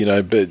 so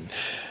but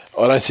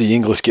I don't see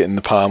Inglis getting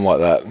the palm like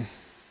that.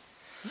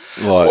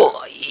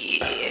 Well,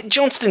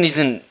 Johnston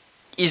isn't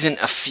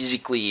a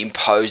physically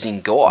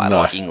imposing guy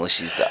like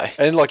English is, though.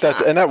 And like that,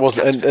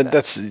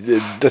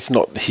 that's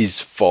not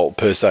his fault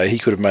per se. He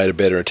could have made a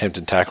better attempt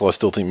and tackle. I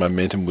still think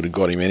momentum would have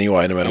got him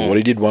anyway, no matter what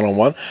he did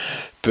 1-on-1.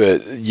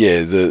 But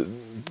yeah,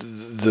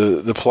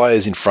 the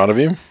players in front of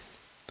him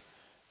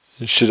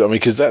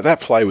because that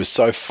play was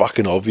so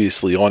fucking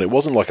obviously on. It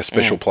wasn't like a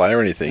special play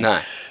or anything. No.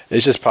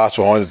 It's just passed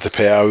behind it to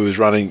Powell, who was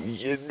running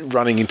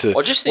into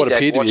I just think what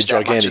appeared to be a that much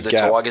gigantic of the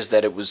gap. Tigers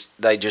that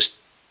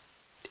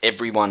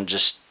everyone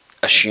just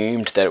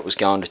assumed that it was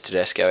going to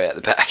Tedesco out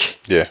the back.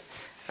 Yeah.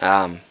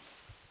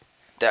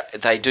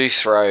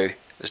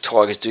 The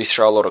Tigers do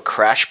throw a lot of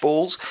crash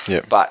balls,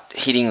 but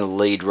hitting the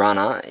lead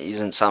runner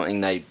isn't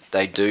something they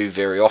do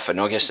very often.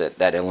 I guess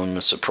that element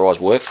of surprise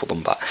worked for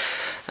them, but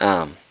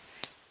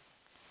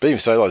even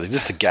so, like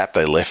just the gap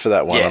they left for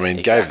that one. Yeah, I mean,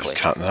 exactly.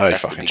 gave no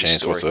That's fucking the chance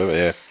story. whatsoever.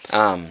 Yeah.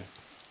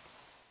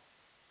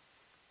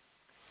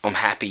 I'm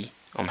happy.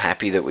 I'm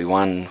happy that we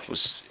won. It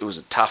was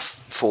a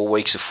tough 4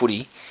 weeks of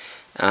footy,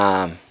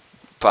 but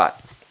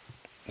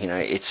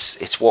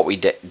it's what we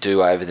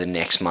do over the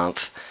next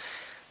month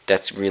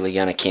that's really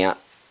going to count.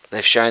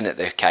 They've shown that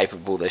they're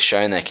capable. They've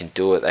shown they can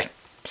do it. They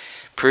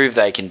prove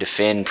they can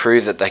defend.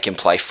 Prove that they can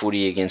play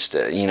footy against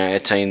a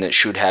team that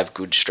should have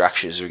good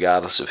structures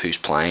regardless of who's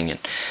playing. And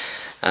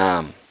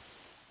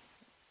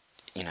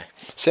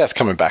South's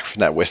coming back from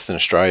that Western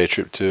Australia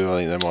trip too. I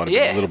think they might have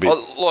been a little bit.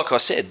 Well, like I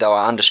said, they were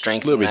under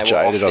strength and they were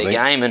jaded, off their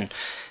game, and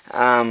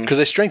because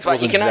their strength but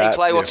wasn't you can only that,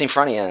 play what's in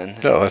front of you. And,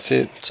 that's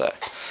it. So,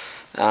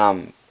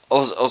 I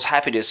was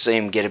happy to see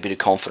them get a bit of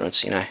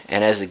confidence, and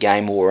as the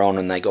game wore on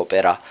and they got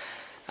better,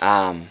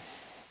 they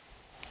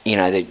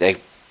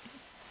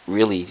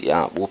really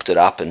whooped it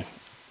up, and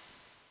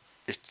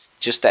it's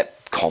just that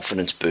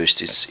confidence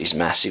boost is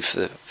massive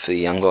for the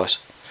young guys.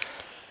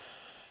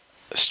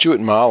 Stuart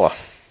Marler.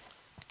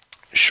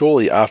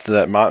 Surely after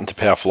that Martin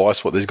Tapau fly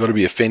swat, there's got to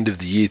be a Fend of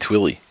the Year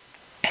Twilly.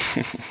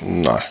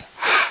 No.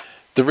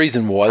 The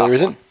reason why Tough there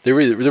isn't, one.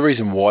 the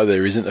reason why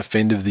there isn't a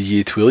Fend of the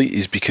Year Twilly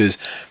is because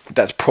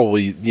that's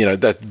probably,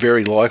 that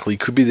very likely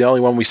could be the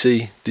only one we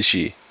see this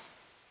year.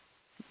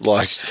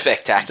 Like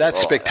Spectacular.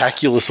 That's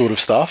spectacular sort of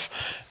stuff.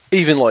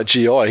 Even like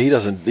GI, he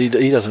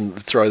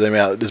doesn't throw them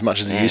out as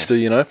much as he used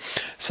to,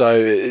 So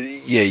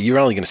yeah, you're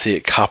only going to see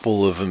a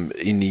couple of them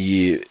in the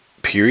year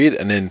period,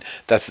 and then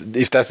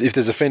if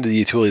there's a Fend of the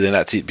Year Twilly, then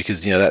that's it,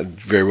 because that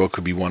very well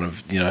could be one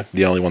of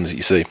the only ones that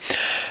you see.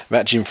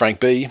 Matt Jim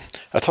Frank B.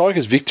 A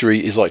Tigers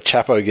victory is like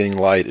Chapo getting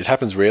laid. It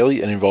happens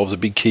rarely and involves a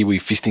big Kiwi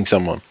fisting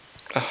someone.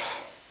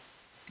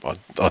 I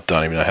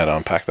don't even know how to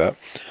unpack that.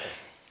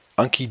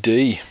 Unky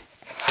D.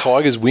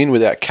 Tigers win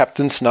without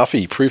Captain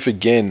Snuffy. Proof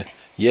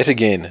yet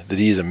again, that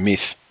he is a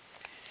myth.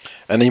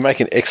 And you make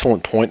an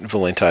excellent point,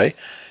 Valente,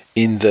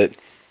 in that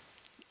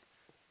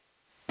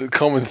the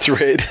common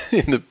thread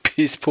in the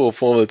piss poor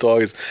form of the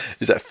Tigers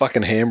is that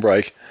fucking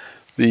handbrake.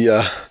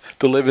 The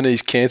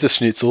Lebanese cancer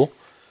schnitzel.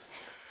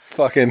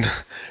 Fucking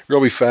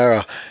Robbie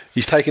Farah.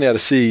 He's taken out a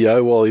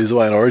CEO while he was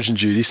away on Origin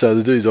duty, so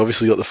the dude's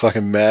obviously got the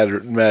fucking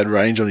mad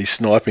range on his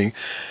sniping.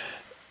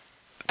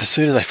 The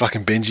sooner they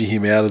fucking Benji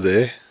him out of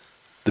there,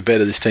 the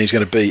better this team's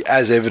going to be,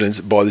 as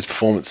evidenced by this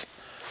performance.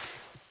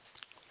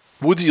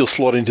 Woodsy will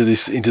slot into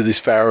this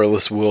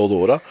Farah-less world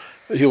order.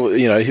 He'll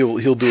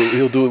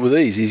do it with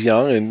ease. He's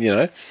young,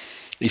 and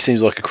he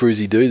seems like a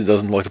cruisy dude that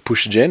doesn't like to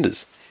push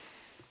agendas.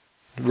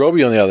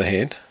 Robbie, on the other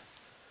hand,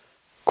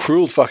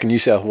 cruelled fucking New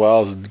South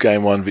Wales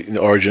game 1 in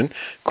Origin,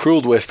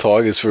 cruelled West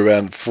Tigers for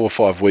around 4 or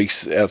 5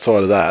 weeks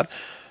outside of that,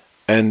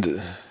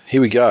 and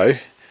here we go.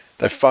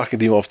 They fucking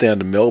him off down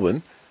to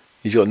Melbourne.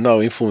 He's got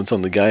no influence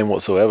on the game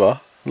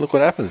whatsoever. And look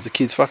what happens. The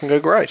kids fucking go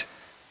great.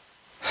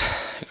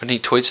 Got any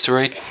tweets to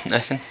read,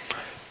 Nathan?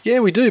 Yeah,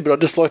 we do, but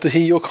I'd just like to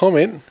hear your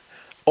comment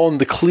on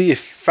the clear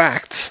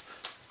facts,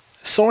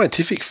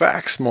 scientific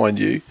facts, mind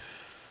you,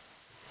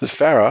 that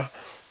Farah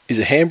is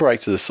a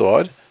handbrake to the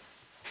side.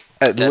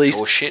 That's least,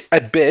 horseshit.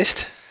 At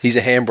best, he's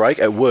a handbrake.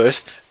 At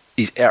worst,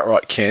 he's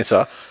outright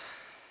cancer.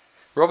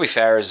 Robbie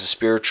Farah is a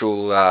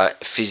spiritual,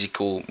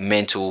 physical,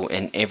 mental,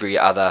 and every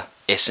other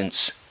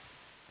essence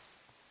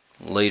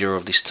leader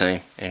of this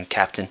team and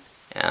captain.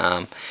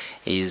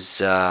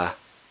 Is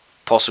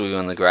possibly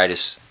one of the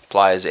greatest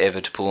players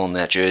ever to pull on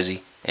that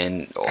jersey,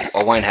 and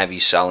I won't have you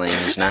sullying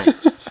his name.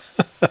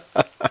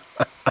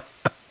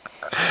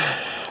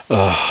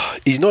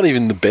 He's not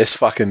even the best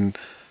fucking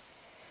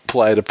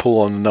player to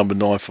pull on number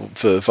 9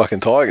 for fucking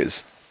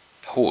Tigers.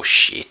 Oh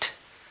shit.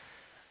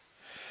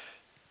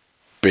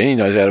 Benny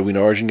knows how to win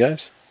Origin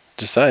games.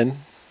 Just saying.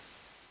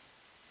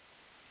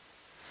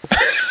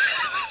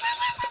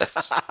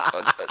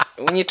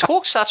 When you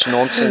talk such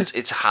nonsense,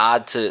 it's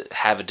hard to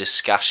have a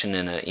discussion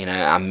and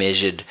a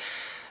measured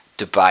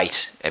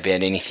debate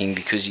about anything,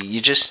 because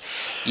you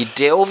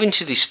delve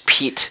into this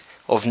pit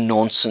of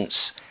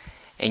nonsense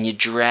and you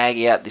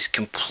drag out this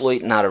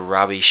complete and utter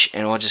rubbish,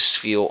 and I just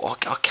feel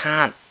I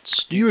can't.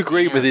 You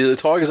agree with the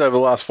Tigers over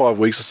the last 5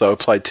 weeks or so have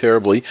played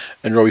terribly,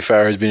 and Robbie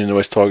Farah has been in the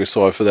West Tigers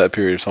side for that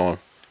period of time.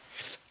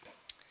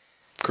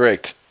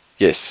 Correct.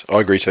 Yes, I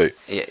agree too.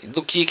 Yeah,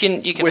 look, you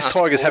can West ask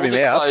Tigers all have him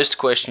the out. closed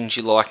questions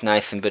you like,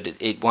 Nathan, but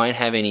it won't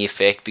have any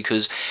effect,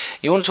 because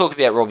you want to talk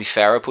about Robbie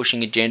Farah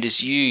pushing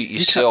agendas. You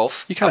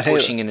yourself you can't are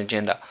pushing an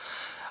agenda.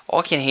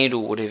 I can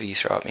handle whatever you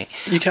throw at me.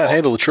 You can't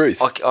handle the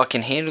truth. I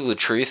can handle the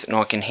truth, and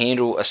I can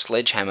handle a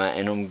sledgehammer,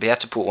 and I'm about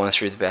to put one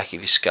through the back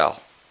of your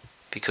skull,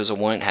 because I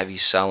won't have you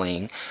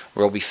sullying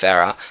Robbie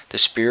Farah, the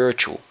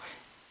spiritual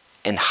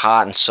and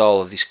heart and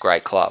soul of this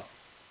great club.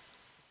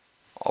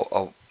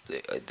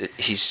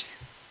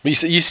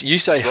 You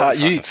say heart.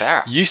 fucking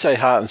Farah. You say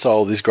heart and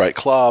soul of this great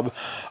club.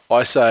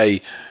 I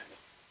say,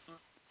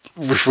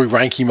 if we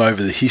rank him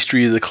over the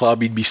history of the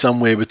club, he'd be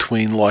somewhere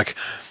between like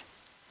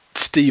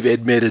Steve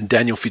Edmed and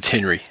Daniel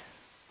Fitzhenry.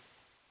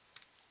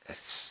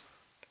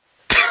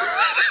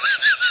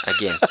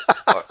 Again,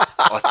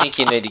 I think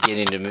you need to get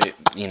into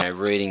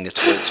reading the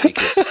tweets,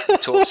 because you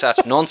talk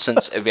such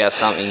nonsense about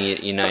something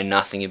you know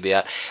nothing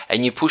about,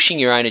 and you're pushing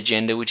your own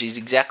agenda, which is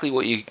exactly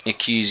what you're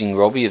accusing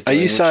Robbie of doing.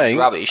 Which is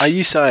rubbish. Are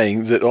you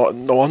saying that? No,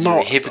 I'm You're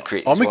not a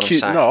hypocrite. I'm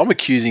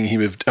accusing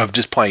him of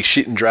just playing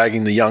shit and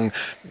dragging the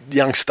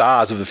young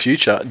stars of the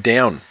future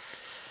down.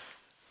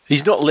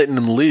 He's not letting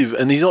them live,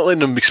 and he's not letting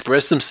them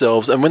express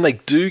themselves. And when they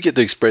do get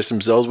to express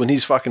themselves, when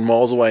he's fucking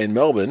miles away in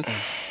Melbourne,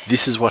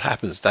 this is what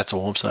happens. That's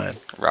all I'm saying.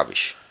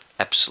 Rubbish.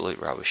 Absolute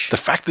rubbish. The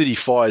fact that he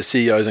fires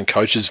CEOs and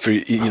coaches for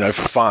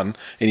for fun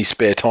in his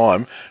spare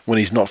time, when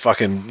he's not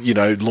fucking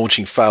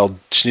launching failed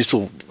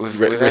schnitzel We've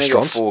restaurants.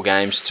 only got 4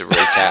 games to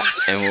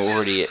recap, and we're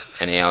already at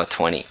an hour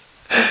 20.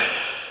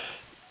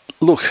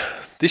 Look,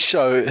 this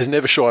show has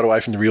never shied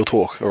away from the real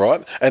talk, all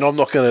right? And I'm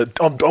not going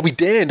to... I'll be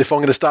damned if I'm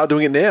going to start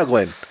doing it now,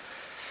 Glenn.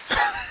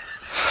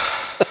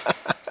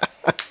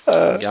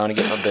 I'm going to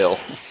get my bill.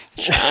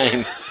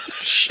 Shame.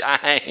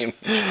 Shame.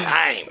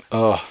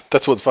 Oh,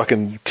 that's what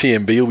fucking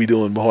TMB will be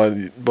doing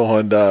behind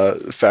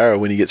Farah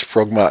when he gets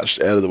frog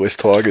marched out of the West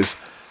Tigers.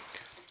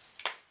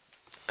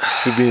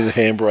 He'll be in the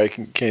handbrake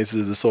and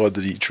cancers to decide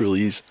that he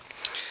truly is.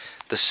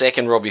 The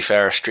second Robbie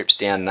Farah strips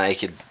down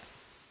naked,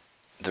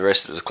 the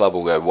rest of the club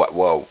will go,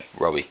 whoa,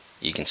 Robbie,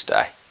 you can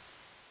stay.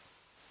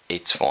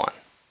 It's fine.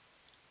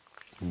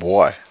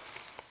 Why?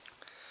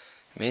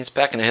 Man's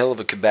back in a hell of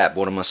a kebab,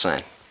 what am I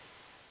saying?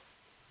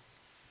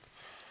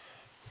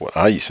 What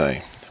are you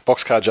saying?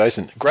 Boxcar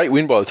Jason. Great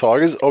win by the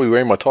Tigers. I'll be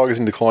wearing my Tigers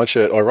in Decline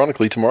shirt,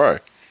 ironically, tomorrow.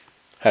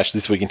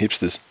 This week in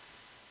hipsters.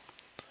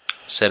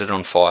 Set it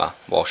on fire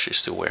whilst you're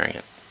still wearing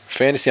it.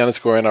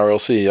 Fantasy_NRL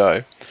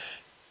CEO.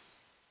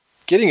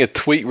 Getting a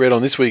tweet read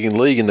on This Week in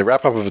League in the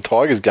wrap-up of a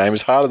Tigers game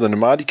is harder than a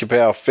Marty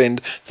Kapow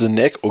fend to the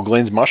neck or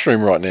Glenn's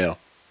mushroom right now.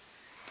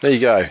 There you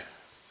go.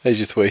 There's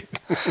your tweet.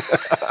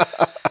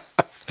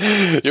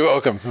 You're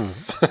welcome.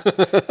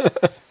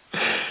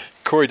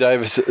 Corey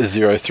Davis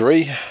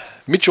 03.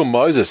 Mitchell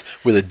Moses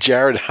with a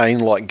Jared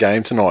Hayne-like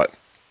game tonight.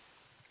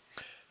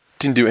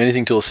 Didn't do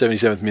anything till the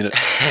 77th minute.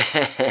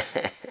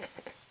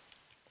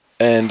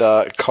 And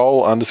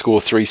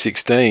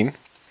Cole_316.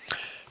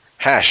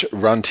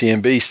 Run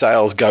TMB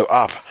sales go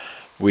up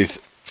with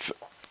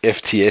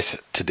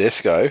FTS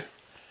Tedesco.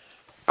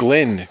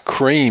 Glenn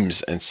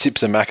creams and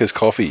sips a Macca's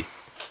coffee.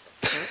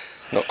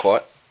 Not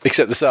quite.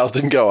 Except the sales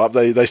didn't go up.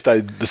 They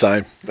stayed the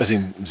same, as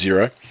in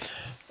 0.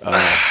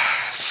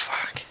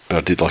 Fuck. But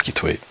I did like your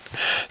tweet.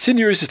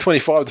 Sydney Roosters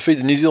 25 defeat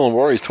the New Zealand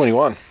Warriors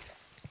 21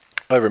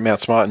 over at Mount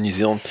Smart in New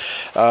Zealand.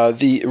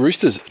 The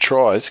Roosters'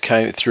 tries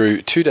came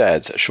through two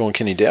dads, Sean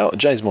Kenny-Dowell,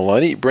 James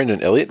Maloney,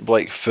 Brendan Elliott,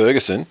 Blake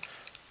Ferguson.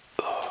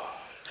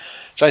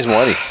 James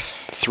Maloney,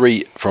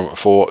 3 from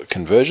 4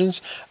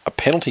 conversions, a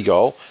penalty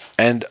goal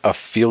and a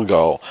field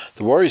goal.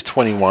 The Warriors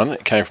 21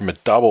 came from a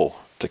double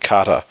to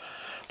Carter.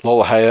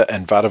 Lolohea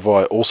and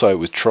Vadavai also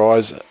with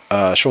tries.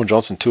 Sean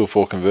Johnson, 2 of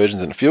 4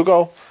 conversions and a field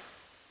goal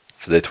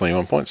for their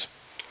 21 points.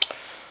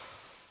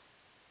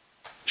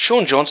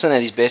 Sean Johnson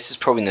at his best is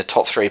probably in the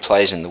top 3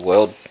 players in the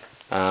world.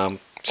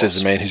 Says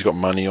the man who's got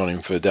money on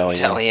him for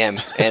Dally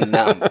M. And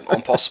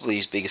I'm possibly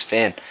his biggest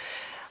fan.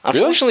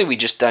 Unfortunately, we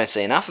just don't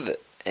see enough of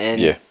it.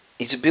 And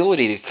his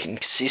ability to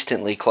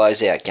consistently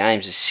close out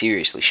games is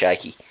seriously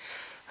shaky.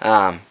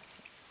 I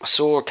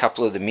saw a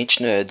couple of the Mitch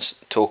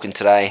nerds talking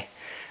today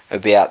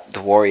about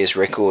the Warriors'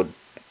 record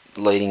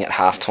leading at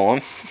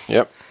halftime.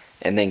 Yep.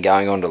 And then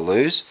going on to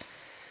lose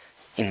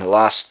in the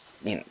last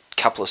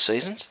couple of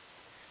seasons.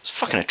 It's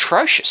fucking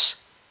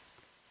atrocious.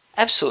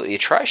 Absolutely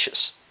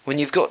atrocious. When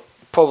you've got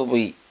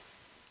probably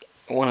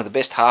one of the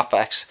best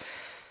halfbacks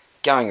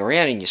going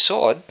around in your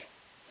side,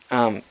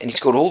 and he's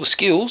got all the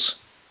skills,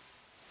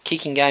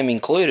 kicking game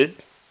included,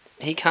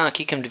 he can't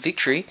kick him to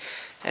victory.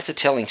 That's a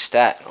telling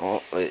stat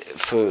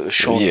for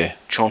Sean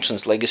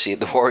Johnson's legacy at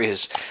the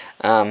Warriors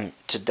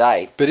to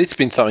date. But it's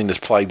been something that's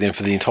plagued them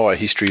for the entire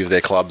history of their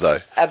club,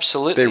 though.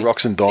 Absolutely. They're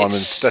rocks and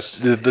diamonds.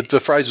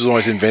 The phrase was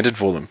always invented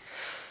for them.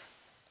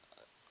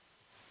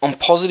 One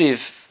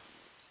positive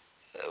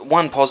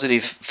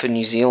for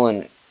New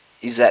Zealand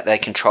is that they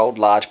controlled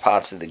large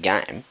parts of the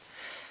game,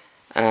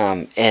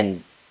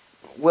 and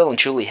well and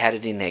truly had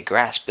it in their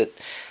grasp. But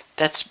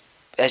that's,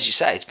 as you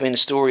say, it's been the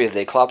story of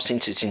their club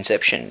since its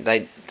inception.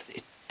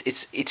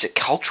 It's a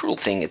cultural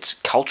thing. It's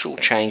cultural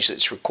change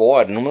that's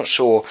required, and I'm not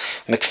sure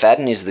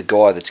McFadden is the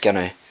guy that's going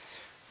to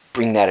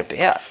bring that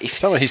about.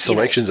 Some of his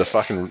selections are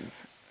fucking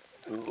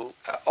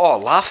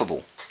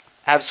laughable,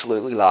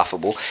 absolutely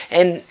laughable.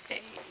 And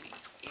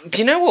do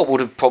you know what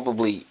would have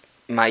probably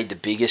made the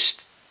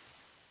biggest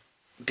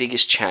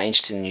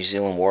change to the New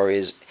Zealand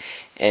Warriors?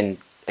 And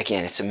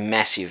again, it's a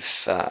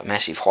massive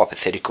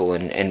hypothetical,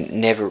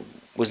 and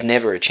was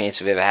never a chance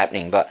of ever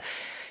happening. But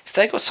if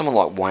they got someone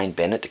like Wayne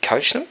Bennett to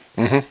coach them,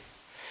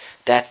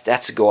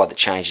 that's a guy that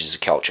changes the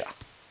culture.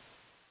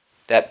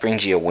 That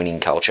brings you a winning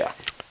culture.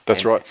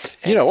 That's right.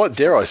 You know what?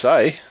 Dare I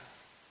say,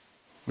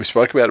 we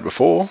spoke about it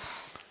before.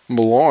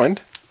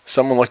 Maligned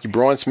someone like your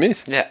Brian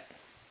Smith. Yeah.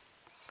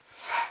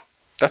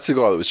 That's the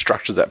guy that would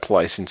structure that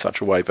place in such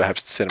a way,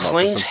 perhaps to set him up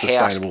for some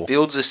sustainable. House,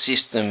 builds a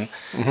system,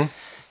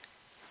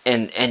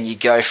 and you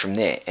go from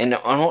there. And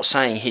I'm not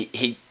saying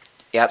he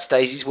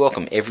outstays his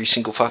welcome every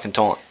single fucking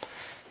time,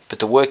 but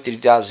the work that he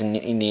does in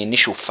the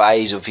initial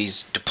phase of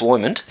his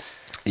deployment,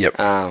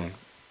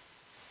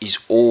 is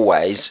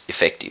always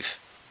effective,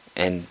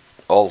 and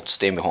I'll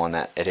stand behind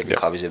that at every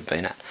club he's ever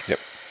been at. Yep.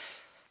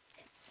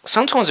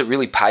 Sometimes it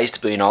really pays to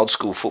be an old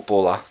school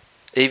footballer,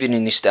 even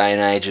in this day and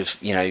age of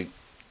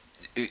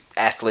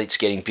athletes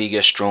getting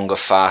bigger, stronger,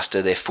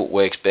 faster, their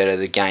footwork's better,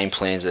 the game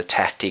plans, the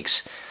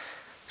tactics.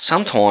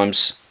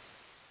 Sometimes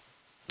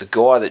the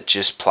guy that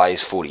just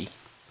plays footy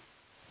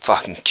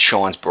fucking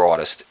shines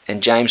brightest.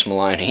 And James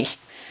Maloney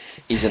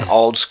is an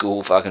old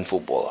school fucking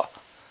footballer.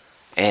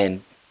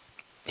 And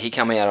he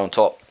came out on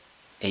top.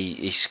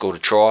 He scored a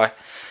try.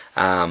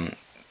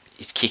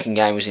 His kicking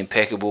game was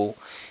impeccable.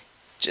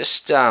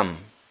 Just, I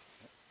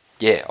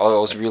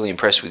was really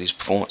impressed with his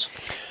performance.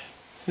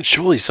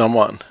 Surely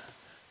someone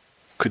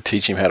could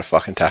teach him how to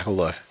fucking tackle,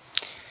 though.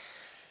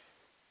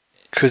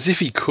 Because if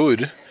he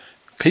could,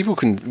 people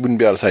wouldn't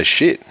be able to say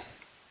shit.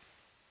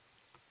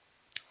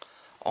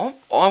 I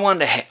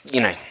wonder how,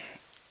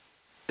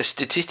 the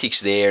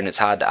statistics there, and it's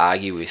hard to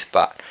argue with,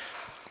 but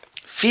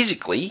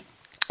physically,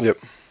 Yep.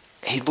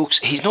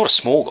 he's not a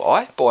small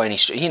guy by any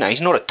stretch.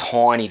 He's not a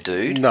tiny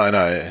dude.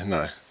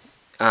 No.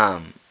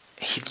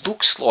 He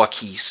looks like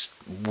he's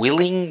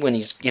willing when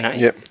he's,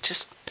 Yep.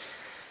 just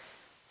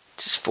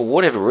for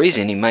whatever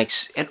reason he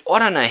makes, and I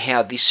don't know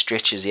how this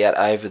stretches out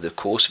over the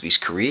course of his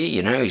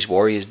career, his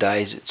Warriors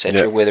days,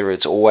 etc., Yep. whether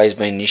it's always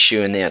been an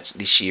issue and now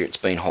this year it's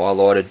been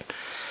highlighted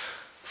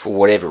for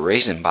whatever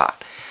reason,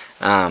 but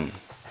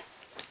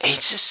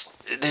it's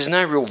just, there's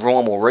no real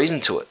rhyme or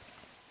reason to it.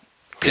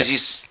 Because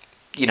he's,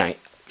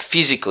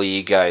 physically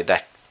you go,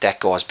 that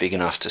guy's big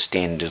enough to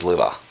stand and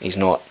deliver. He's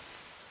not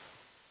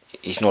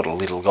a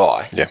little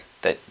guy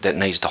that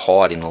needs to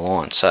hide in the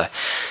line. So,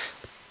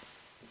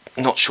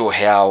 not sure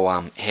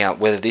how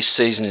whether this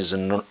season is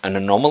an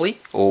anomaly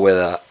or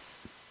whether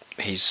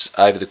he's,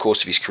 over the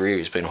course of his career,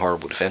 he's been a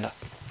horrible defender.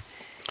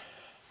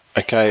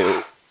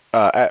 Okay,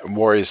 at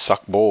Warriors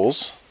Suck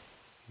Balls,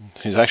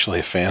 he's actually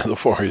a fan of the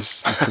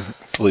Warriors,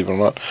 believe it or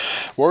not.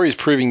 Warriors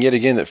proving yet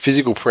again that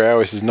physical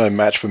prowess is no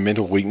match for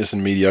mental weakness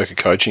and mediocre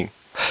coaching.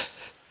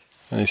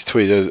 And he's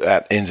tweeted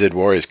at NZ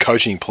Warriors,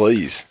 coaching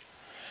please.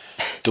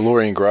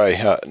 DeLorean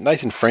Gray,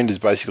 Nathan Friend is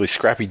basically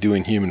Scrappy-Doo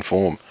in human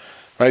form.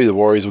 Maybe the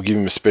Warriors will give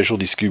him a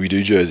specialty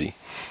Scooby-Doo jersey.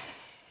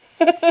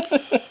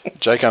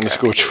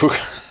 Jake_Chook.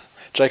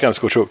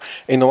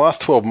 In the last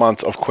 12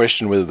 months, I've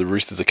questioned whether the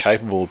Roosters are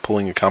capable of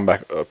pulling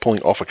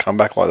off a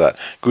comeback like that.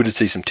 Good to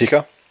see some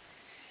ticker.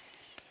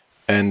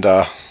 And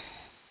the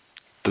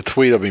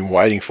tweet I've been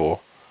waiting for,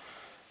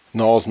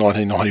 Niles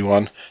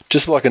 1991,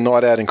 just like a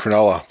night out in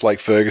Cronulla, Blake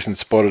Ferguson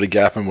spotted a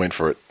gap and went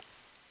for it.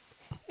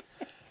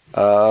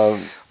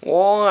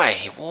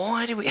 Why?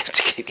 Why do we have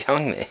to keep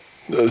going there?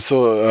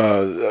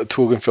 So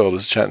Torgenfeld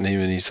was chatting to him,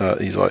 and he's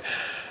like,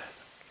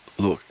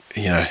 look,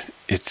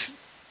 it's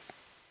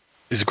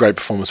a great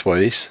performance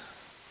by East.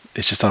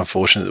 It's just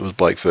unfortunate it was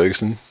Blake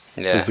Ferguson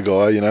was the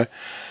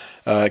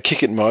guy,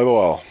 Kick It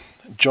Mobile.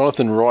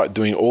 Jonathan Wright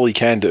doing all he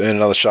can to earn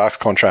another Sharks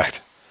contract.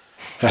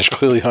 Ash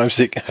clearly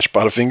homesick. Ash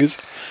Butterfingers.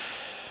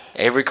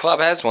 Every club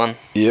has one.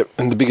 Yep,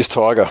 and the biggest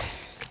tiger.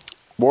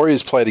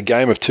 Warriors played a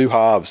game of two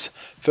halves.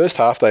 First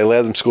half, they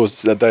allowed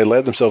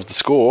themselves to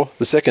score.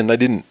 The second, they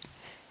didn't.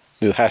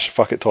 Hash,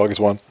 fuck it, Tigers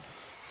won.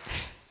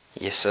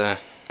 Yes, sir.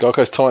 Gold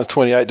Coast Titans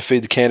 28 defeat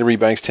the Canterbury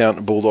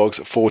Bankstown Bulldogs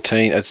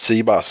 14 at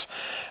Seabus.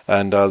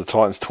 And the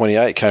Titans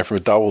 28 came from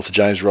a double to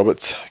James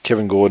Roberts,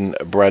 Kevin Gordon,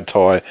 Brad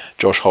Tye,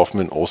 Josh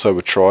Hoffman, also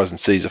with tries and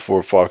Caesar 4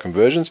 of 5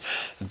 conversions.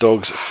 The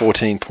Dogs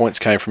 14 points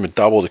came from a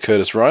double to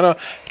Curtis Rona,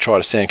 a try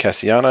to Sam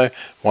Cassiano,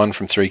 1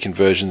 from 3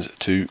 conversions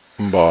to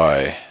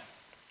Mbai.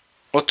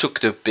 What took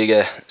the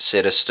bigger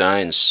set of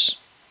stones?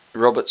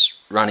 Roberts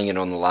running it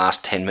on the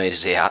last 10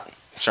 metres out,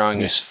 throwing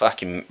this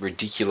fucking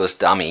ridiculous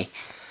dummy,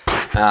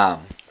 and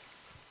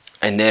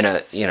then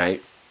a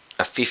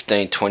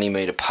 15-20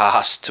 metre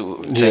pass to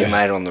a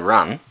teammate on the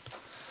run,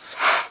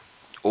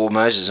 or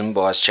Moses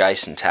Mbai's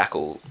chase and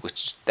tackle,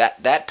 which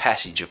that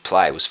passage of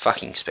play was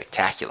fucking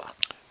spectacular.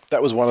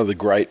 That was one of the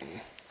great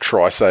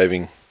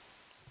try-saving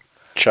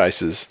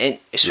chases. And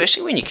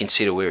especially when you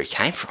consider where he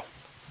came from.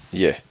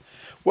 Yeah.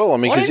 Well, I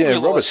mean, because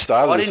Roberts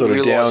started it sort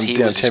of down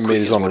 10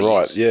 metres on the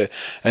right. Yeah.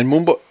 And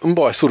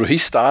Mumbai sort of, he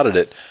started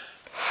it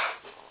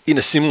in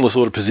a similar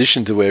sort of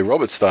position to where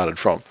Roberts started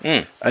from.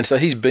 And so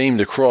he's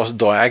beamed across,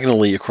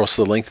 diagonally across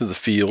the length of the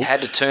field. He had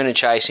to turn and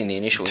chase in the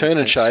initial Turn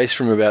and chase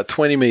from about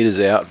 20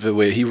 metres out,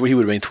 where he would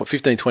have been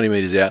 15, 20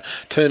 metres out.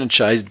 Turn and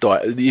chase.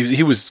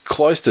 He was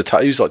close to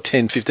touch. He was like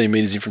 10, 15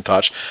 metres in from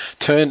touch.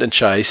 Turned and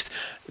chased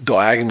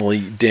diagonally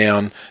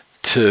down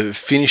to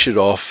finish it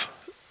off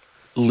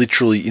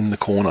literally in the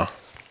corner.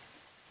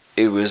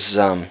 It was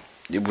a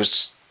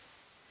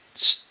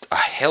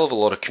hell of a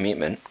lot of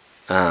commitment.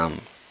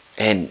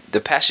 And the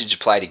passage of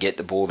play to get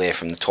the ball there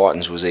from the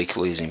Titans was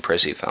equally as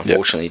impressive.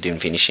 Unfortunately, it didn't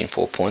finish in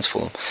 4 points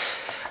for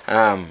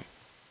them.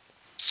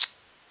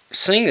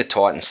 Seeing the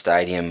Titans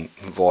stadium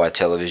via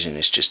television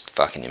is just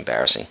fucking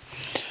embarrassing.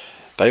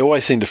 They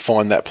always seem to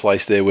find that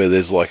place there where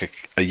there's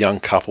like a young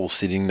couple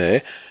sitting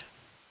there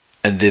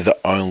and they're the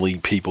only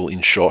people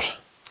in shot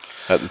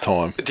at the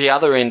time. At the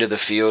other end of the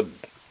field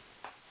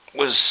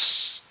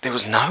there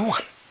was no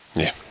one.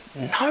 Yeah.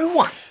 No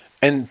one.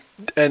 And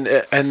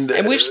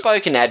we've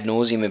spoken ad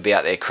nauseum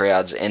about their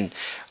crowds, and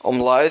I'm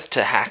loath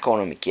to hack on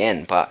them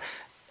again, but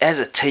as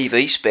a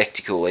TV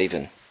spectacle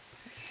even,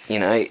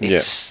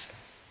 it's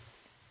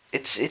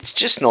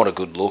just not a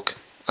good look,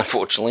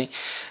 unfortunately.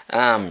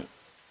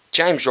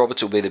 James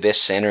Roberts will be the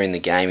best centre in the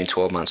game in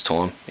 12 months'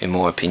 time, in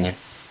my opinion.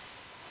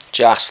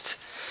 Just,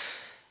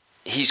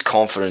 his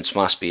confidence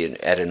must be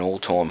at an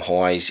all-time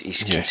high.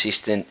 He's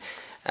consistent.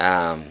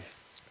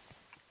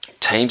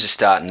 Teams are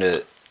starting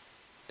to...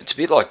 It's a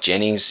bit like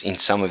Jennings in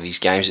some of his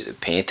games at the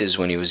Panthers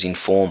when he was in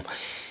form.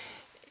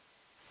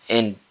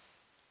 And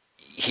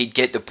he'd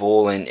get the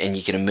ball and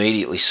you can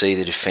immediately see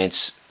the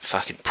defence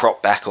fucking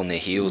prop back on their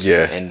heels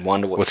and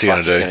wonder what the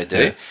fuck he's going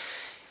to do.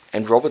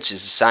 and Roberts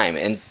is the same,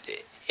 and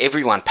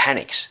everyone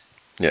panics.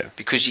 Yeah.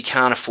 Because you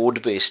can't afford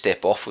to be a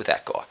step off with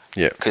that guy.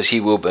 Yeah. Because he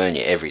will burn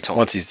you every time.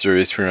 Once he's through,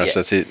 it's pretty much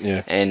that's it.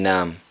 Yeah.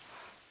 And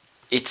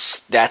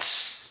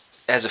that's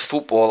as a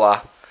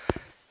footballer,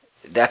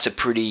 that's a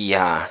pretty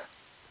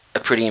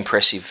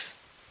impressive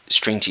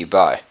string to your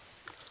bow.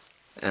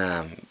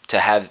 To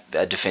have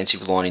a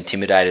defensive line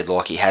intimidated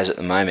like he has at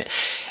the moment,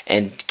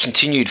 and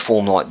continued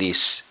form like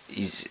this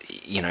is,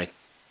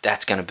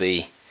 that's going to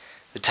be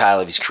the tale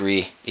of his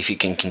career if he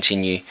can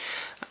continue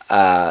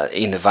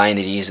in the vein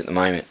that he is at the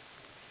moment.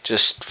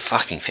 Just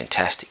fucking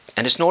fantastic.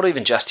 And it's not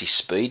even just his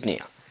speed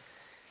now.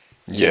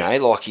 You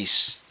know, like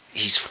his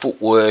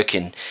footwork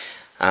and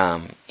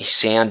his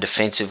sound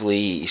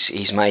defensively.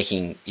 He's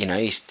making,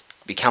 he's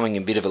becoming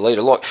a bit of a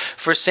leader. Like,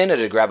 for a centre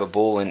to grab a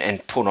ball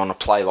and put on a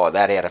play like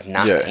that out of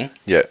nothing,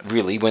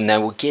 really, when they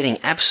were getting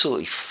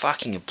absolutely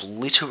fucking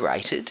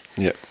obliterated.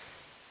 Yeah.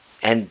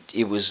 And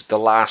it was the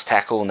last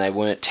tackle and they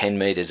weren't 10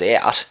 metres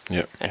out.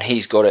 Yeah. And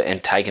he's got it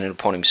and taken it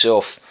upon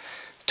himself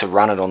to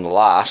run it on the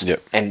last.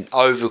 Yep. And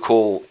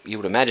overcall, you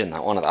would imagine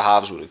that one of the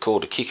halves would have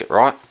called to kick it,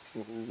 right?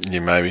 Yeah,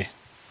 maybe.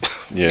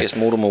 Yeah. Yes,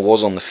 Mortimer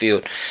was on the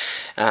field.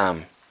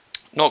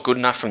 Not good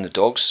enough from the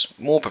Dogs.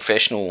 More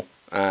professional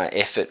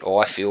effort,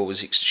 I feel,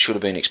 should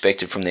have been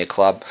expected from their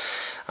club.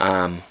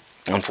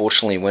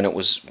 Unfortunately,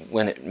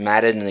 when it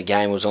mattered and the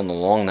game was on the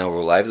line, they were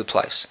all over the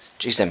place.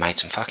 Geez, they made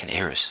some fucking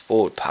errors.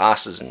 Forward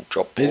passes and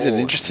drop balls. Isn't it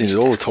interesting that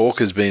all the talk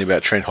has been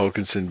about Trent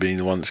Hodkinson being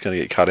the one that's going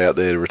to get cut out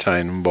there to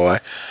retain them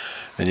by,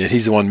 and yet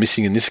he's the one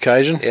missing in this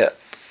occasion? Yeah.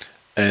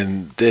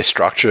 And their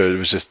structure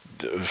was just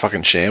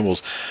fucking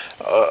shambles.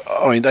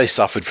 I mean, they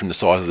suffered from the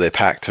size of their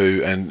pack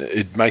too, and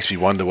it makes me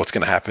wonder what's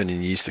going to happen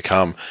in years to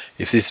come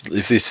if this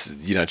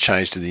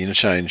change to the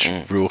interchange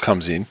rule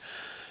comes in.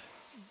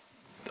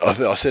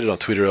 I said it on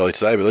Twitter earlier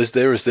today, but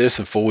there's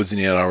some forwards in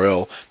the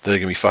NRL that are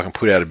going to be fucking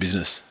put out of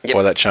business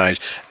by that change,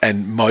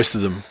 and most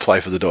of them play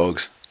for the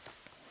Dogs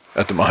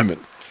at the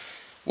moment.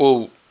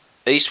 Well,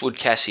 Eastwood,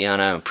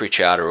 Cassiano, and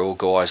Pritchard are all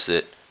guys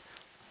that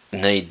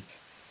need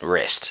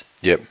rest.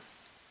 Yep.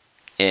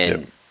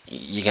 And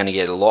you're going to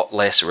get a lot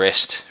less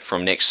rest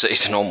from next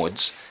season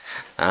onwards.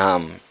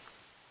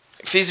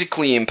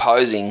 Physically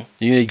imposing.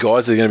 You need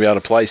guys that are going to be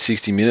able to play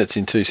 60 minutes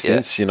in two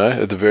stints,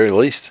 at the very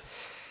least.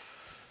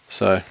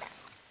 So,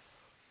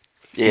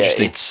 yeah,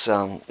 it's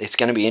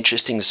going to be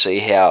interesting to see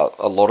how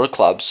a lot of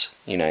clubs,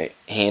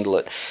 handle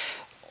it.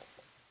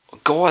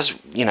 Guys,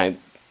 on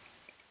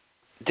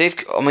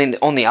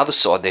the other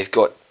side, they've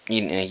got,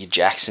 your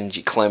Jacksons,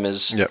 your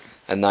Clemmers,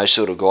 and those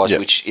sort of guys,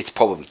 which it's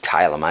probably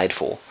tailor-made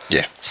for.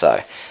 Yeah.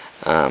 So,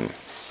 your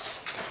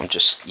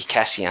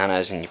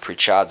Cassianos and your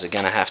Pritchards are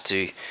going to have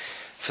to,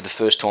 for the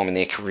first time in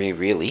their career,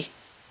 really,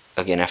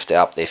 are going to have to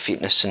up their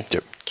fitness. And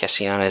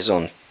Cassiano's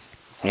on,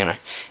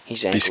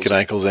 his ankles. Biscuit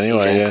ankles anyway,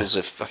 his ankles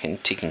are fucking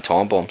ticking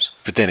time bombs.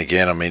 But then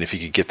again, if he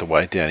could get the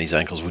weight down, his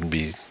ankles wouldn't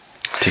be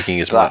ticking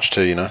as much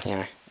too,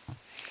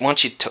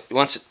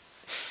 Once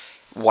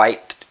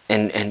weight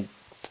and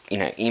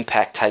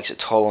impact takes a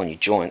toll on your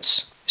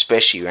joints,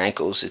 especially your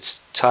ankles,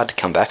 it's hard to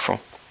come back from.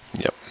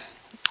 Yep.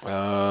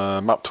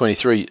 Up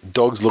 23.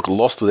 Dogs look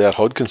lost without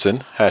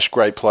Hodkinson. #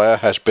 great player.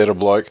 # better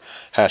bloke.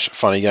 #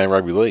 funny game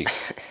rugby league.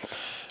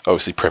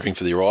 Obviously prepping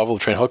for the arrival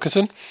of Trent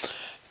Hodkinson.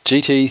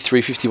 GT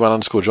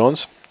 351 _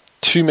 Johns.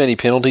 Too many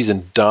penalties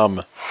and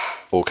dumb,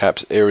 all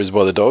caps, errors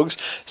by the Dogs.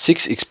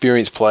 6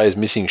 experienced players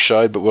missing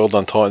showed, but well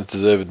done Titans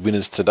deserved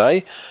winners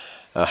today.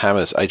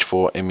 Hammers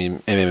H4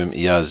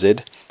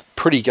 MMERZ.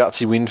 Pretty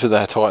gutsy win for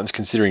the Titans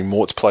considering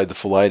Mort's played the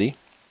full 80.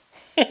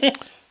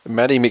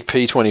 Matty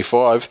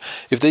McP25.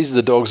 If these are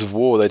the Dogs of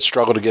War, they'd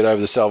struggle to get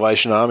over the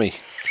Salvation Army. #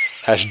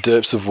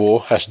 derps of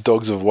war. #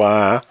 dogs of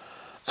war.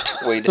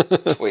 Tweet of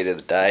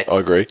the day. I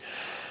agree.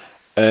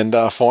 And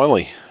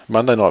finally,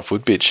 Monday Night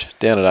Foot Bitch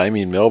down at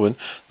Amy in Melbourne.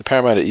 The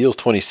Parramatta Eels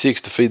 26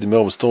 defeat the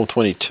Melbourne Storm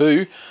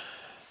 22.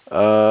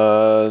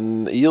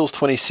 Eels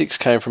 26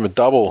 came from a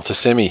double to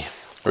semi.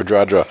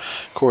 Radradra,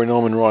 Corey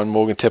Norman, Ryan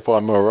Morgan,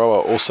 Tepai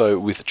Moroa also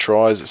with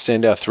tries.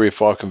 Sandow 3 of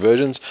 5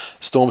 conversions.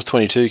 Storms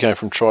 22 came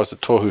from tries to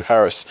Tohu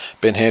Harris,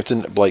 Ben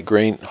Hampton, Blake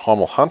Green,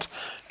 Heimel Hunt,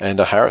 and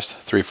Harris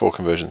 3 of 4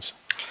 conversions.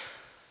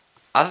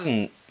 Other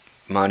than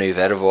Manu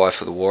Vadavai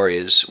for the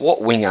Warriors,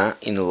 what winger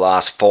in the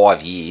last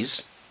 5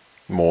 years?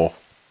 More.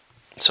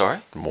 Sorry?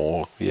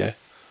 More, yeah.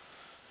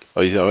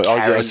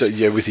 Carries,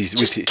 with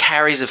his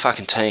carries a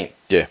fucking team.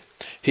 Yeah.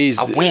 He's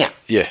a winger.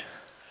 Yeah.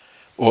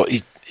 Well,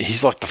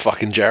 he's like the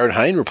fucking Jared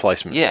Hayne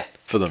replacement. Yeah.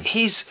 For them.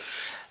 He's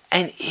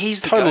the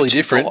totally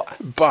different, guy.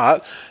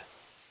 but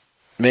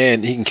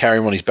man, he can carry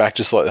him on his back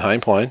just like the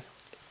Hayne plane.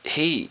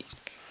 He's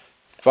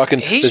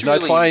there's no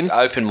really plane.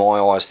 Opened my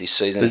eyes this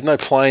season. There's no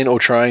plane or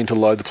train to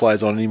load the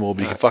players on anymore,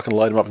 but you can fucking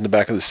load them up in the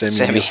back of the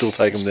semi. And you'll still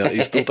take them down.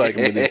 You still take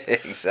them with you.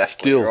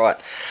 Exactly right.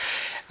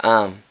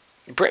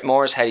 Brett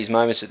Morris had his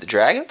moments at the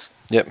Dragons.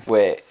 Yep.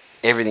 Where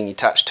everything he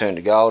touched turned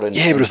to gold. But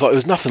it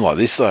was nothing like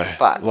this though.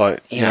 But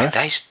you know,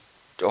 I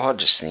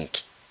just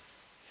think,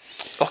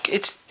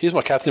 it's. Here's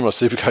my captain in my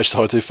Supercoach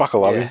side too. Fuck, I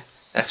love him.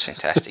 That's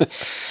fantastic.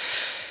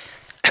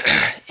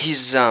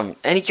 He's and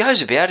he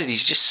goes about it. He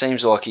just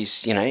seems like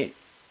he's a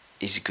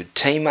good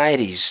teammate.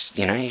 He's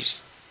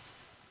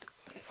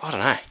I don't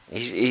know.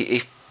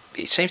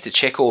 He seems to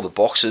check all the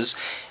boxes,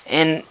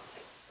 and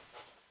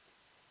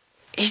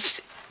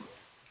he's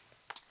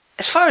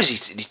as far as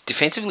he's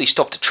defensively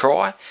stopped a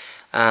try,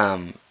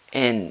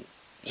 and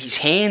his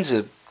hands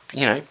are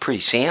pretty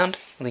sound.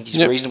 I think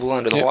he's reasonable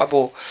under the high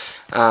ball.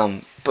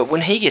 But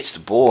when he gets the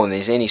ball and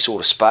there's any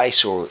sort of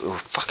space or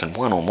fucking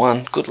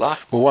one-on-one, good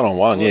luck. Well,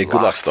 one-on-one, good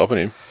luck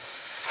stopping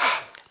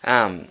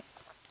him.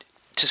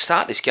 To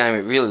start this game,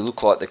 it really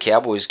looked like the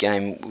Cowboys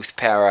game with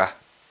Para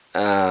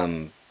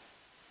hadn't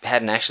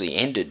actually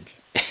ended.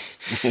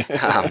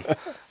 And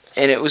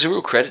it was a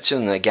real credit to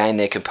them. They gained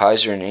their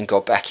composure and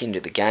got back into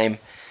the game.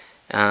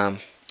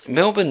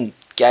 Melbourne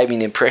gave me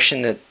the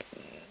impression that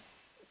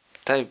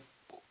they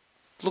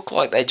looked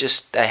like they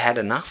had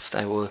enough.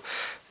 They were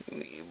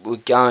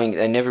going.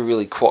 They never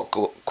really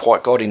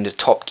quite got into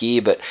top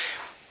gear, but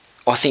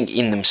I think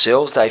in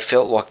themselves they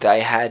felt like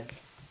they had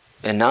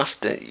enough.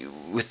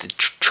 With the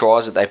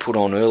tries that they put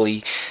on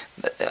early,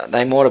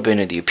 they might have been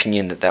of the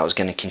opinion that was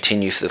going to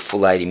continue for the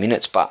full 80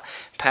 minutes, but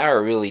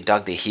Para really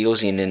dug their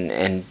heels in,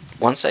 and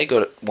once they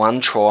got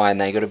one try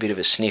and they got a bit of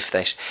a sniff,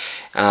 they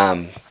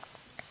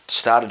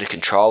started to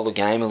control the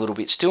game a little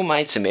bit. Still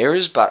made some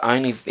errors, but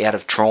only out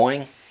of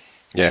trying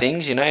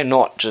things,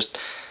 not just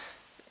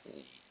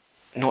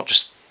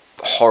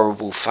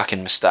horrible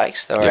fucking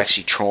mistakes. They were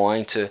actually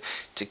trying to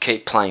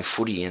keep playing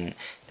footy, and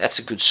that's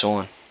a good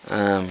sign.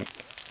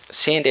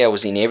 Sandow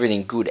was in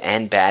everything good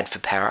and bad for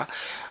Para.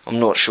 I'm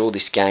not sure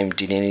this game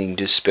did anything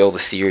to spell the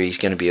theory he's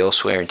going to be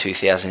elsewhere in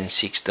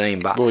 2016.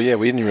 But we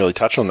didn't really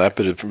touch on that,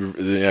 but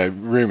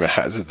rumour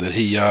has it that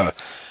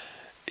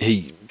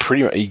he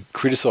pretty much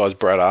criticised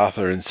Brad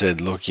Arthur and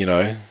said, "Look,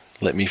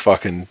 let me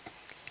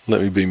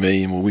be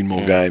me, and we'll win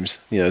more games."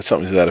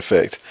 Something to that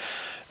effect.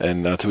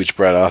 And to which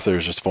Brad Arthur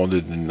has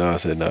responded and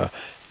said,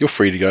 "You're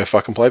free to go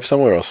fucking play for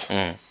somewhere else."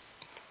 I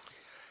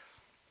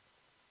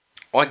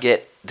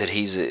get that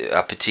he's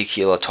a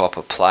particular type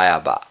of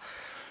player, but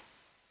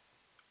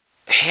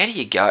how do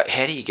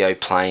you go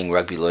playing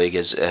rugby league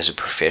as a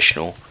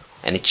professional,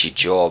 and it's your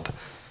job,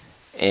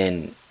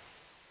 and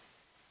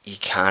you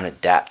can't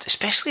adapt,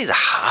 especially as a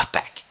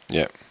halfback?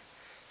 Yeah.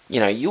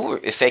 You're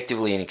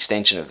effectively an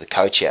extension of the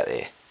coach out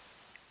there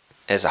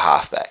as a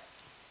halfback.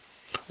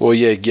 Well,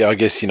 I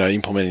guess,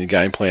 implementing the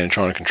game plan and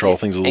trying to control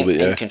things a little bit,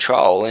 And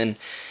control, and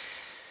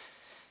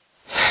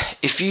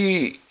if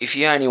you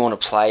only want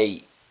to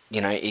play,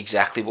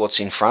 exactly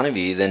what's in front of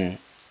you, then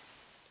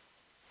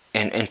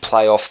and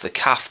play off the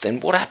cuff, then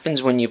what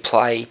happens when you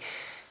play,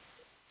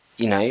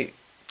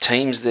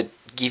 teams that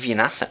give you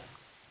nothing?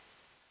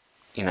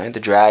 The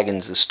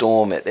Dragons, the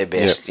Storm at their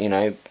best,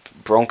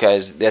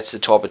 Broncos, that's the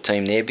type of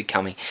team they're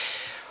becoming.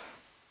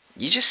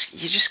 You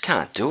just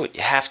can't do it.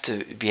 You have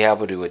to be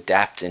able to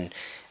adapt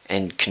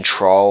and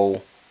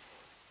control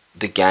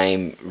the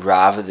game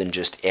rather than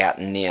just out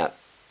and out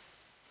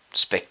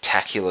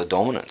spectacular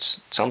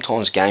dominance.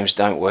 Sometimes games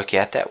don't work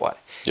out that way.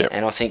 Yep.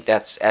 And I think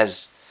that's,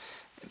 as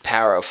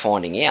Para are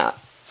finding out,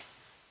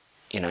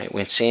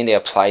 when Sandow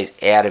plays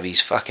out of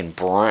his fucking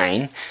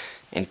brain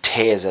and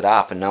tears it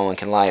up and no one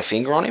can lay a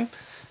finger on him,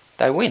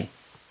 they win.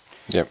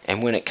 Yep.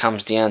 And when it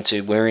comes down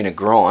to we're in a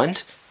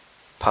grind,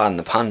 pardon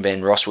the pun,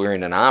 Ben Ross, we're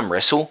in an arm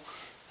wrestle,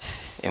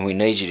 and we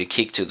need you to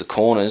kick to the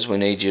corners, we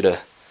need you to,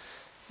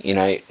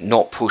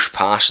 not push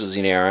passes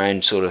in our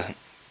own sort of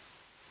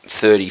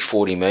 30,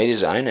 40 metre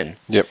zone, and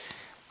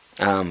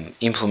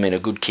implement a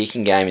good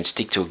kicking game and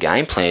stick to a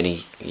game plan.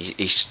 He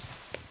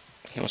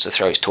wants to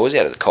throw his toys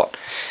out of the cot.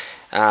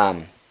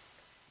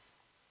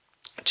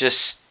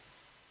 Just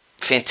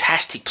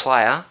fantastic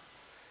player.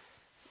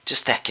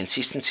 Just that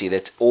consistency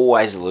that's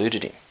always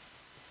eluded him.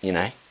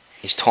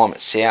 His time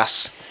at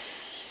South,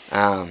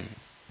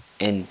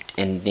 and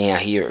now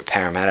here at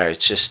Parramatta,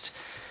 it's just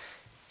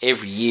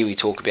every year we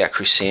talk about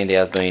Chris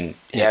Sandow being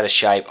out of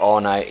shape. Oh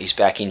no, he's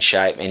back in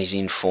shape and he's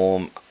in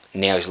form.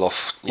 Now he's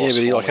lost. Yeah, but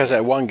he has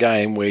that one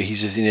game where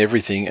he's just in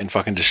everything and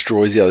fucking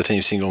destroys the other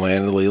team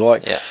single-handedly.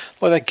 Like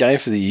that game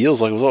for the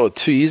Eels. Like, it was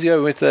 2 years ago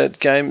we went to that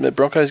game, that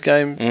Broncos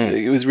game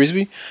with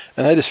Risby,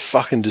 and they just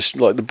fucking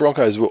the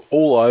Broncos were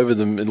all over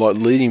them and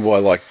leading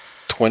by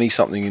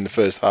 20-something in the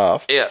first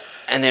half. Yeah,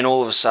 and then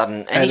all of a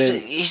sudden,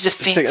 he's a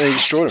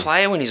fantastic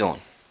player when he's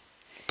on.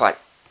 But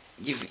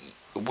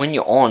when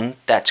you're on,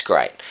 that's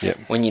great.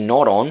 Yep. When you're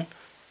not on,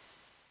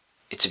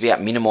 it's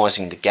about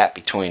minimising the gap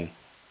between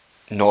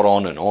not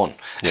on and on.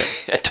 Yeah.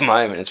 At the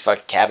moment, it's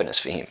fucking cavernous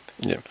for him.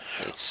 Yeah.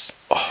 It's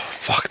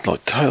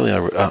totally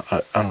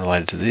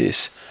unrelated to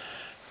this,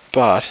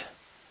 but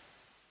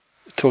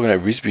talking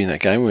about Risby in that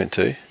game we went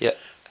to. Yeah.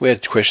 We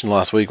had a question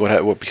last week.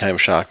 What became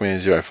of Sharkman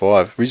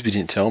 05? Risby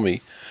didn't tell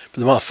me, but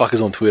the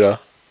motherfucker's on Twitter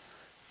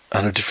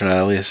under a different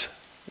alias.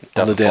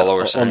 Doesn't follow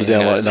us. On the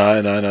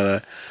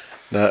download.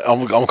 No.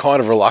 I'm kind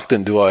of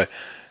reluctant. The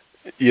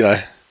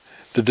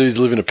dude's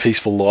living a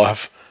peaceful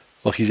life,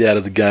 like he's out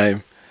of the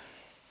game.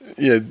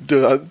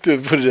 To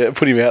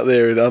put him out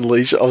there and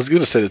unleash. I was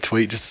going to send a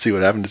tweet just to see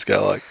what happened. Just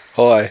go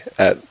hi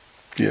at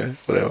Yeah,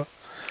 whatever.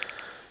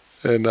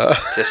 And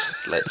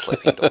Just let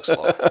sleeping dogs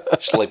lie.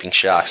 Sleeping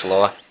sharks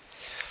lie.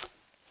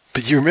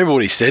 but you remember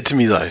what he said to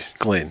me though,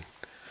 Glenn?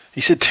 He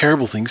said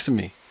terrible things to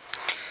me.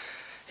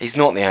 He's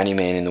not the only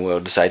man in the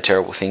world to say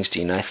terrible things to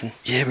you, Nathan.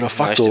 Yeah, but I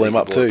fucked Most all of them it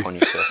up you brought too. upon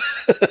yourself.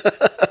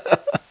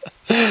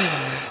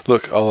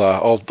 Look,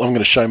 I'm going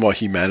to show my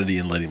humanity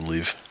and let him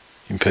live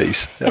in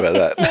peace. How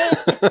about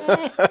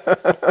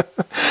that?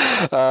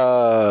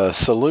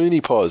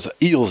 Saloony Pos.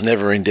 Eels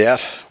never in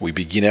doubt. We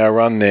begin our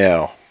run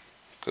now.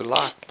 Good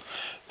luck.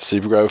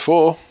 Supergrover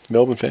 4,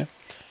 Melbourne fan.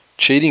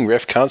 Cheating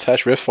ref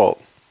cunts # ref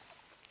fault.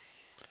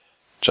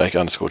 Jake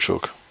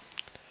 _Chook.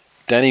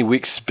 Danny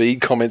Wick's speed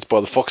comments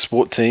by the Fox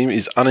Sport team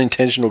is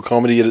unintentional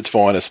comedy at its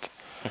finest.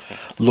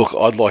 Look,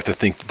 I'd like to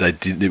think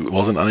that it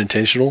wasn't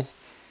unintentional.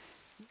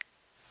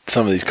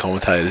 Some of these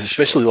commentators,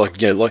 especially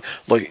like your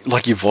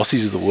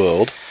Vossies of the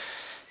world,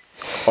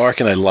 I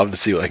reckon they love to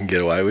see what they can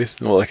get away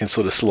with, or they can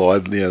sort of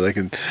slide.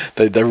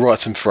 They write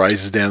some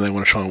phrases down they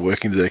want to try and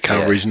work into their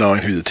coverage,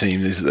 knowing who the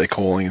team is that they're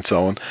calling and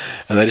so on,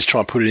 and they just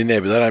try and put it in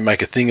there, but they don't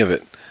make a thing of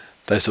it.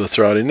 They sort of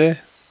throw it in there,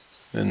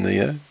 and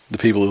the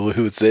people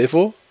who it's there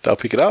for, they'll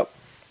pick it up.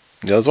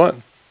 The others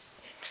won't.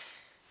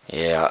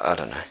 Yeah, I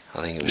don't know.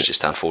 I think it was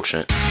just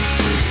unfortunate.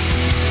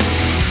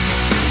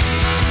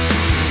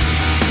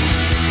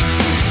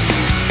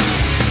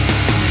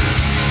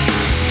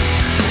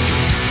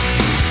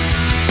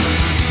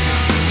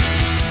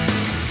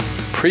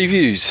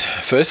 Previews.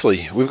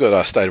 Firstly, we've got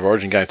our State of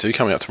Origin Game 2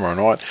 coming up tomorrow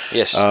night.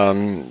 Yes.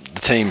 The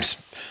teams,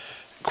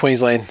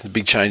 Queensland, the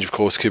big change, of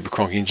course, Cooper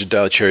Cronk injured,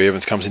 Daly Cherry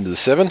Evans comes into the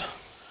 7.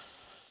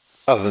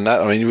 Other than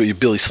that, I mean, you've got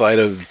Billy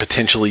Slater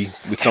potentially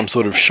with some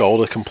sort of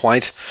shoulder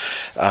complaint.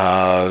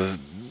 Got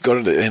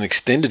an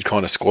extended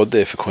kind of squad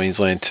there for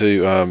Queensland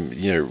too.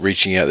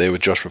 Reaching out there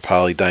with Josh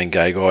Papali, Dane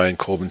Gagai and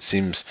Corbin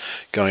Sims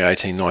going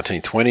 18,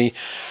 19, 20.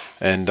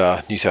 And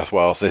New South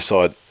Wales, their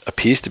side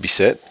appears to be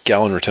set.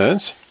 Gallen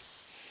returns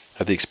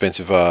at the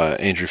expense of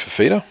Andrew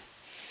Fafita.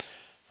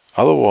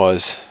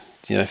 Otherwise,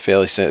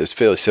 fairly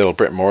settled.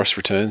 Brett Morris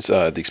returns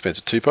at the expense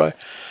of Tupou.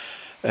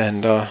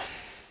 And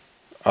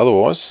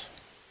otherwise,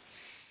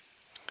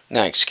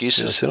 no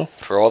excuses Yeah,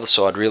 for either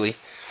side, really.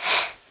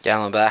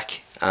 Gallen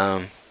back.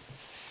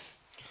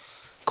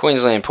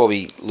 Queensland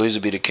probably lose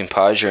a bit of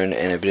composure and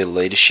a bit of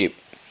leadership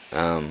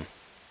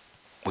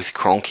with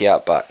Cronk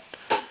out, but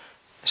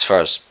as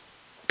far as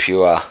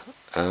pure,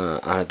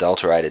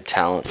 unadulterated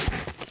talent,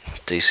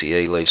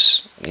 DCE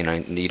leaves, you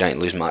don't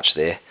lose much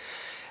there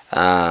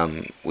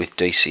with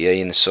DCE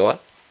in the side.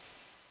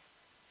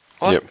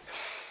 Yep.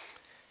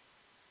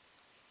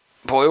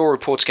 By all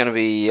reports, going to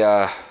be.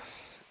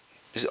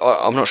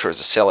 I'm not sure it's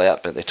a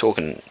sellout, but they're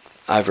talking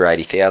over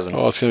 80,000.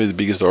 Oh, it's going to be the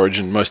biggest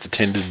Origin, most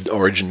attended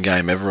Origin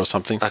game ever or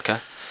something. Okay.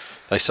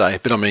 They say.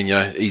 But I mean,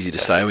 easy to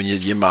say when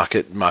you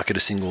market a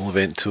single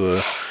event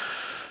to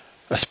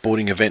a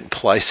sporting event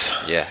place.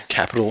 Yeah.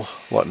 Capital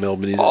like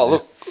Melbourne is. Oh,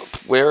 look,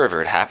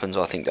 wherever it happens,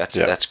 I think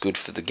that's good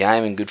for the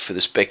game and good for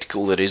the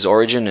spectacle that is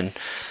Origin. And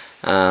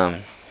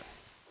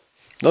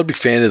not a big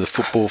fan of the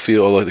football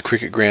field or like the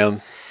cricket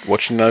ground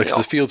watching though, because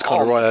the field's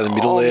kind of right out in the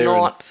middle there.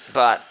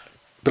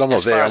 But I'm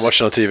not there. I'm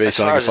watching on TV. As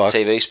far as the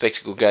TV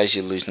spectacle goes,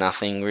 you lose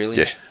nothing really.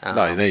 Yeah.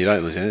 No, you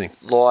don't lose anything.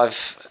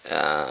 Live.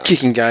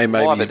 Kicking game,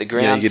 maybe. Live at the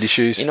ground. You get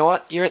issues. You know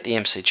what? You're at the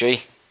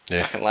MCG.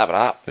 Yeah. Fucking lap it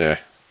up. Yeah.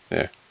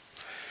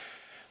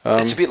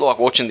 It's a bit like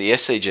watching the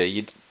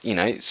SCG.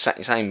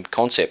 Same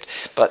concept,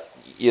 but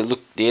you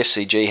look. The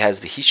SCG has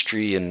the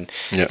history and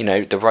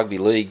the rugby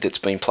league that's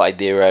been played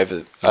there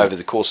over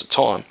the course of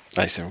time.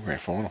 87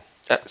 grand final.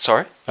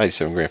 Sorry.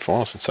 87 grand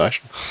final,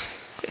 sensational.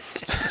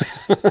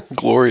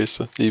 Glorious,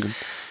 even.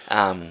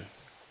 I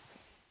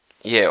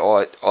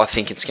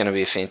think it's going to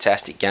be a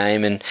fantastic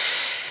game, and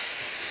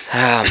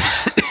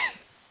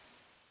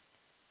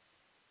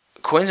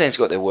Queensland's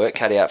got their work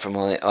cut out from.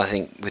 I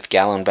think with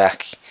Gallen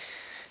back,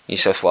 New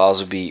South Wales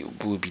would be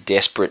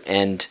desperate,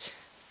 and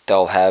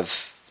they'll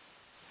have,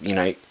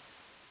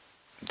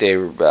 their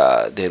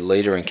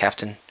leader and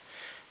captain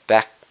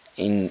back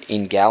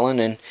in Gallen,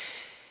 and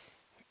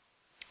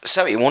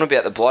so what you want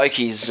about the bloke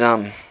is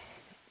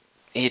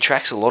he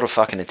attracts a lot of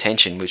fucking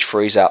attention, which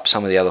frees up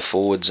some of the other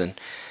forwards, and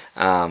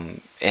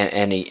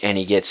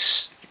he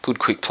gets good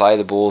quick play of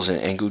the balls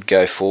and good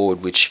go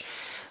forward, which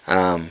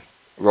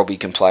Robbie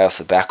can play off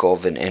the back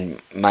of,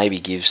 and maybe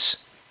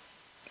gives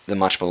the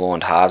much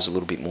maligned halves a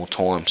little bit more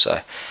time.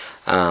 So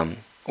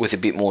with a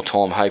bit more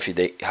time,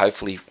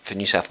 hopefully for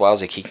New South Wales,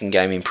 their kicking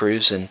game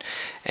improves, and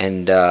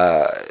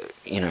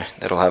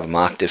that'll have a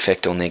marked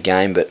effect on their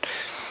game. But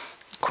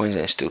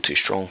Queensland's still too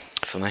strong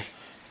for me.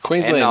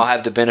 Queensland, and they'll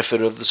have the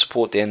benefit of the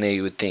support down there,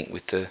 you would think,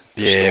 with the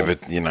yeah, storm.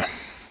 but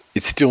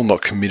it's still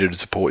not committed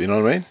support. You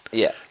know what I mean?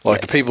 Yeah.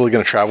 The people are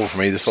going to travel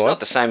from either side. It's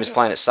not the same as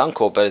playing at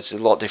Suncorp, but it's a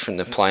lot different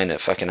than playing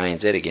at fucking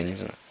ANZ again,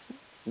 isn't it?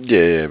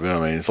 Yeah, but I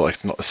mean, it's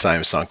not the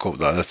same as Suncorp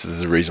though.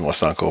 There's a reason why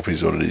Suncorp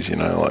is what it is.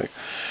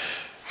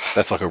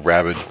 That's like a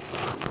rabid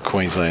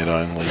Queensland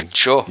only.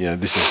 Sure.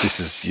 This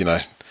is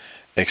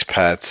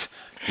expats,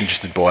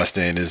 interested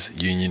bystanders,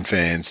 union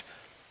fans,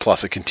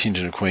 plus a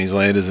contingent of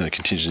Queenslanders and a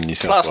contingent of New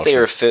South Plus,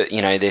 Wales.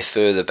 they're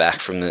further back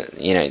from the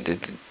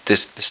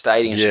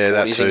stadium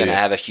support isn't going to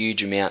have a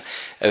huge amount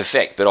of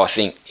effect. But I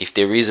think if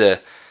there is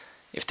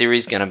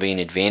going to be an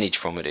advantage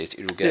from it,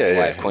 it'll go the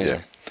way of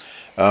Queensland.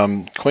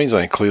 Yeah.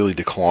 Queensland clearly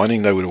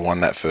declining. They would have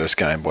won that first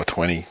game by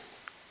 20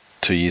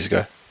 2 years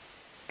ago,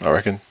 I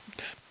reckon.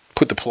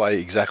 Put the play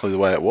exactly the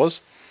way it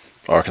was,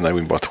 I reckon they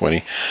win by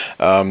 20.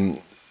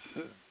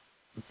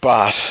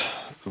 But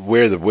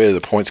where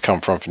the points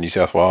come from for New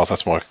South Wales,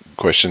 that's my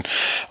question.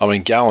 I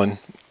mean, Gallen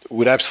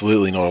would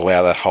absolutely not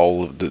allow that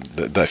hole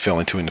that they fell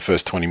into in the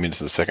first 20 minutes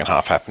of the second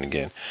half happen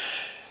again.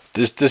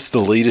 Just the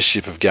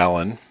leadership of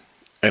Gallen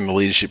and the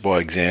leadership by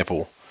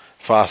example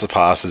far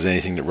surpasses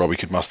anything that Robbie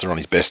could muster on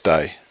his best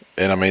day.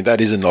 And I mean,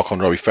 that is a knock on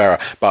Robbie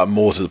Farah, but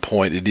more to the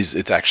point,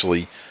 it's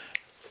actually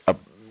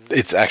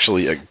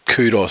a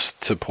kudos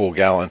to Paul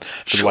Gallen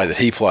for the way that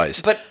he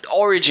plays. But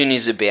Origin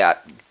is about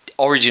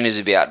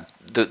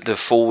the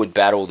forward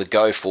battle, the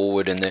go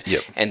forward, and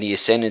the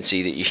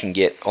ascendancy that you can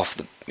get off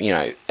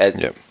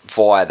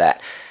via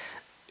that.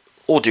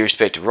 All due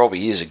respect to Robbie,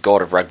 he is a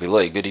god of rugby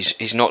league, but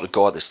he's not the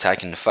guy that's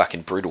taking the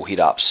fucking brutal hit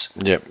ups.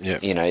 Yep.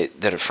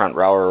 That a front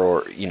rower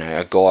or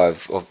a guy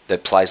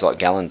that plays like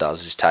Gallen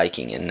does is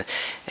taking,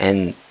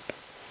 and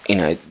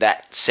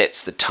that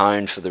sets the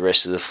tone for the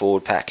rest of the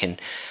forward pack. And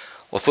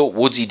I thought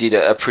Woodsy did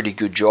a pretty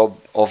good job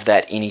of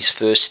that in his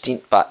first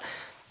stint, but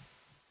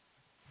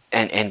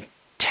and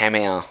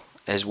Tamau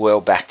as well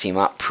backed him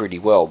up pretty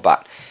well,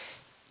 but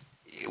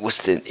it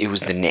was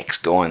the next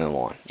guy in the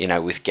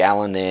line. With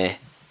Gallen there,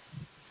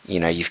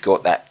 you've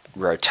got that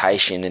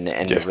rotation and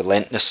the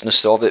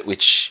relentlessness of it,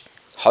 which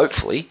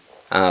hopefully,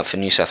 for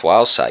New South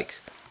Wales' sake,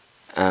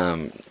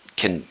 can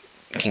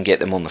get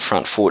them on the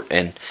front foot.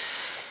 And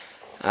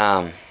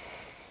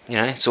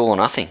it's all or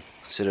nothing.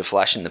 Sort of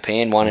flash in the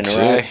pan, one in a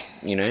row.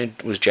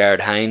 It was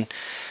Jared Hayne,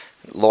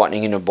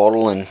 lightning in a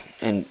bottle, and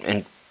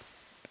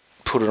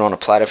put it on a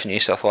platter for New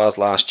South Wales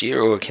last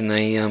year, or can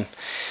they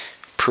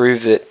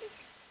prove that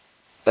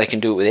they can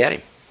do it without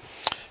him?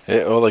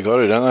 Yeah, well, they got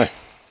to, don't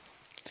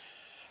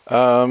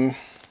they?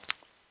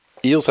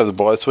 Eels have the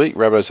bye this week.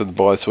 Rabbitohs have the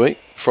bye this week.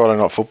 Friday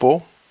night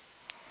football,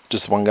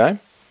 just one game.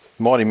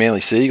 Mighty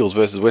Manly Seagulls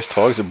versus West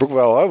Tigers at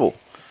Brookvale Oval.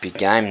 Big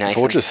game, Nathan.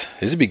 Fortress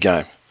is a big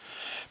game.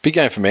 Big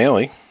game for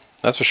Manly,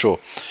 that's for sure.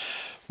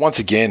 Once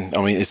again,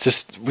 I mean, it's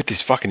just with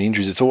these fucking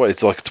injuries, it's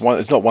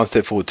not one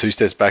step forward, two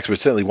steps back, but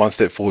it's certainly one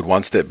step forward,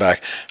 one step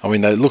back. I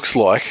mean, it looks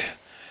like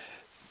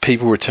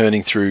people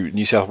returning through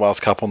New South Wales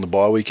Cup on the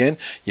bye weekend.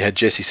 You had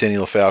Jesse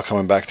Seni-Lafau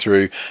coming back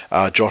through,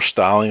 Josh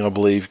Starling, I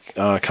believe,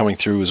 coming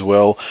through as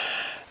well.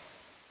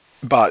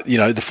 But,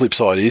 the flip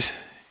side is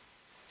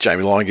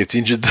Jamie Lyon gets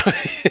injured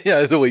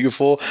the week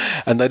before,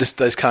 and they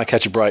just can't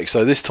catch a break.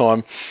 So this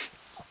time,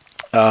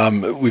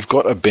 we've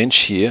got a bench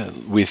here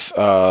with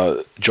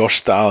Josh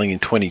Starling in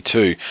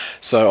 22.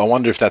 So I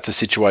wonder if that's a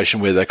situation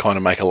where they kind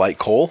of make a late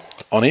call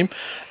on him.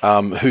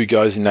 Who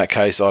goes in that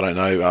case? I don't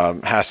know.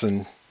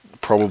 Hassan,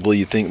 probably.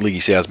 You think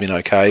Liggy Sau's been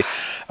okay.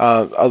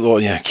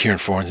 Otherwise, Kieran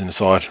Foran's in the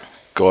side.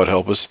 God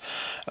help us.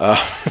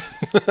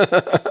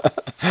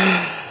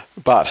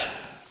 But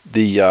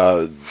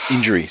the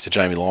injury to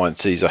Jamie Lyon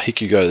sees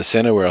Hiku go to the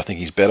centre, where I think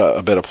he's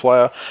a better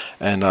player,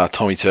 and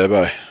Tommy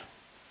Turbo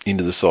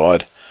into the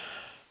side,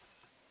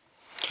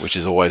 which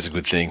is always a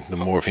good thing. The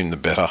more of him, the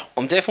better.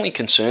 I'm definitely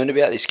concerned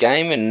about this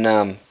game,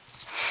 and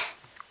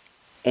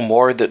I'm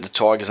worried that the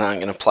Tigers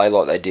aren't going to play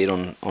like they did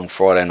on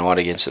Friday night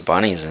against the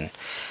Bunnies, and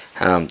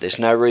there's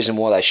no reason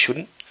why they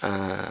shouldn't.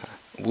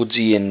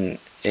 Woodsy and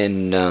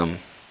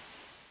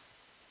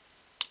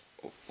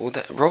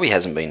Robbie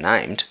hasn't been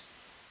named.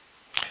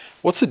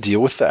 What's the deal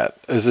with that?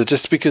 Is it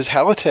just because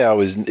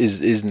Halatau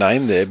is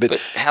named there?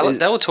 But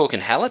they were talking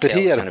Halatau. But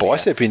he had a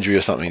bicep injury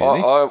or something, didn't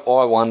he?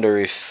 I wonder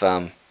if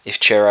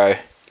Chero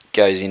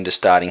goes into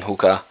starting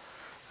hooker,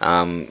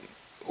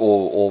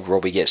 or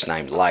Robbie gets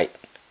named late,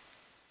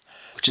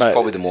 which is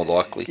probably the more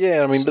likely.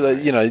 Yeah, I mean, but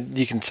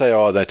you can say,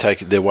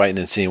 they're waiting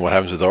and seeing what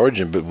happens with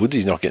Origin, but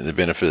Woodsy's not getting the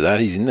benefit of that.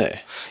 He's in there.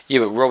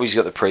 Yeah, but Robbie's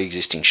got the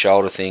pre-existing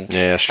shoulder thing.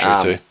 Yeah, that's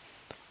true too.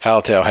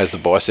 Halatau has the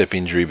bicep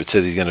injury, but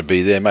says he's going to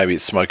be there. Maybe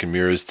it's smoke and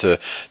mirrors to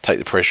take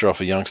the pressure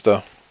off a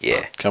youngster.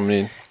 Yeah,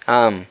 coming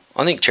in.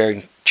 I think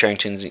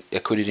Charrington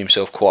acquitted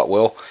himself quite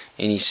well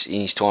in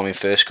his time in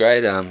first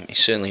grade. He's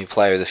certainly a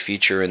player of the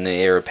future and the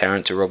heir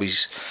apparent to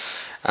Robbie's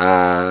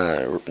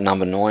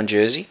number 9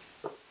 jersey.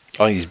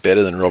 I think he's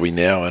better than Robbie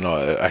now, and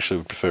I actually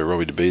would prefer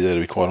Robbie to be there,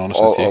 to be quite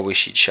honest with you. I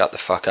wish he'd shut the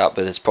fuck up,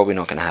 but it's probably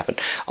not going to happen.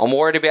 I'm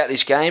worried about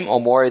this game.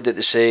 I'm worried that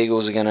the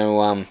Seagulls are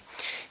going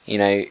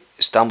to,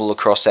 stumble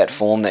across that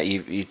form that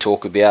you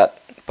talk about,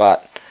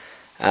 but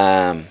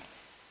I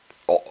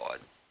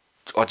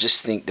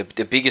just think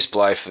the biggest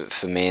blow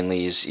for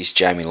Manly is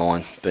Jamie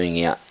Lyon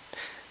being out.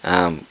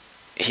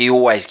 He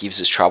always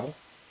gives us trouble.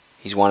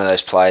 He's one of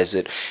those players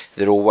that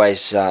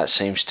always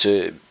seems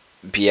to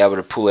be able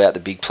to pull out the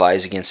big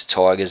plays against the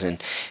Tigers,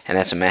 and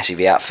that's a massive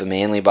out for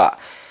Manly. But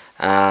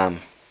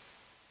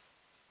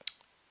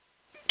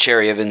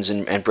Cherry Evans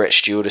and Brett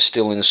Stewart are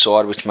still in the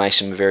side, which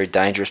makes him a very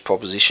dangerous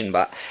proposition.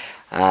 But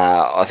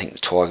I think the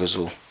Tigers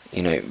will,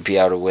 be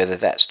able to weather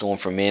that storm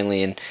from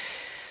Manly, and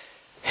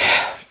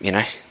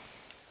they'll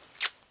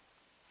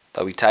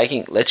be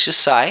taking. Let's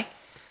just say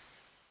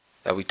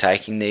they'll be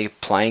taking their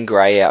plain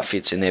grey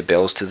outfits and their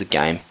bells to the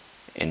game,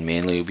 and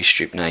Manly will be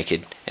stripped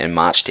naked and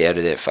marched out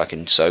of their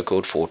fucking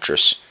so-called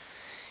fortress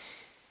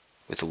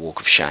with a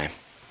walk of shame.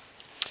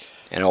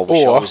 And I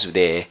wish I was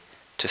there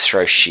to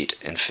throw shit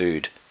and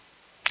food.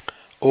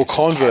 Or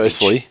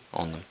conversely,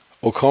 on them.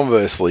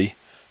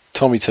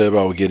 Tommy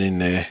Turbo will get in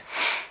there,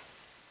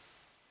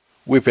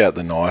 whip out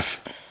the knife,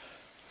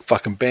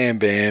 fucking bam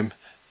bam,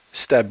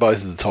 stab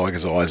both of the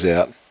Tigers' eyes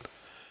out,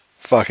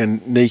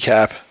 fucking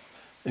kneecap,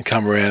 and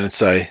come around and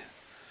say,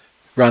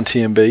 "Run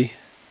TMB,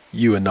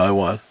 you are no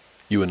one,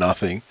 you are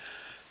nothing."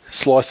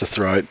 Slice the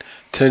throat,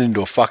 turn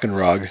into a fucking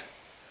rug.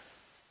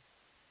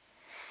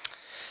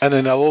 And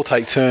then they'll all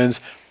take turns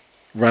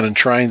running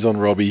trains on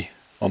Robbie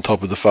on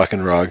top of the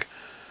fucking rug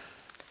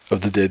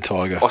of the dead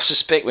tiger. I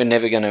suspect we're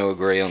never going to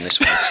agree on this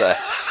one. So,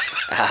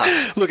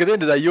 look, at the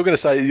end of the day, you're going to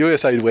say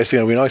West are going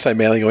to win. I say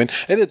Manly going to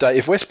win. At the end of the day,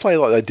 if West play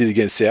like they did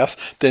against South,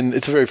 then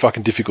it's a very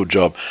fucking difficult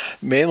job.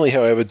 Manly,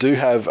 however, do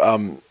have.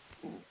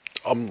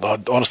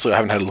 Honestly, I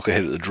haven't had a look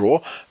ahead at the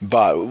draw,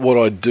 but what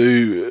I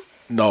do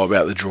know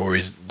about the draw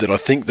is that I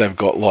think they've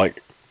got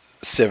like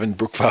 7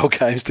 Brookvale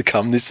games to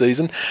come this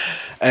season,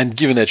 and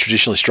given they're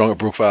traditionally strong at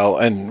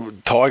Brookvale,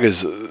 and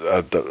Tigers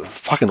are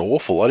fucking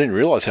awful. I didn't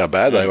realise how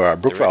bad they were at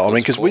Brookvale. I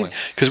mean,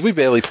 because we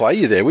barely play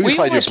you there. We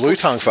played you Blue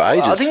Tongue for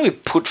ages. I think we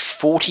put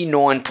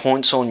 49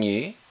 points on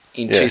you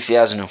in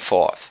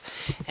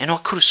 2005, and I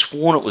could have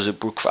sworn it was at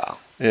Brookvale.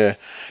 Yeah,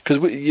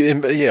 because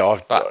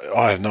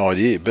I have no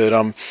idea, but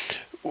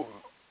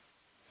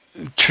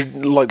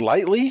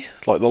lately,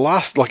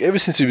 ever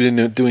since we've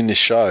been doing this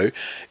show,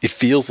 it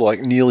feels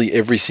like nearly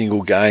every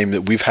single game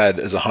that we've had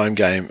as a home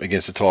game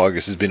against the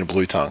Tigers has been a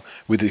Blue Tongue,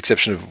 with the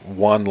exception of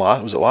one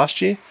was it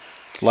last year?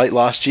 Late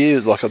last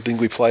year, I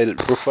think we played at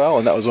Brookvale,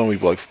 and that was when we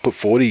put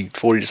 40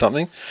 to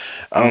something.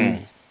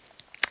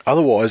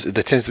 Otherwise,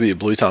 there tends to be a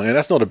Blue Tongue, and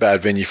that's not a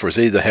bad venue for us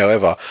either.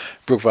 However,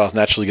 Brookvale's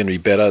naturally going to be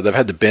better. They've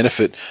had the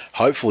benefit,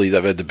 hopefully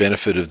they've had the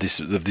benefit of this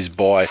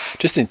bye,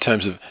 just in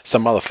terms of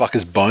some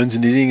motherfuckers' bones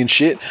knitting and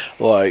shit,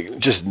 like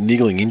just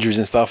niggling injuries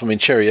and stuff. I mean,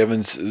 Cherry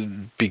Evans,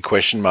 big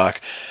question mark,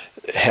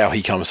 how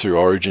he comes through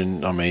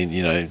Origin. I mean,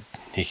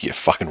 he could get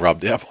fucking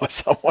rubbed out by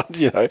someone,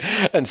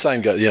 and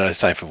same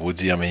for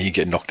Woodsy. I mean, he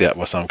get knocked out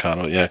by some kind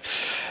of,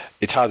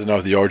 It's hard to know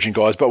with the Origin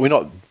guys, but we're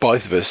not,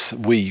 both of us,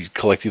 we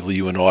collectively,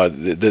 you and I,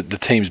 the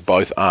teams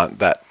both aren't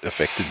that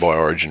affected by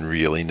Origin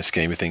really in the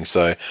scheme of things,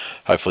 so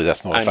hopefully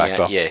that's not a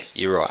factor. Yeah,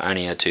 you're right,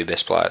 only our 2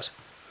 best players.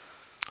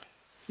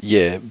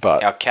 Yeah,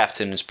 but our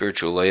captain and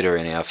spiritual leader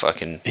and our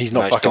fucking he's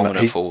not most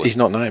dominant forward. He's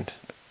not named.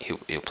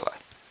 He'll play.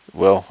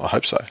 Well, I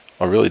hope so.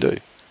 I really do.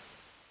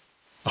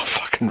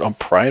 I'm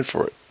praying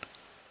for it.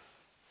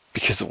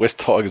 Because the West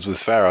Tigers with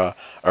Farah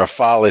are a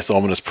far less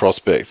ominous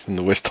prospect than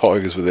the West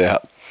Tigers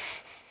without.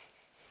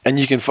 And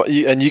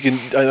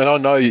and I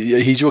know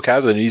he's your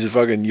captain, he's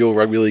your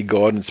rugby league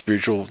god and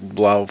spiritual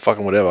blah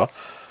fucking whatever,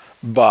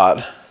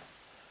 but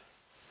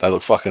they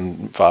look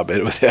fucking far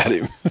better without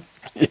him.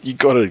 You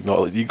got to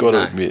acknowledge. You got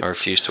to admit. I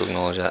refuse to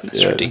acknowledge that.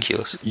 It's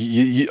ridiculous.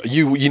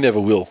 You never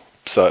will.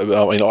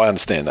 So I mean, I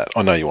understand that.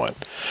 I know you won't.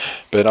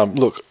 But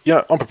look,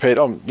 I'm prepared.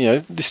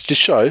 This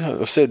show.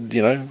 I've said,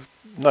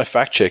 no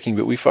fact checking,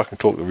 but we fucking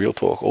talk the real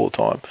talk all the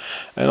time.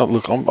 And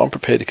look, I'm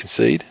prepared to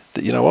concede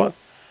that, you know what,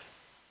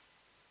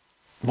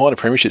 minor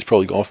premiership's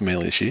probably gone for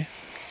Manly this year.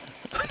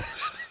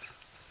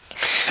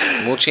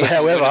 More chance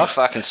however, of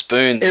fucking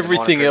spoon.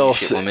 Everything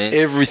else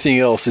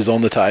is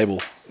on the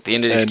table. At the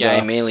end of this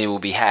game, Manly will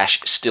be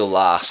still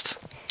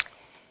last.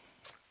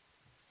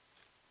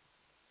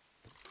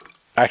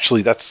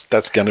 Actually,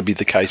 that's going to be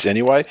the case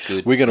anyway.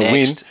 Good. We're going to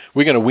win.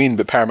 We're going to win,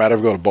 but Parramatta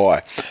have got to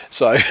buy.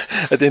 So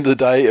at the end of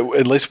the day,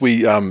 unless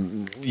we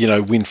win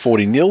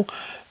 40-0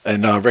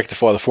 and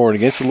rectify the for and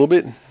against a little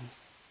bit,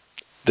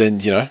 then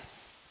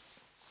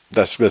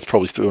that's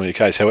probably still going to be the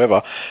case.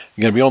 However,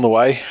 you're going to be on the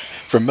way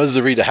from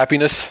misery to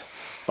happiness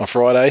on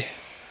Friday,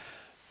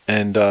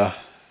 and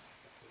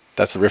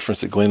that's a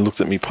reference that Glenn looked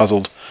at me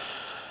puzzled.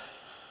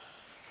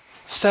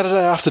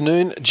 Saturday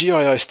afternoon,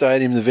 GIO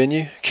Stadium, the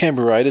venue.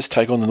 Canberra Raiders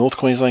take on the North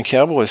Queensland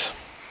Cowboys.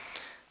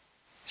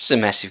 This is a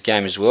massive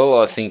game as well.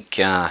 I think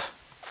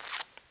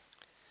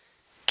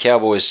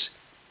Cowboys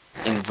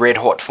in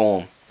red-hot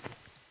form.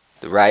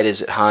 The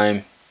Raiders at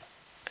home,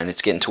 and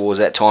it's getting towards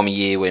that time of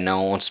year where no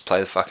one wants to play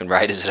the fucking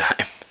Raiders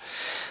at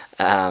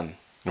home.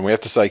 And we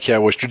have to say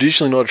Cowboys,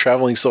 traditionally not a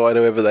travelling side,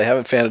 however, they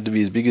haven't found it to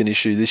be as big an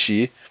issue this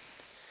year.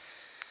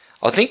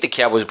 I think the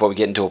Cowboys are probably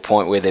getting to a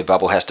point where their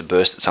bubble has to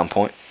burst at some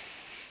point.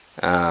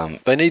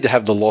 They need to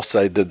have the loss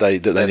that they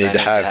need to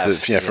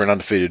have for an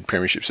undefeated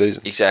premiership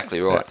season.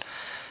 Exactly right.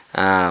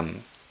 Yeah.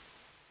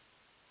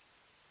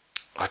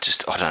 I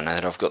don't know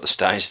that I've got the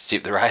stones to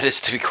tip the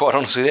Raiders, to be quite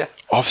honest with you.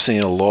 I've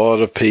seen a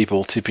lot of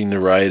people tipping the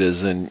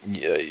Raiders, and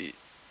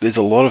there's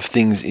a lot of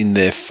things in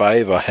their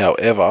favour.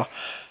 However,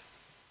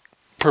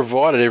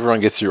 provided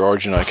everyone gets through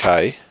Origin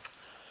okay,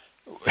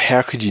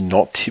 how could you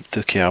not tip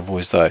the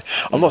Cowboys, though?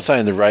 I'm not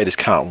saying the Raiders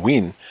can't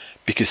win,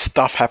 because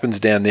stuff happens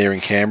down there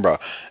in Canberra,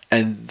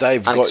 and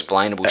they've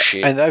Unexplainable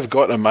shit. And they've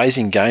got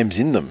amazing games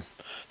in them.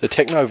 The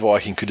Techno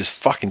Viking could just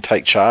fucking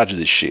take charge of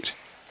this shit.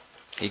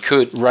 He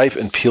could. Rape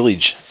and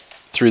pillage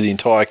through the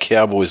entire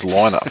Cowboys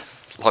lineup.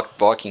 Like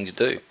Vikings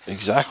do.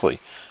 Exactly.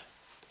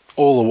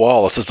 All the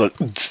while, it's just like...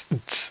 with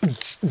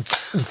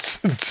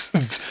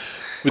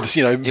this,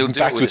 He'll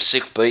do it with a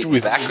sick beat in the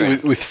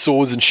background. With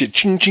swords and shit.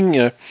 Ching,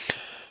 ching,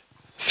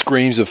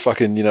 screams of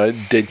fucking,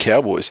 dead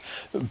Cowboys.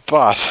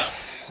 But...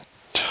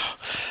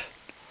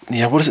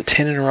 Yeah, what is it,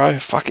 10 in a row?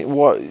 Fucking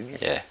what?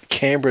 Yeah.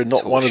 Canberra,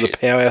 not one of the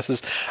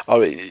powerhouses.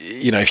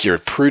 If you're a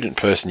prudent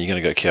person, you're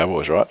going to go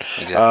Cowboys, right?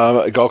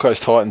 Exactly. Gold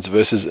Coast Titans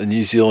versus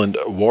New Zealand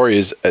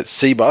Warriors at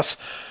Seabus.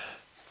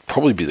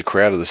 Probably be the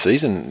crowd of the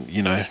season,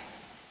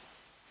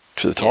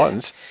 for the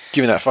Titans.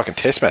 Given that fucking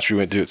test match we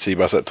went to at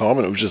Seabus that time,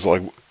 and it was just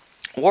like...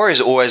 Warriors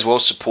are always well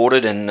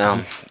supported,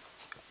 and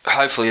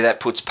hopefully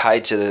that puts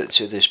paid to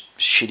the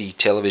shitty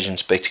television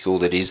spectacle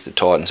that is the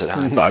Titans at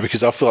home. No,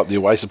 because they'll fill up the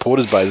away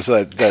supporters base.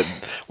 So that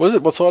what is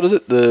it? What side is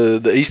it?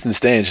 The eastern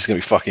stand's just going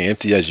to be fucking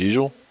empty as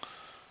usual.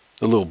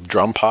 The little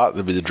drum part,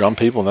 there'll be the drum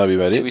people, and that'll be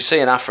about it. Did we see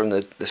enough from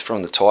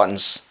the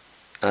Titans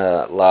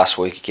last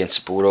week against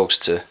the Bulldogs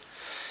to...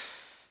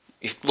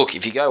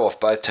 If you go off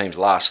both teams'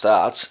 last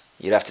starts,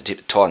 you'd have to tip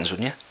the Titans,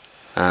 wouldn't you?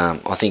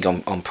 I think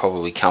I'm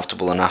probably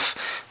comfortable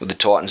enough with the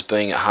Titans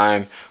being at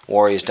home.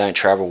 Warriors don't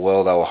travel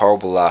well. They were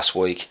horrible last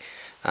week,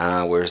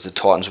 whereas the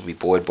Titans will be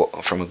buoyed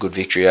from a good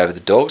victory over the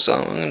Dogs. So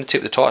I'm going to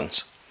tip the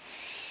Titans.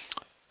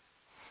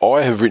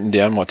 I have written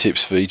down my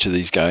tips for each of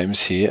these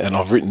games here, and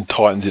I've written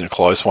Titans in a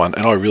close one,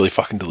 and I really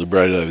fucking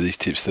deliberated over these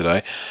tips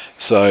today.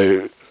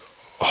 So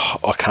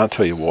I can't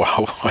tell you why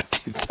I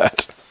did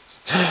that.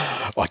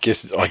 I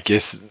guess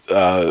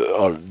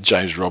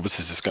James Roberts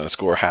is just going to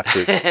score a hat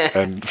trick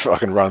and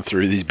fucking run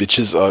through these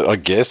bitches. I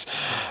guess.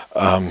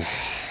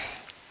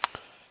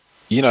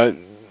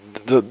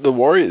 The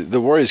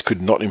Warriors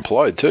could not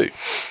implode too.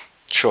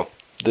 Sure.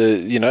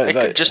 They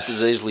could just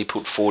as easily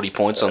put 40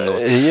 points on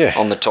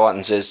the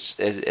Titans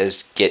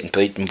as getting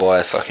beaten by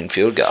a fucking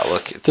field goal.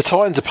 The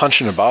Titans are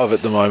punching above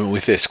at the moment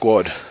with their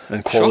squad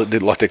and quality,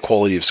 like their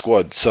quality of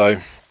squad. So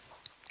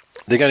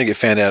they're going to get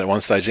found out at one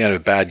stage. They're going to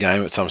have a bad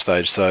game at some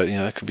stage. So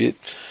it could be it.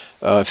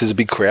 If there's a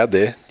big crowd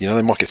there,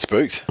 they might get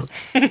spooked.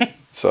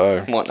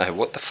 So might know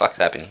what the fuck's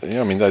happening.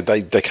 Yeah, I mean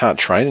they can't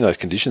train in those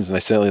conditions, and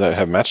they certainly don't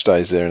have match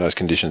days there in those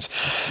conditions.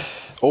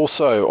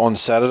 Also on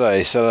Saturday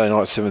night,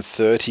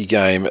 7:30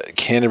 game,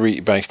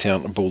 Canterbury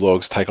Bankstown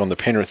Bulldogs take on the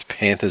Penrith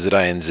Panthers at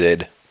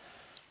ANZ.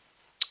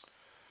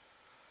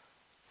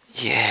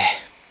 Yeah.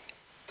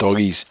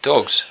 Doggies.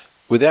 Dogs.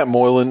 Without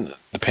Moylan,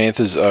 the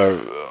Panthers are...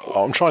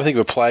 I'm trying to think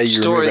of a player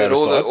you remember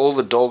out of all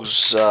the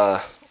Dogs'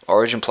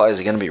 Origin players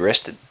are going to be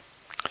rested.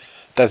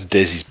 That's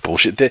Desi's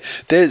bullshit.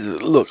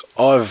 Look,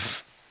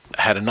 I've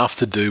had enough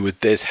to do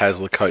with Des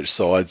Hasler coach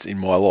sides in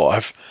my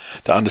life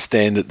to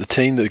understand that the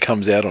team that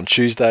comes out on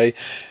Tuesday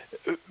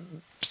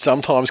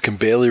sometimes can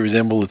barely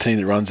resemble the team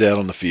that runs out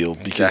on the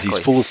field because he's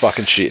full of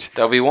fucking shit.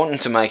 They'll be wanting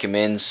to make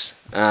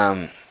amends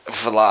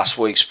for last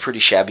week's pretty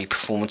shabby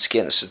performance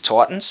against the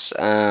Titans.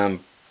 The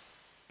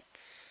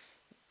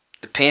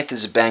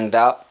Panthers are banged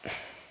up.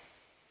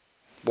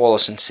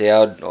 Wallace and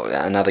Soward,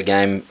 another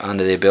game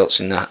under their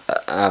belts in the...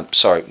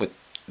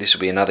 this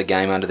will be another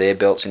game under their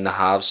belts in the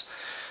halves.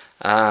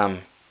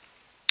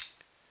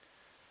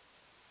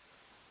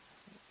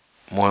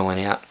 Moylan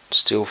out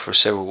still for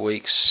several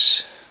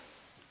weeks.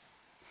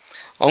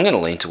 I'm going to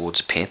lean towards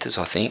the Panthers,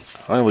 I think.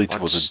 I lean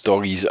towards the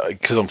Doggies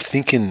because I'm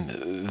thinking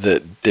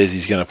that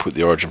Desi's going to put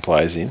the Origin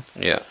players in.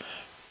 Yeah.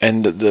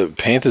 And the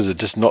Panthers are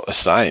just not the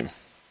same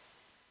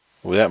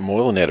without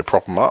Moylan there to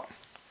prop them up.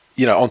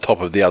 On top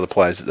of the other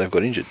players that they've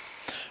got injured.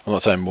 I'm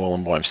not saying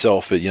Moylan by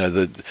himself, but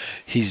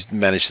he's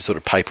managed to sort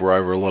of paper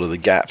over a lot of the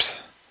gaps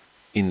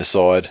in the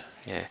side.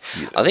 Yeah,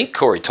 I think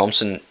Corey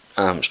Thompson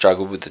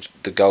struggled with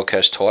the Gold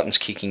Coast Titans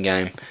kicking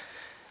game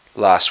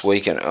last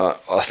week, and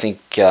I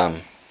think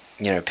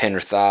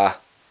Penrith are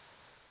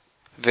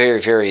very,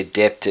 very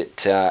adept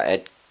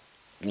at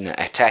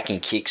attacking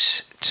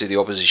kicks to the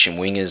opposition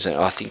wingers, and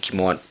I think you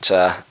might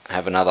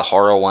have another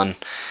horror one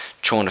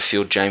trying to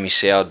field Jamie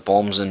Soward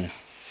bombs and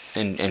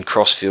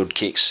cross-field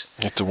kicks.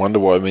 You have to wonder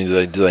why. I mean,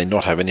 do they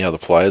not have any other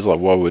players? Like,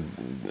 why would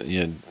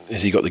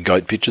has he got the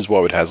GOAT pitches? Why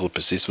would Hasler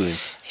persist with him?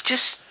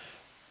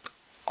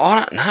 I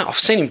don't know. I've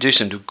seen him do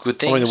some good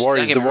things. I mean,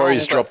 the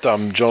Warriors dropped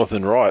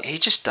Jonathan Wright. He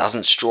just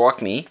doesn't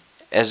strike me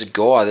as a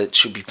guy that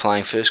should be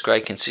playing first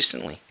grade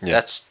consistently.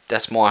 Yeah.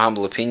 That's my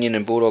humble opinion,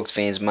 and Bulldogs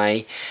fans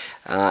may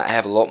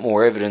have a lot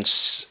more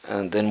evidence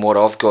than what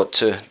I've got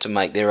to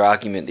make their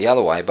argument the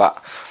other way.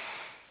 But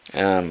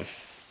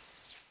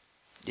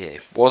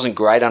wasn't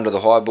great under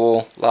the high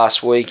ball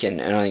last week,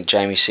 and I think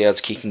Jamie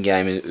Soward's kicking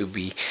game would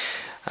be...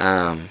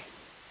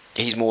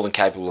 he's more than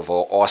capable of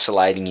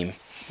isolating him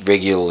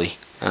regularly.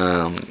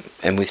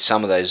 And with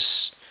some of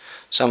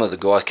the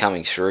guys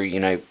coming through,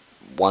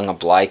 Wanga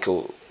Blake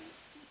or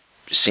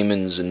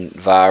Simmons and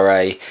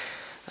Vare,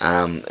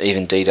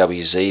 even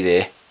DWZ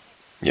there,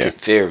 Yeah. They're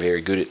very,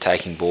 very good at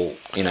taking ball,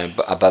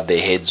 above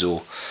their heads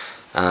or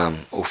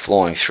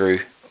flying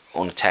through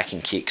on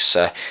attacking kicks.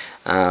 So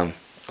I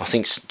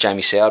think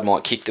Jamie Soward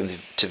might kick them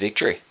to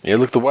victory. Yeah,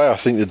 look, the way I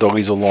think the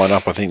Doggies will line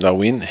up, I think they'll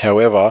win.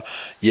 However,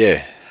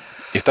 yeah,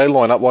 if they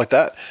line up like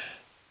that,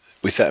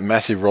 with that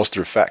massive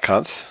roster of fat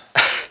cunts,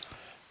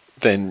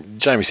 then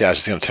Jamie Soward's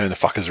just going to turn the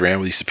fuckers around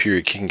with his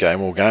superior kicking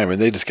game all game,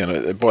 and they're just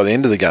going to, by the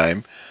end of the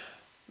game,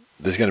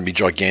 there's going to be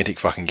gigantic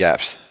fucking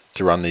gaps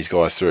to run these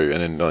guys through,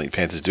 and then I think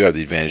Panthers do have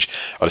the advantage.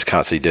 I just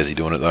can't see Desi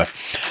doing it though.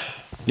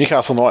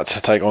 Newcastle Knights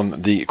take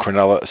on the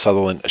Cronulla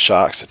Sutherland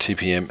Sharks at 2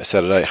 p.m.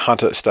 Saturday.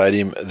 Hunter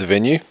Stadium, the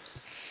venue.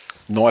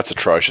 Knights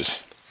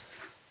atrocious.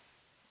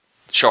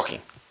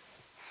 Shocking.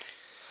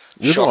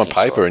 You look on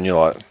paper side. and you're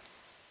like,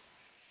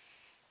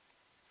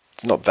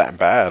 it's not that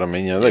bad. I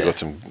mean, they've got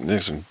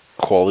some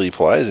quality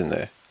players in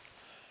there.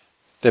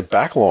 Their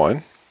back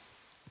line,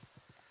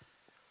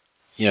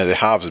 their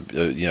halves are,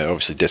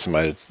 obviously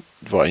decimated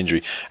by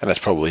injury, and that's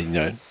probably,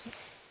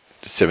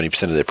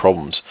 70% of their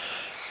problems.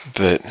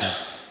 But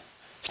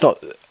it's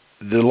not,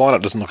 the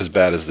lineup doesn't look as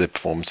bad as their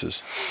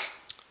performances.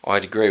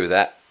 I'd agree with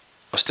that.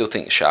 I still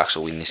think the Sharks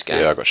will win this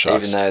game. Yeah, I got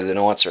Sharks. Even though the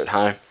Knights are at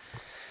home.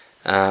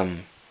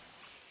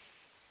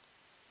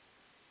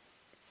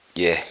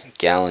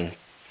 Gallen,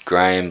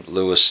 Graham,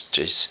 Lewis,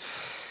 just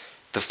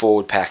the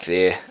forward pack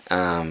there,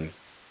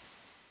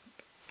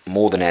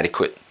 more than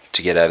adequate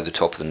to get over the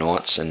top of the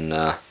Knights,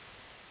 and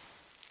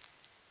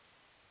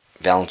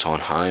Valentine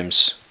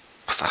Holmes,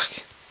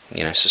 Sasai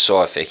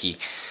Feki,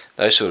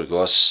 those sort of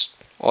guys.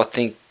 I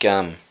think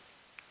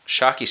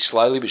Sharkies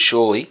slowly but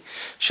surely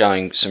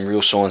showing some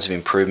real signs of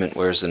improvement,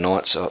 whereas the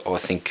Knights, I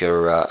think,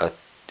 are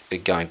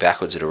going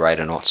backwards at a rate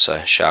of knots.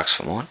 So Sharks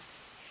for mine.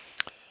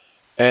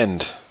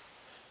 And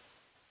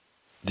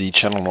the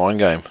Channel 9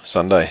 game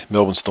Sunday,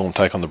 Melbourne Storm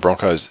take on the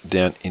Broncos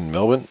down in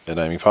Melbourne at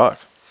AAMI Park.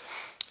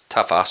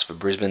 Tough ask for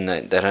Brisbane.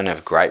 They don't have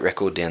a great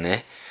record down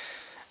there.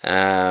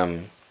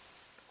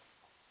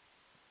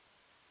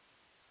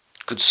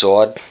 Good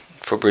side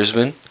for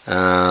Brisbane.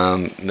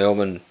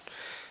 Melbourne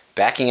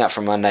backing up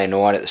from Monday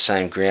night at the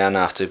same ground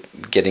after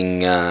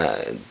getting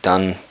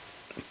done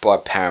by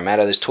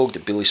Parramatta. There's talk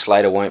that Billy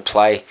Slater won't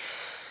play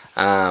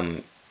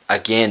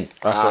again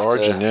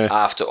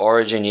after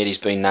Origin, yet he's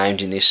been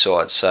named in this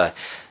side. So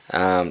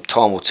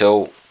time will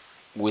tell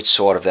which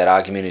side of that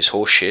argument is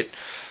horseshit.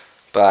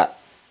 But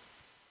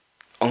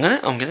I'm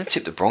gonna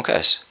tip the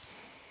Broncos.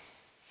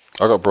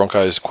 I got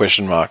Broncos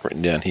question mark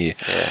written down here,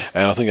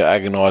 and I think I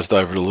agonised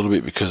over it a little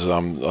bit because I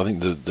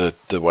think the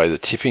way the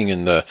tipping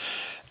and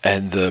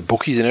the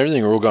bookies and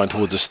everything are all going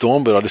towards the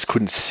Storm, but I just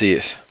couldn't see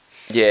it.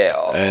 Yeah,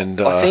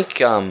 and I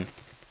think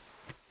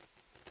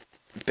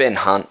Ben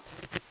Hunt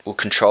will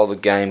control the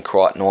game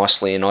quite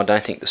nicely, and I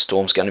don't think the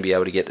Storm's going to be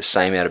able to get the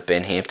same out of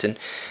Ben Hampton.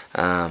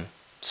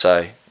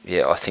 So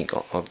yeah, I think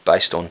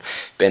based on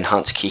Ben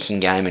Hunt's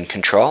kicking game and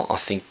control, I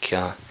think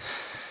the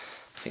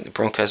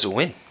Broncos will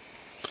win.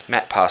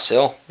 Matt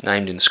Parcell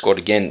named in the squad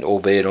again,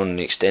 albeit on an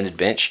extended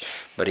bench,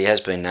 but he has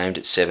been named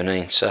at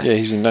 17. So yeah,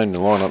 he's been named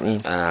in the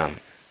lineup. Yeah.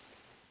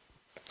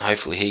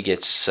 Hopefully he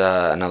gets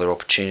another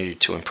opportunity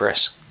to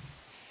impress.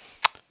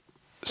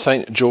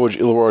 St George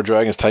Illawarra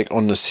Dragons take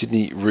on the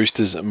Sydney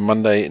Roosters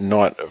Monday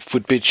night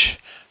foot pitch,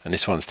 and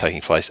this one's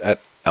taking place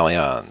at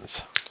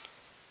Allianz.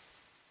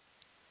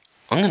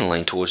 I'm going to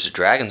lean towards the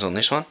Dragons on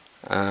this one.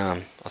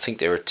 I think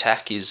their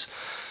attack is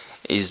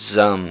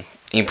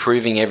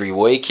improving every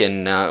week,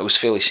 and it was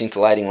fairly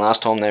scintillating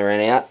last time they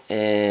ran out.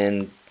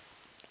 And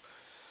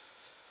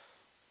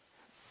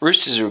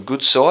Roosters are a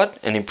good side,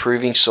 an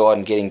improving side,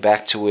 and getting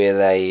back to where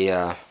they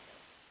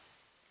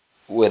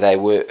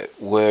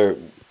were,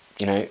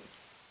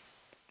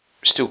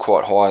 still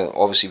quite high,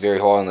 obviously very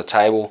high on the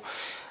table,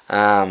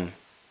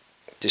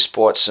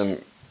 despite some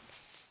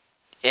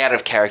out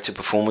of character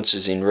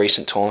performances in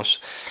recent times.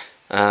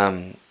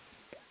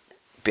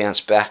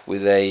 Bounced back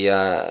with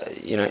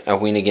a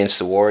win against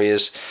the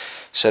Warriors,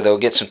 so they'll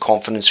get some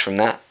confidence from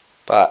that.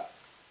 But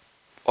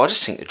I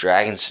just think the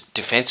Dragons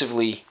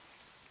defensively,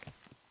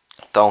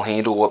 they'll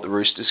handle what the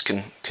Roosters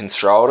can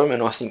throw at them,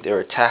 and I think their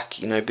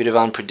attack, a bit of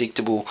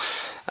unpredictable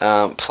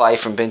play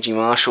from Benji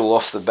Marshall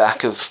off the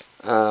back of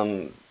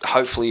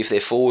hopefully if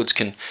their forwards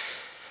can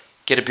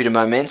get a bit of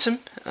momentum,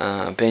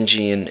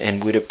 Benji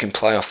and Widdop can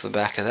play off the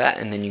back of that,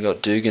 and then you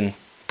got Dugan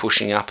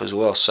pushing up as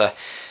well. So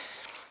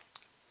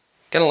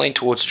going to lean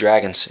towards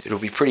Dragons. It'll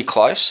be pretty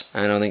close,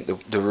 and I think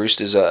the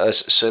Roosters are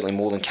certainly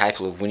more than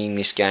capable of winning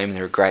this game, and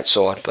they're a great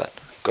side. But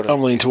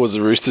I'm leaning towards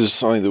the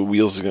Roosters. I think the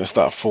wheels are going to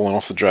start falling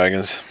off the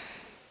Dragons.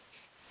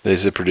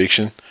 There's the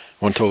prediction.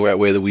 Want to talk about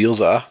where the wheels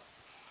are?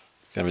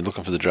 Going to be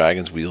looking for the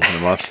Dragons' wheels in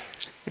a month.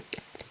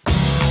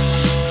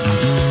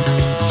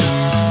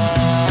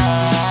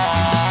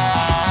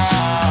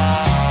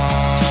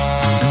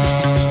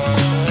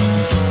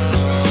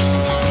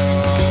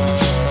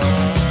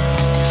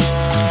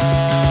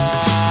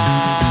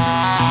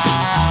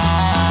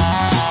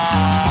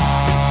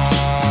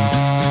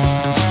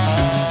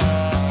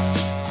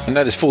 And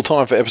that is full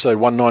time for episode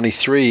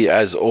 193.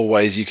 As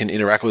always, you can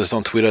interact with us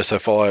on Twitter, so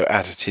follow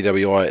at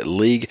TWI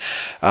League.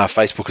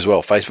 Facebook as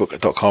well,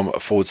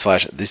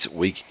 facebook.com/This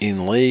Week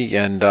in League.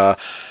 And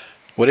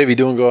whatever you're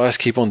doing, guys,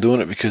 keep on doing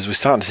it, because we're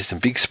starting to see some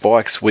big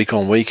spikes week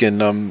on week.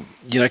 And,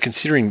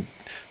 considering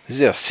this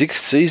is our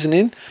 6th season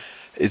in,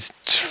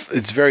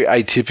 it's very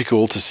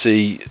atypical to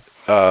see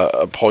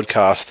a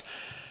podcast,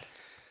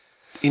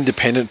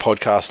 independent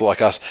podcast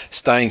like us,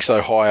 staying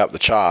so high up the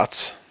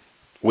charts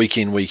week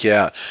in, week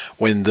out,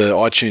 when the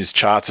iTunes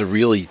charts are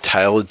really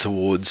tailored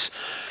towards,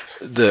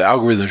 the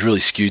algorithm is really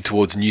skewed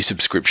towards new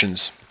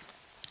subscriptions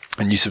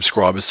and new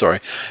subscribers, sorry.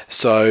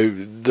 So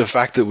the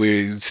fact that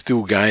we're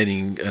still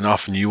gaining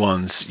enough new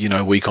ones,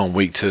 week on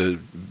week to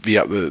be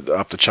up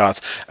the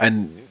charts,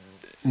 and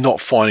not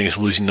finding us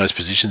losing those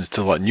positions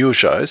to like newer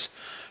shows,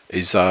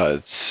 is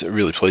it's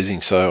really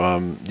pleasing.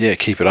 So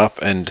keep it up.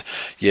 And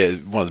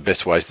one of the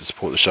best ways to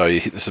support the show, you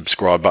hit the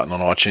subscribe button on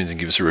iTunes and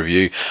give us a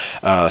review.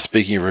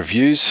 Speaking of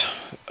reviews,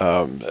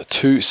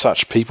 2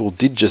 such people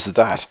did just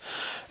that,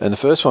 and the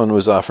first one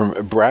was from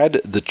Brad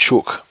the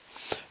Chook,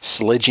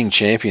 Sledging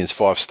Champions,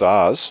 5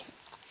 stars.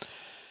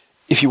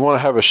 If you want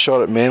to have a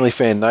shot at Manly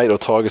fan Nate or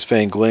Tigers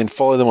fan Glenn,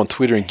 follow them on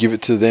Twitter and give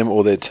it to them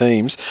or their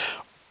teams.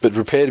 But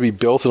prepare to be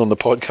belted on the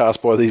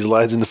podcast by these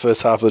lads in the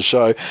first half of the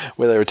show,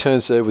 where they return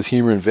serve with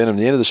humour and venom.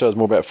 The end of the show is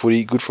more about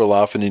footy, good for a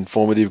laugh, and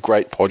informative,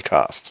 great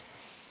podcast.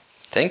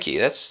 Thank you.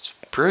 That's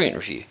a brilliant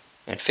review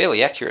and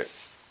fairly accurate.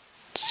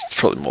 It's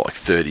probably more like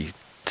 30,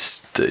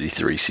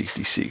 33,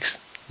 66.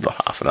 Not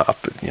half and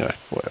half, but,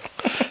 whatever.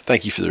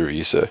 Thank you for the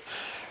review, sir.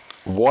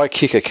 Why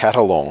kick a cat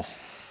along?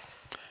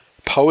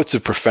 Poets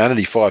of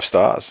Profanity, 5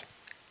 stars.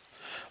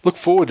 Look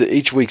forward to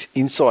each week's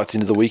insights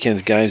into the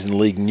weekend's games and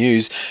league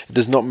news. It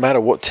does not matter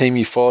what team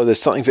you follow.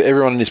 There's something for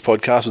everyone in this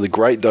podcast, with a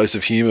great dose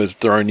of humour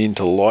thrown in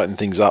to lighten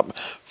things up.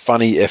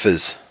 Funny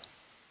effers.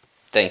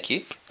 Thank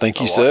you. Thank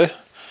you, sir.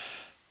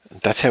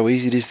 That's how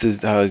easy it is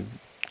to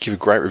give a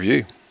great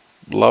review.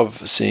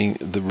 Love seeing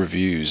the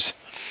reviews.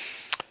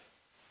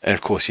 And,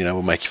 of course,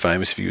 we'll make you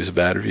famous if you give us a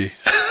bad review.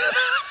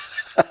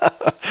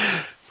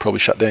 Probably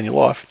shut down your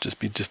life.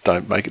 Just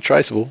don't make it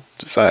traceable.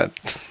 Just saying.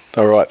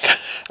 All right.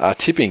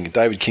 Tipping.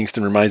 David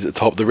Kingston remains at the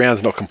top. The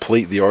round's not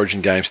complete. The Origin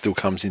game still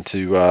comes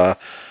into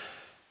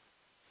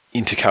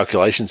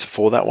calculations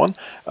for that one.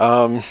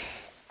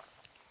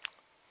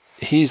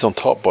 He's on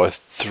top by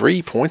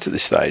 3 points at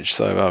this stage,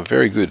 so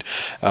very good.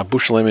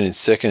 Bush Lemon in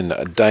second.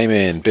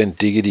 Dayman, Ben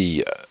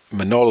Diggity,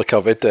 Manola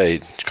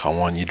Calvete. Come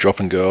on, you're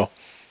dropping, girl.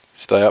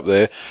 Stay up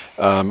there.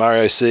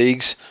 Mario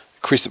Siegs,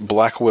 Chris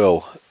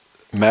Blackwell,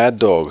 Mad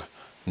Dog,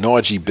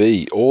 Nige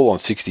B, all on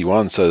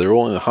 61, so they're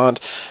all in the hunt.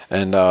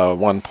 And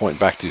 1 point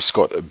back to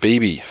Scott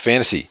Beebe,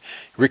 Fantasy.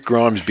 Rick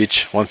Grimes,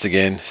 bitch, once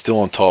again, still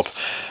on top.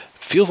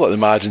 Feels like the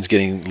margin's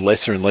getting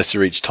lesser and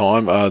lesser each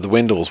time. The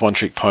Wendells, One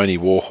Trick Pony,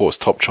 Warhorse,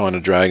 Top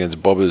China Dragons,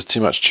 Bobbers, Too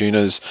Much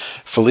Tuners,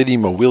 Felidi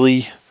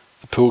Mawilli,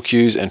 the Pool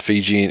Cues, and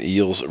Fijian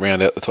Eels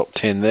round out the top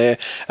 10 there.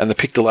 And the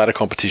Pick the Ladder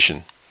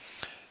competition.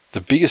 The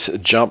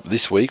biggest jump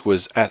this week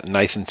was at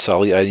Nathan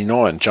Sully,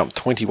 89, jumped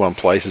 21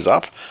 places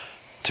up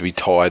to be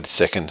tied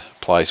second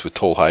place with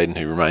Tall Hayden,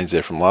 who remains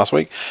there from last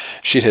week.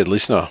 Shithead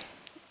Listener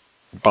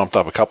bumped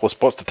up a couple of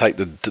spots to take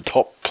the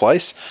top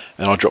place,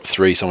 and I dropped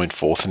 3, so I'm in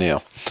 4th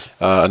now.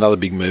 Another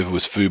big mover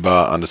was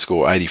Fubar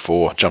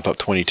 _84, jumped up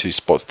 22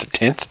 spots to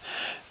 10th,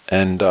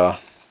 and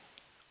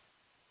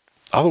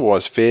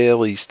otherwise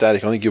fairly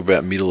static. I think you're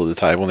about middle of the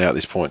table now at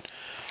this point.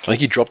 I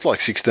think you dropped like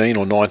 16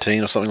 or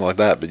 19 or something like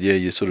that, but yeah,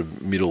 you're sort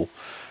of middle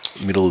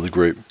of the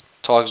group.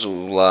 Tigers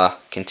will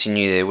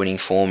continue their winning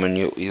form, and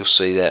you'll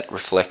see that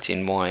reflect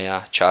in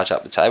my charge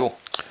up the table.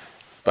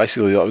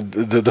 Basically,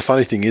 the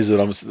funny thing is that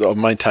I'm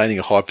maintaining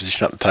a high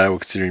position up the table,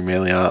 considering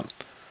Manly aren't.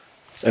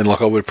 And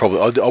like I wouldn't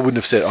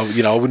have said, I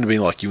wouldn't have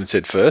been like you and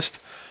said first,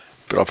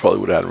 but I probably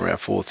would have had them around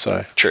 4th.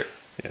 So true.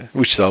 Yeah,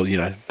 which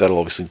that'll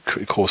obviously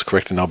course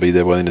correct, and I'll be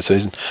there by the end of the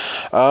season.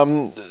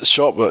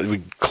 Shop,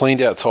 we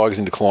cleaned out Tigers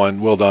in decline.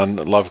 Well done.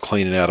 Love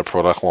cleaning out a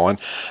product line.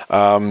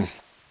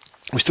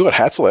 We still got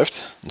hats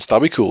left and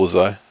stubby coolers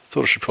though.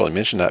 Thought I should probably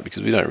mention that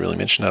because we don't really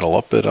mention that a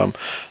lot. But I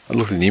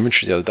looked at the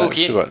inventory the other day.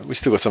 We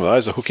still got some of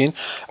those. A hook in.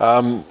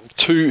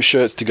 2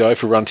 shirts to go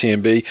for Run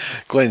TMB.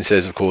 Glenn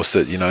says, of course,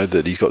 that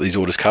that he's got these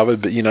orders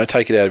covered, but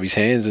take it out of his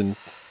hands and.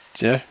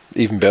 Yeah,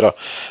 even better.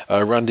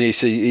 Run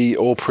DCE,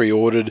 all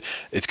pre-ordered.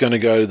 It's going to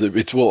go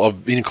to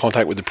I've been in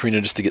contact with the printer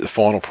just to get the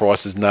final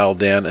prices nailed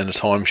down and a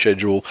time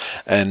schedule,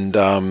 and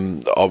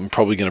I'm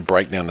probably going to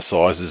break down the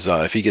sizes.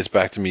 If he gets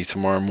back to me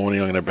tomorrow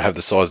morning, I'm going to have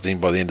the sizes in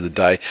by the end of the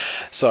day.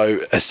 So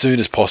as soon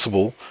as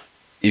possible,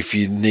 if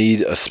you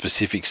need a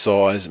specific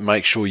size,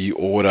 make sure you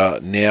order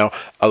now.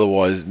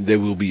 Otherwise, there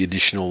will be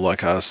additional,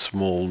 like a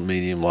small,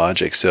 medium,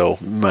 large XL,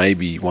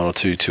 maybe 1 or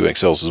 2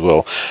 XLs as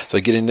well. So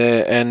get in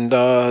there, and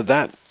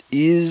that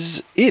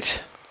is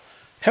it.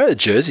 How are the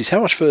jerseys? How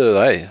much further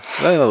are they?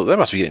 They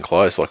must be getting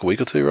close, like a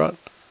week or 2, right?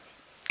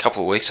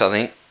 Couple of weeks, I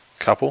think.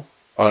 Couple?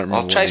 I don't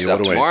remember. I'll chase it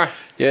up tomorrow.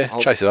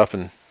 I'll chase it up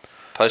and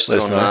post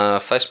it on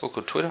Facebook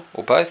or Twitter,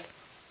 or both.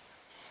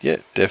 Yeah,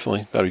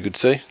 definitely. That'd be good to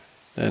see.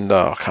 and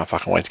I can't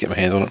fucking wait to get my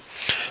hands on it.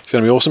 It's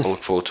going to be awesome. I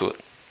look forward to it.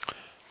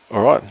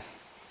 All right,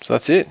 so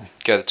that's it.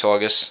 Go the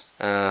Tigers.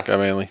 Go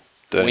Manly.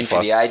 Win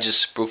for the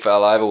ages.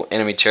 Brookvale Oval,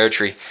 enemy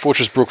territory.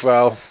 Fortress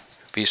Brookvale.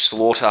 Be a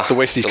slaughter. The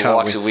Westies can't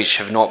likes win. of which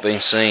have not been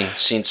seen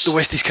since The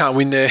Westies can't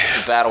win there.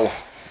 the battle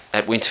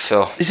at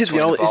Winterfell. Is it the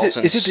only?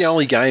 Is it the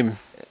only game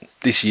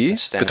this year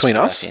between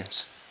us?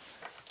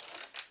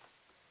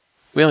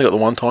 We only got the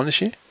one time this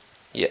year.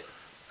 Yeah.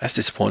 That's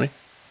disappointing.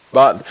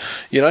 But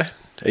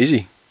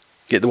easy.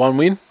 Get the one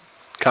win.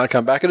 Can't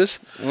come back at us.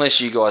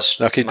 Unless you guys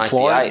They'll keep make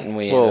deploying. the 8 and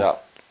we Well, ended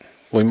up.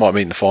 We might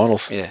meet in the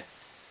finals. Yeah.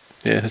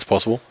 Yeah, it's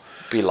possible.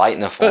 Be late in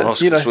the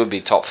finals you know- because we'd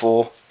be top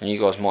 4 and you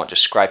guys might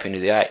just scrape into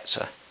the 8.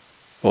 So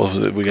Well,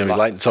 we're going to be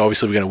late, so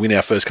obviously we're going to win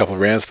our first couple of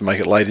rounds to make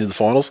it late into the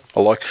finals. I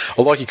like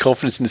your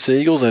confidence in the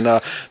Seagulls,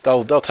 and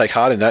they'll take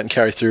heart in that and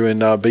carry through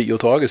and beat your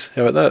Tigers.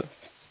 How about that?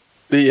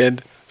 The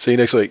end. See you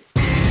next week.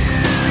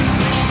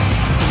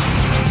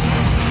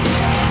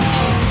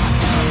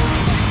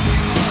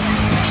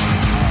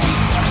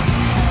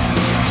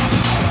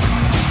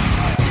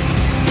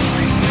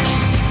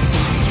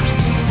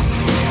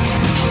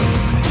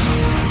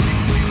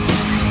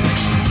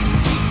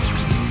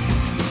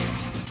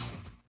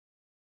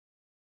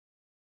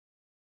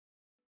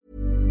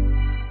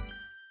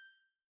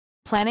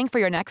 Planning for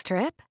your next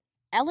trip?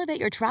 Elevate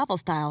your travel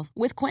style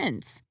with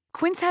Quince.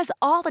 Quince has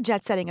all the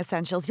jet-setting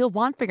essentials you'll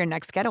want for your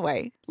next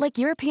getaway, like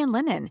European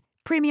linen,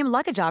 premium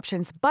luggage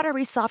options,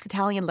 buttery soft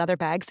Italian leather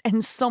bags,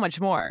 and so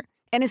much more.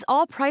 And is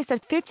all priced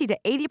at 50 to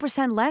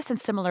 80% less than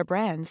similar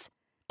brands.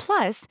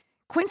 Plus,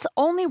 Quince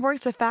only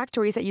works with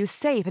factories that use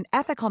safe and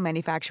ethical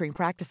manufacturing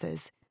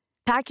practices.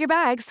 Pack your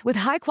bags with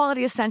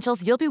high-quality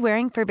essentials you'll be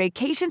wearing for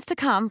vacations to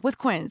come with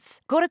Quince.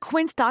 Go to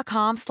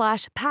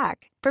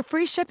quince.com/pack for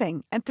free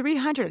shipping and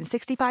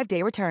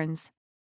 365-day returns.